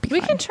and be we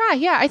fine. can try.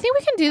 Yeah, I think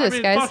we can do I this,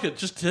 mean, guys. fuck it.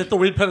 Just hit the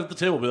weed pen at the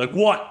table. Be like,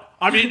 what?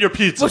 I'm eating your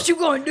pizza. What you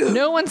gonna do?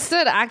 No one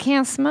said I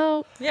can't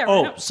smoke. Yeah.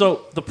 Oh, Right.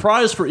 so the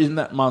prize for eating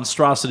that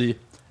monstrosity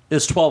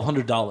is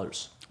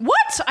 $1,200.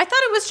 What? I thought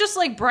it was just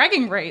like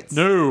bragging rights.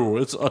 No,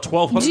 it's a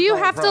 $1,200. Do you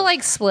have to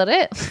like split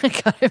it?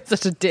 God, I'm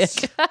such a dick.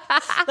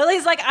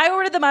 Lily's like, I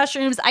ordered the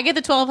mushrooms. I get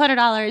the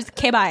 $1,200.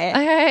 Okay, buy it.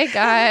 Okay,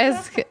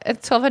 guys,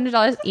 it's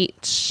 $1,200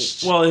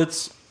 each. Well,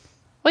 it's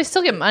Well, you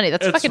still get money.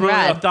 That's fucking really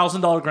rad. a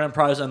 $1,000 grand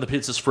prize, and the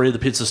pizza's free. The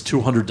pizza's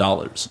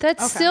 $200.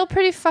 That's still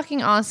pretty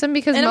fucking awesome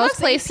because And most amongst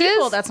 8 places.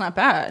 people, that's not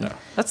bad.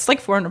 That's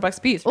like $400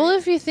 a piece. well,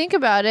 if you think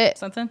about it,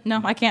 Something? No,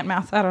 I can't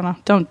math. I don't know.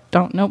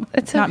 Don't. Nope.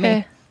 it's not okay.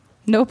 me.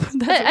 Nope.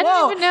 That's, I don't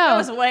whoa, even know. That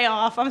was way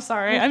off. I'm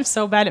sorry. I'm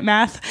so bad at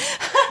math.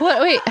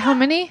 What? Wait, how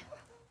many?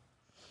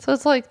 So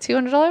it's like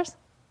 $200.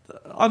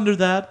 Under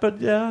that, but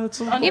yeah, it's.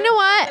 You know what? You know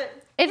what?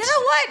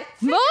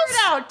 Figure Most- it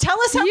out. Tell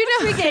us how You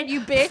much know- we get,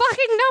 you bitch.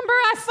 Fucking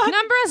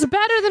number us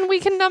better than we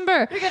can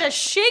number. You're gonna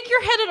shake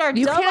your head at our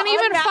You dumb can't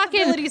even unmath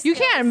fucking. ability You skills.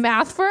 can't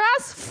math for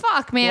us.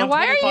 Fuck, man.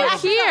 Why are you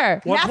 125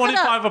 here? Math it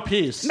up. $125 a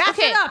piece. Math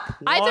Okay. it up.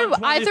 Either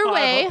 $125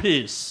 way, a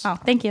piece. Oh,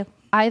 thank you.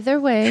 either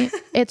way,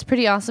 it's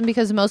pretty awesome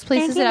because most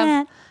places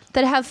that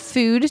have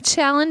food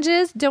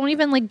challenges don't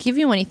even like give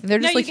you anything. They're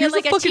just like, here's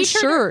a fucking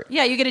t-shirt. shirt.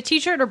 Yeah, you get a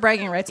t-shirt or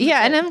bragging rights.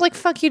 Yeah, and I'm like,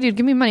 fuck you, dude.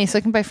 Give me money so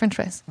I can buy French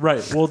fries.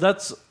 Right. Well,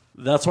 that's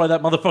why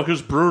that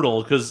motherfucker's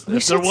brutal. Because if they're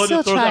should willing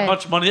still to throw try that it.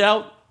 much money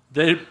out,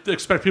 they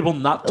expect people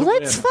not to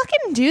Let's win.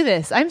 fucking do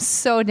this. I'm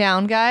so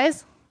down,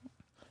 guys.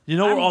 You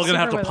know, we're all going to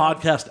have to super with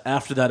podcast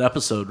after that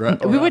episode, right?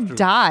 We Or would after-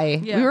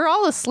 die. Yeah. We were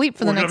all asleep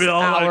for the We're gonna next be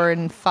all like, hour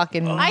and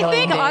fucking. I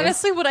think, days.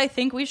 honestly, what I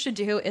think we should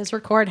do is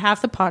record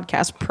half the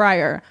podcast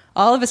prior.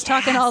 All of us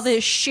talking all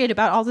this shit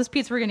about all this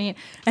pizza we're going to eat.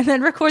 And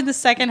then record the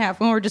second half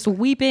when we're just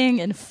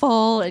weeping and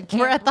full. And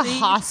we're can't at the breathe.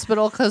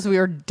 hospital because we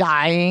were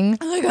dying.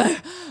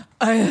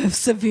 I have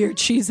severe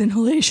cheese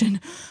inhalation.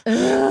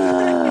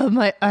 Oh,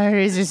 my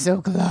eyes are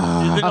so Do you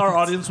clogged. think our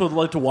audience would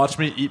like to watch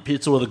me eat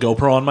pizza with a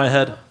GoPro on my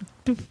head?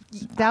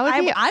 That would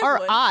be or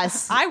would.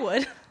 us. I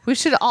would. We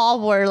should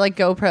all wear like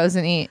GoPros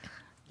and eat.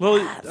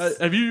 Lily,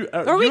 have you?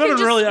 Or we You could haven't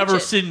just really switch ever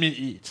it. seen me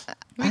eat.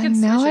 We can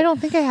No, switch I it. don't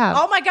think I have.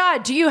 Oh my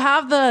god, do you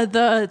have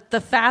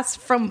the fast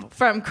from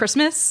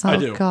Christmas? I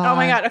do. God. Oh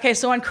my god. Okay,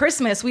 so on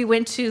Christmas we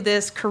went to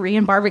this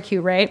Korean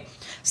barbecue, right?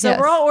 So Yes.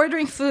 we're all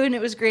ordering food and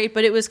it was great,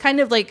 but it was kind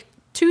of like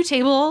 2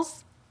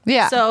 tables.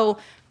 Yeah. So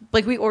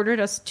like we ordered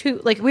us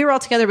 2, like we were all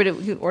together, but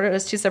we ordered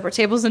us 2 separate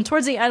tables. And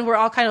towards the end, we're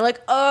all kind of like,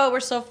 oh, we're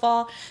so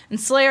full. And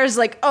Slayer's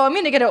like, oh, I'm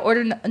gonna get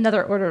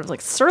another order of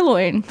like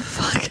sirloin.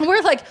 Fuck. And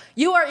we're like,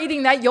 you are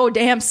eating that yo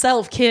damn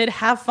self, kid.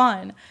 Have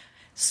fun.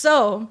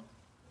 So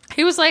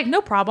he was like,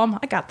 no problem.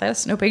 I got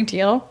this. No big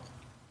deal.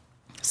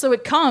 So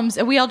it comes,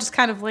 and we all just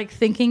kind of like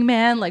thinking,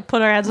 man, like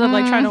put our hands up,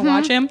 like trying to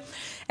watch him.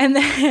 And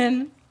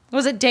then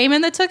was it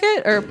Damon that took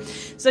it? Or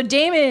so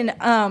Damon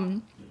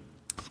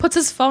puts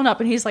his phone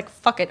up and he's like,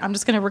 fuck it, I'm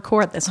just gonna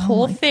record this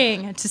whole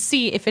thing to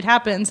see if it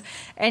happens.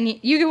 And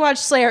you can watch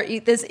Slayer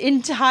eat this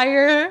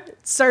entire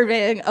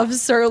serving of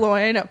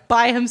sirloin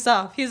by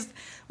himself. We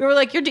were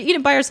like, you're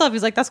eating by yourself.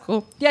 He's like, that's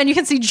cool. Yeah, and you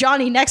can see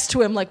Johnny next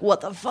to him, like,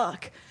 what the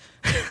fuck?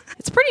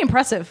 It's pretty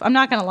impressive. I'm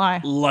not gonna lie.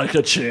 Like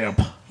a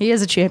champ. He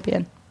is a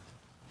champion.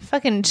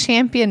 Fucking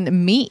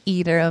champion meat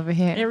eater over It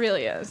here.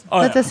 really is. Oh,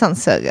 That yeah. does sound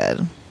so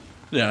good.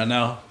 Yeah,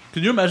 now,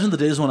 can you imagine the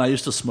days when I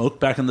used to smoke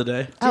back in the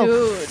day? Oh,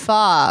 Dude.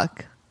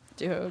 fuck.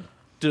 Dude.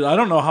 Dude, I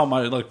don't know how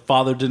my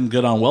father didn't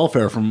get on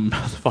welfare from the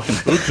fucking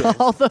food pills.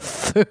 All the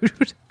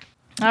food.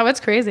 Oh, it's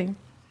crazy.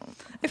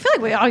 I feel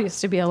like we all used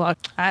to be alone.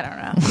 I don't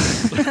know.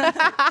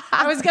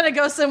 I was going to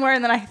go somewhere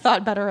and then I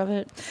thought better of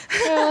it.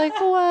 They're like,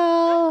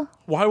 well.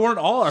 Why weren't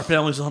all our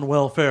families on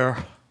welfare?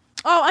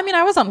 Oh, I mean,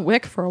 I was on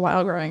WIC for a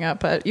while growing up,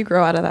 but you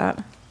grow out of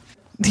that.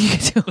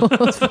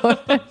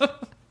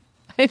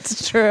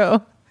 It's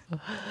true.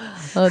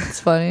 That's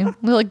funny.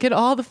 They're like, get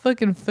all the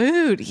fucking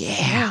food.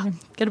 Yeah.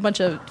 Get a bunch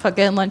of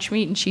fucking lunch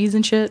meat and cheese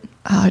and shit.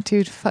 Oh,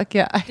 dude, fuck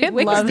yeah. I WIC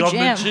is love the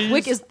Government jam. cheese?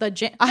 WIC is the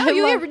jam. I No,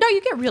 love-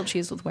 you get real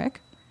cheese with WIC.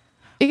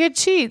 You get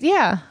cheese,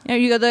 yeah.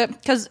 You know,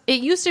 because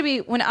it used to be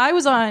when I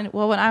was on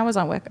WIC,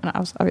 and I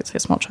was obviously a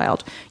small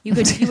child, you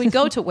would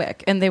go to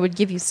WIC and they would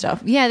give you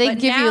stuff. Yeah, they But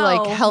give you,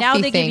 like, healthy now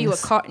they give you a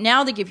things. card.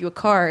 Now they give you a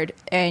card,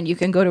 and you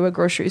can go to a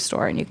grocery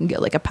store and you can get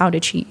like a pound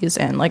of cheese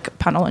and like a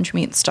pound of lunch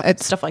meat and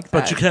stuff like that.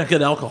 But you can't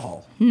get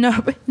alcohol. No,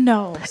 sadly.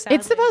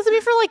 It's supposed to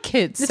be for like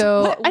kids,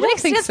 so I don't WIC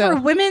think stands so. for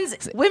women's,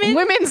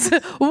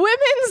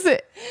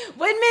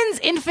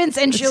 infants,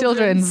 and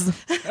children's.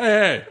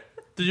 Hey,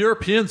 the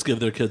Europeans give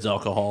their kids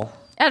alcohol.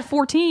 At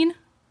 14.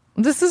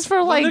 This is for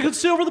They like can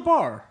stay over the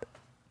bar.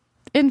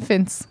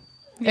 infants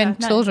and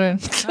not- children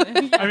I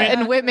mean,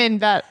 and women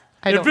that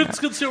I don't know. infants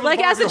can stay over Like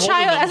the bar. as a if you're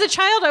holding them.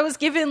 child, I was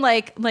given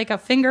like a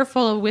finger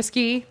full of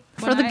whiskey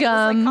For when the I was,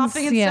 gums,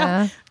 coughing and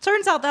yeah. stuff.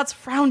 Turns out that's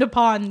frowned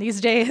upon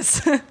these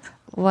days.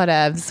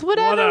 Whatevs.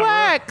 Whatever Whatever.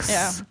 works.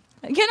 Yeah.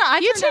 You know, I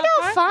You turned turned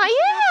out fine.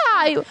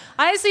 Yeah.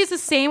 Honestly, it's the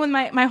same with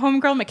my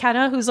homegirl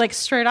McKenna, who's like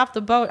straight off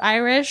the boat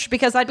Irish.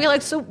 Because I'd be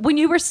like, so when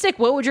you were sick,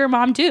 what would your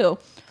mom do?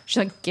 She's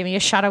like, give me a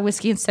shot of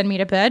whiskey and send me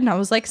to bed. And I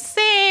was like,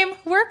 same,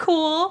 we're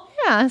cool.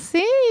 Yeah, see,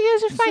 you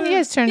guys are fine. You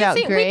guys turned Yeah, out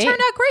see, great. We turned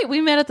out great.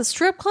 We met at the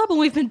strip club and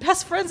we've been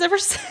best friends ever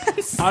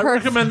since. I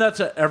recommend that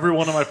to every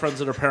one of my friends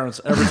that are parents.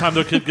 Every time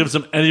their kid gives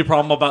them any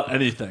problem about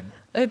anything,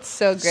 It's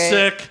so great.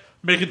 sick,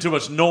 making too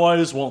much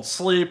noise, won't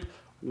sleep,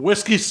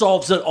 whiskey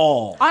solves it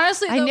all.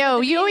 Honestly, I though, know,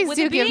 with the you always with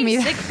do the give being me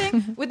that. sick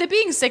thing, with the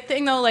being sick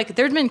thing though, like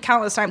there'd been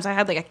countless times I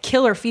had like a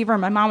killer fever and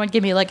my mom would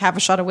give me like half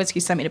a shot of whiskey,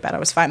 send me to bed. I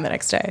was fine the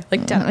next day.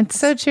 Like dead. It's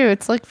so true.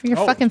 It's like for your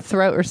Oh. fucking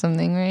throat or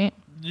something, right?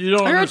 You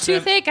don't Or a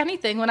understand. toothache,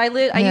 anything. When I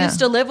Yeah. used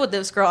to live with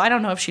this girl. I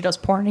don't know if she does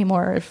porn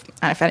anymore,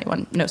 if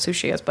anyone knows who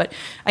she is, but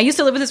I used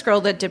to live with this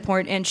girl that did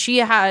porn, and she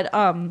had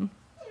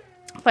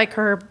like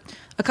a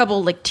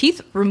couple like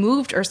teeth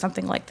removed or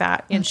something like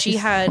that, and she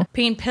had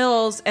pain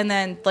pills, and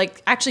then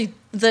like actually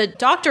the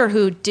doctor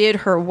who did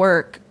her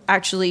work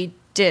actually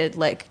did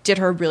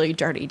her really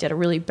dirty, did a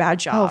really bad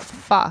job. Oh,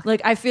 fuck.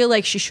 Like I feel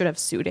like she should have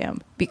sued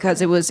him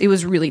because it was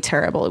really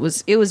terrible.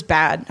 It was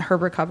bad, her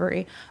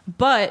recovery.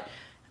 But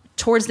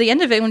towards the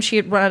end of it, when she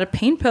had run out of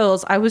pain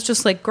pills, I was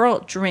just like, girl,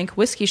 drink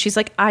whiskey. She's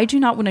like, I do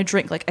not want to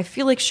drink. Like, I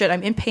feel like shit.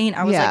 I'm in pain.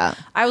 I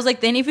was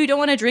like, then if you don't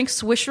want to drink,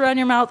 swish it around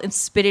your mouth and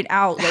spit it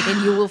out. Like,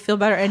 and you will feel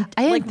better. And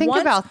I didn't like, think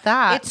once- about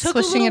that, It took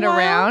a swishing little it while.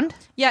 around.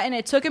 Yeah, and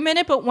it took a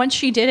minute, but once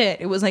she did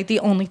it, it was like the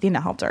only thing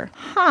that helped her.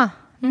 Huh.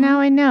 Now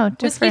I know.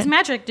 Whiskey's Different.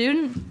 magic,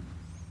 dude.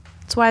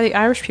 That's why the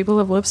Irish people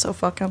have lived so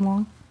fucking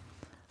long.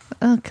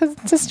 Oh, because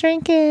it's just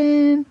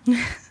drinking.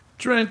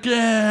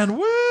 Drinking,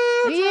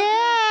 woo!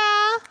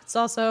 Yeah.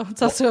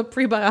 It's also a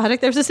prebiotic.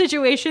 There's a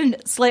situation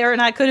Slayer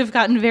and I could have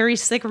gotten very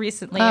sick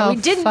recently, and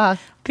we didn't fuck.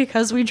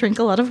 because we drink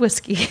a lot of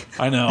whiskey.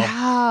 I know.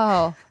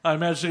 Oh, I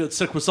managed to get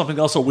sick with something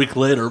else a week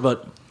later,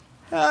 but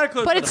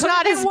but it's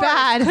not as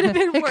bad. Could have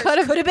been It worse. could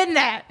have Could have been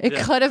that. It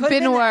could have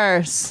been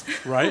worse.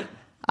 right.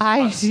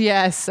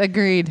 Yes,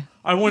 agreed.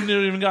 I wouldn't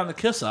have even gotten a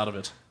kiss out of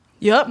it.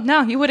 Yep.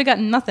 No, you would have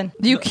gotten nothing.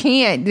 You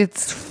can't.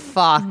 It's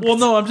fucked. Well,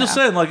 no, I'm just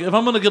saying, like, if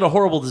I'm going to get a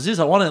horrible disease,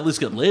 I want to at least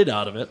get laid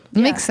out of it.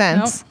 Makes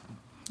sense. Nope.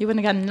 You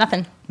wouldn't have gotten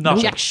nothing.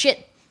 Nothing. Jack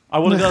shit. I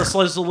would have got a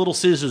slice of Little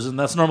Caesars, and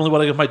that's normally what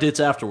I give my dates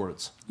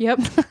afterwards. Yep.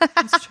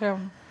 That's true.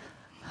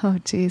 Oh,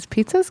 geez.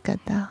 Pizza's good,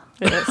 though.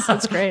 It is.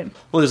 That's great.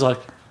 Well, he's like,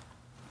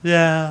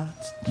 yeah.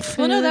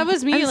 Well, no, that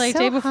was me I'm like so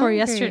day before hungry.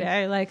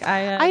 yesterday. Like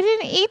I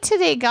didn't eat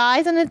today,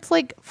 guys, and it's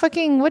like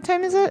fucking, what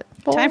time is it?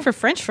 time for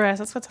French fries.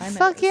 That's what time it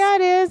Fuck is. yeah,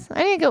 it is.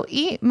 I need to go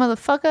eat,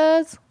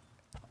 motherfuckers.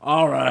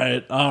 All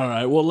right.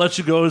 We'll let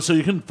you go so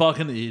you can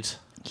fucking eat.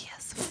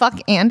 Yes. Fuck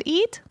and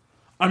eat?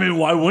 I mean,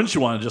 why wouldn't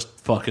you want to just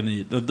fucking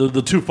eat?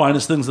 The two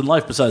finest things in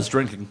life besides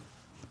drinking.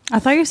 I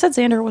thought you said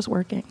Xander was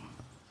working.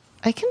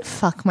 I can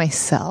fuck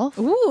myself.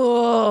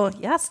 Ooh,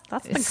 yes,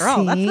 that's the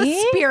girl. That's the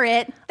See?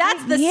 spirit.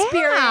 That's the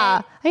spirit.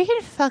 I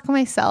can fuck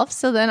myself,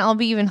 so then I'll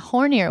be even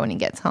hornier when he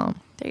gets home.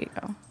 There you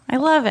go. I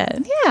love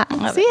it. Yeah.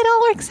 Love See, it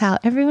all works out.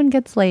 Everyone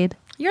gets laid.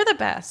 You're the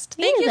best.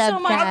 Thank You're you the so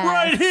much. best. I'm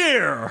right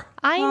here.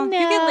 I Well,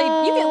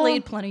 know. You get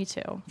laid plenty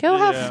too. Go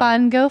Yeah. have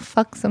fun. Go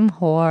fuck some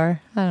whore.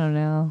 I don't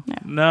know.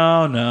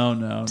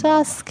 No.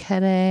 Just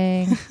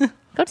kidding.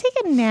 Go take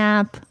a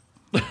nap.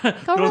 Go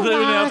Go take a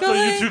nap relax. so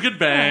you two can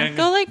bang.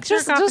 Go like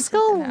Just jerk off and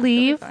go take a nap.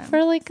 leave It'll be fine.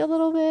 for like a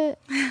little bit.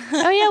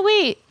 Oh yeah,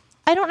 wait.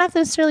 I don't have to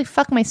necessarily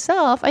fuck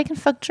myself. I can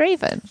fuck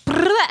Draven.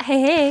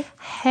 Hey.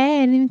 Hey, I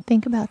didn't even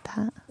think about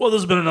that. Well,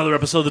 this has been another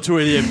episode of the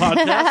 288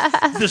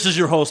 Podcast. This is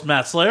your host,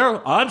 Matt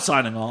Slayer. I'm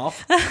signing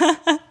off.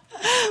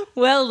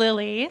 Well,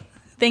 Lily,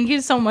 thank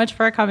you so much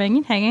for coming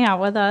and hanging out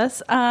with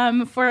us.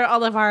 For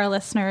all of our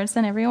listeners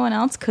and everyone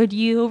else, could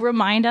you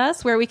remind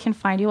us where we can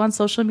find you on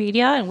social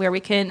media and where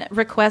we can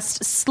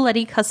request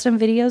slutty custom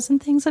videos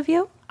and things of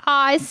you?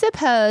 I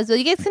suppose. Well,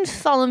 you guys can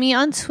follow me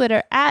on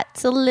Twitter at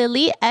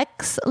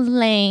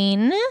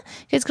LilyXLane. You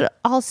guys could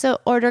also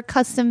order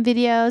custom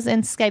videos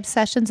and Skype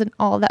sessions and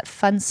all that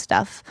fun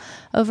stuff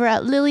over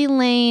at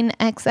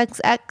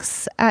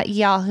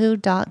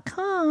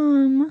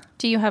LilyLaneXXX@yahoo.com.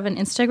 Do you have an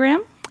Instagram?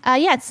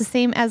 Yeah, it's the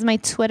same as my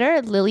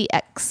Twitter,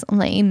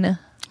 LilyXLane.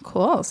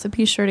 Cool. So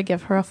be sure to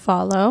give her a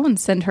follow and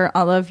send her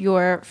all of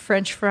your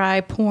French fry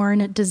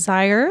porn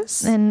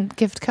desires. And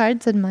gift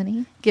cards and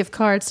money. Gift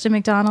cards to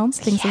McDonald's,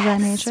 things of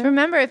that nature.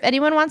 Remember, if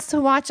anyone wants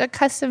to watch a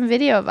custom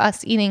video of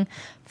us eating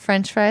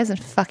French fries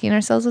and fucking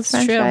ourselves with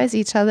French true. fries,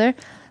 each other,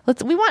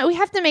 we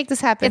have to make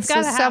this happen. It's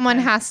gotta someone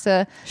happen. has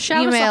to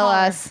Shout email us, a holler,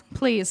 us.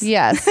 please.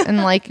 Yes,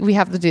 and like we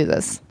have to do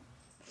this.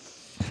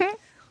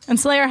 And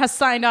Slayer has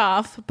signed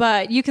off,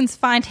 but you can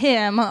find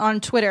him on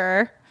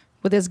Twitter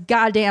with his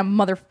goddamn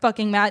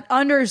motherfucking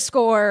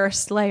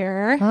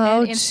Matt_Slayer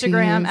Oh, and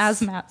Instagram jeez.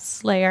 as Matt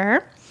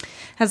Slayer.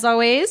 As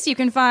always, you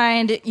can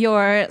find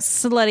your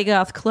Slutty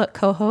Goth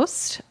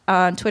co-host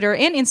on Twitter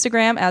and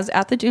Instagram as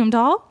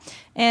 @theDoomDoll.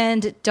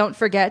 And don't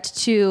forget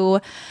to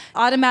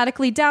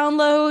automatically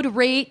download,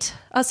 rate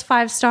us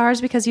 5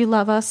 stars because you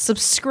love us.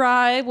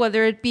 Subscribe,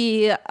 whether it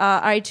be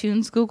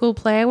iTunes, Google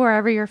Play,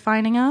 wherever you're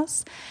finding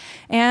us.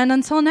 And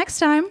until next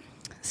time,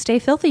 stay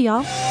filthy,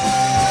 y'all.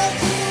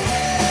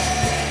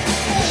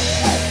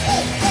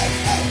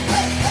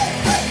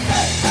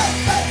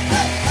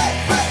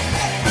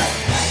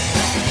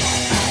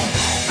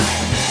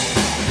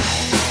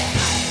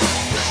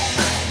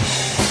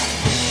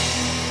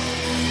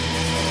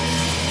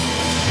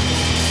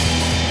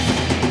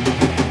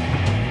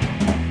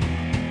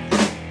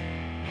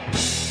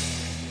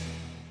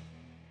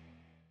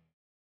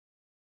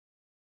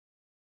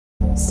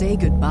 Say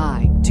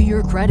goodbye to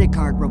your credit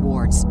card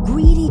rewards.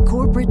 Greedy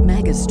corporate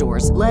mega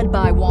stores, led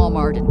by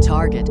Walmart and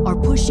Target, are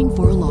pushing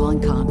for a law in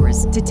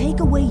Congress to take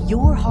away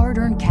your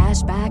hard-earned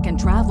cash back and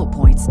travel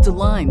points to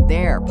line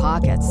their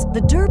pockets.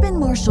 The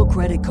Durbin-Marshall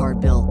credit card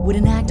bill would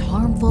enact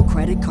harmful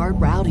credit card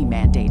routing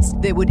mandates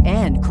that would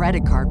end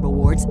credit card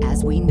rewards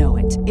as we know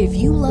it. If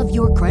you love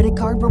your credit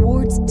card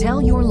rewards,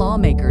 tell your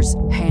lawmakers,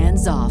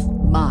 hands off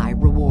my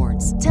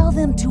rewards. Tell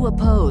them to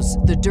oppose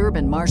the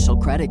Durbin-Marshall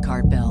credit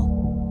card bill.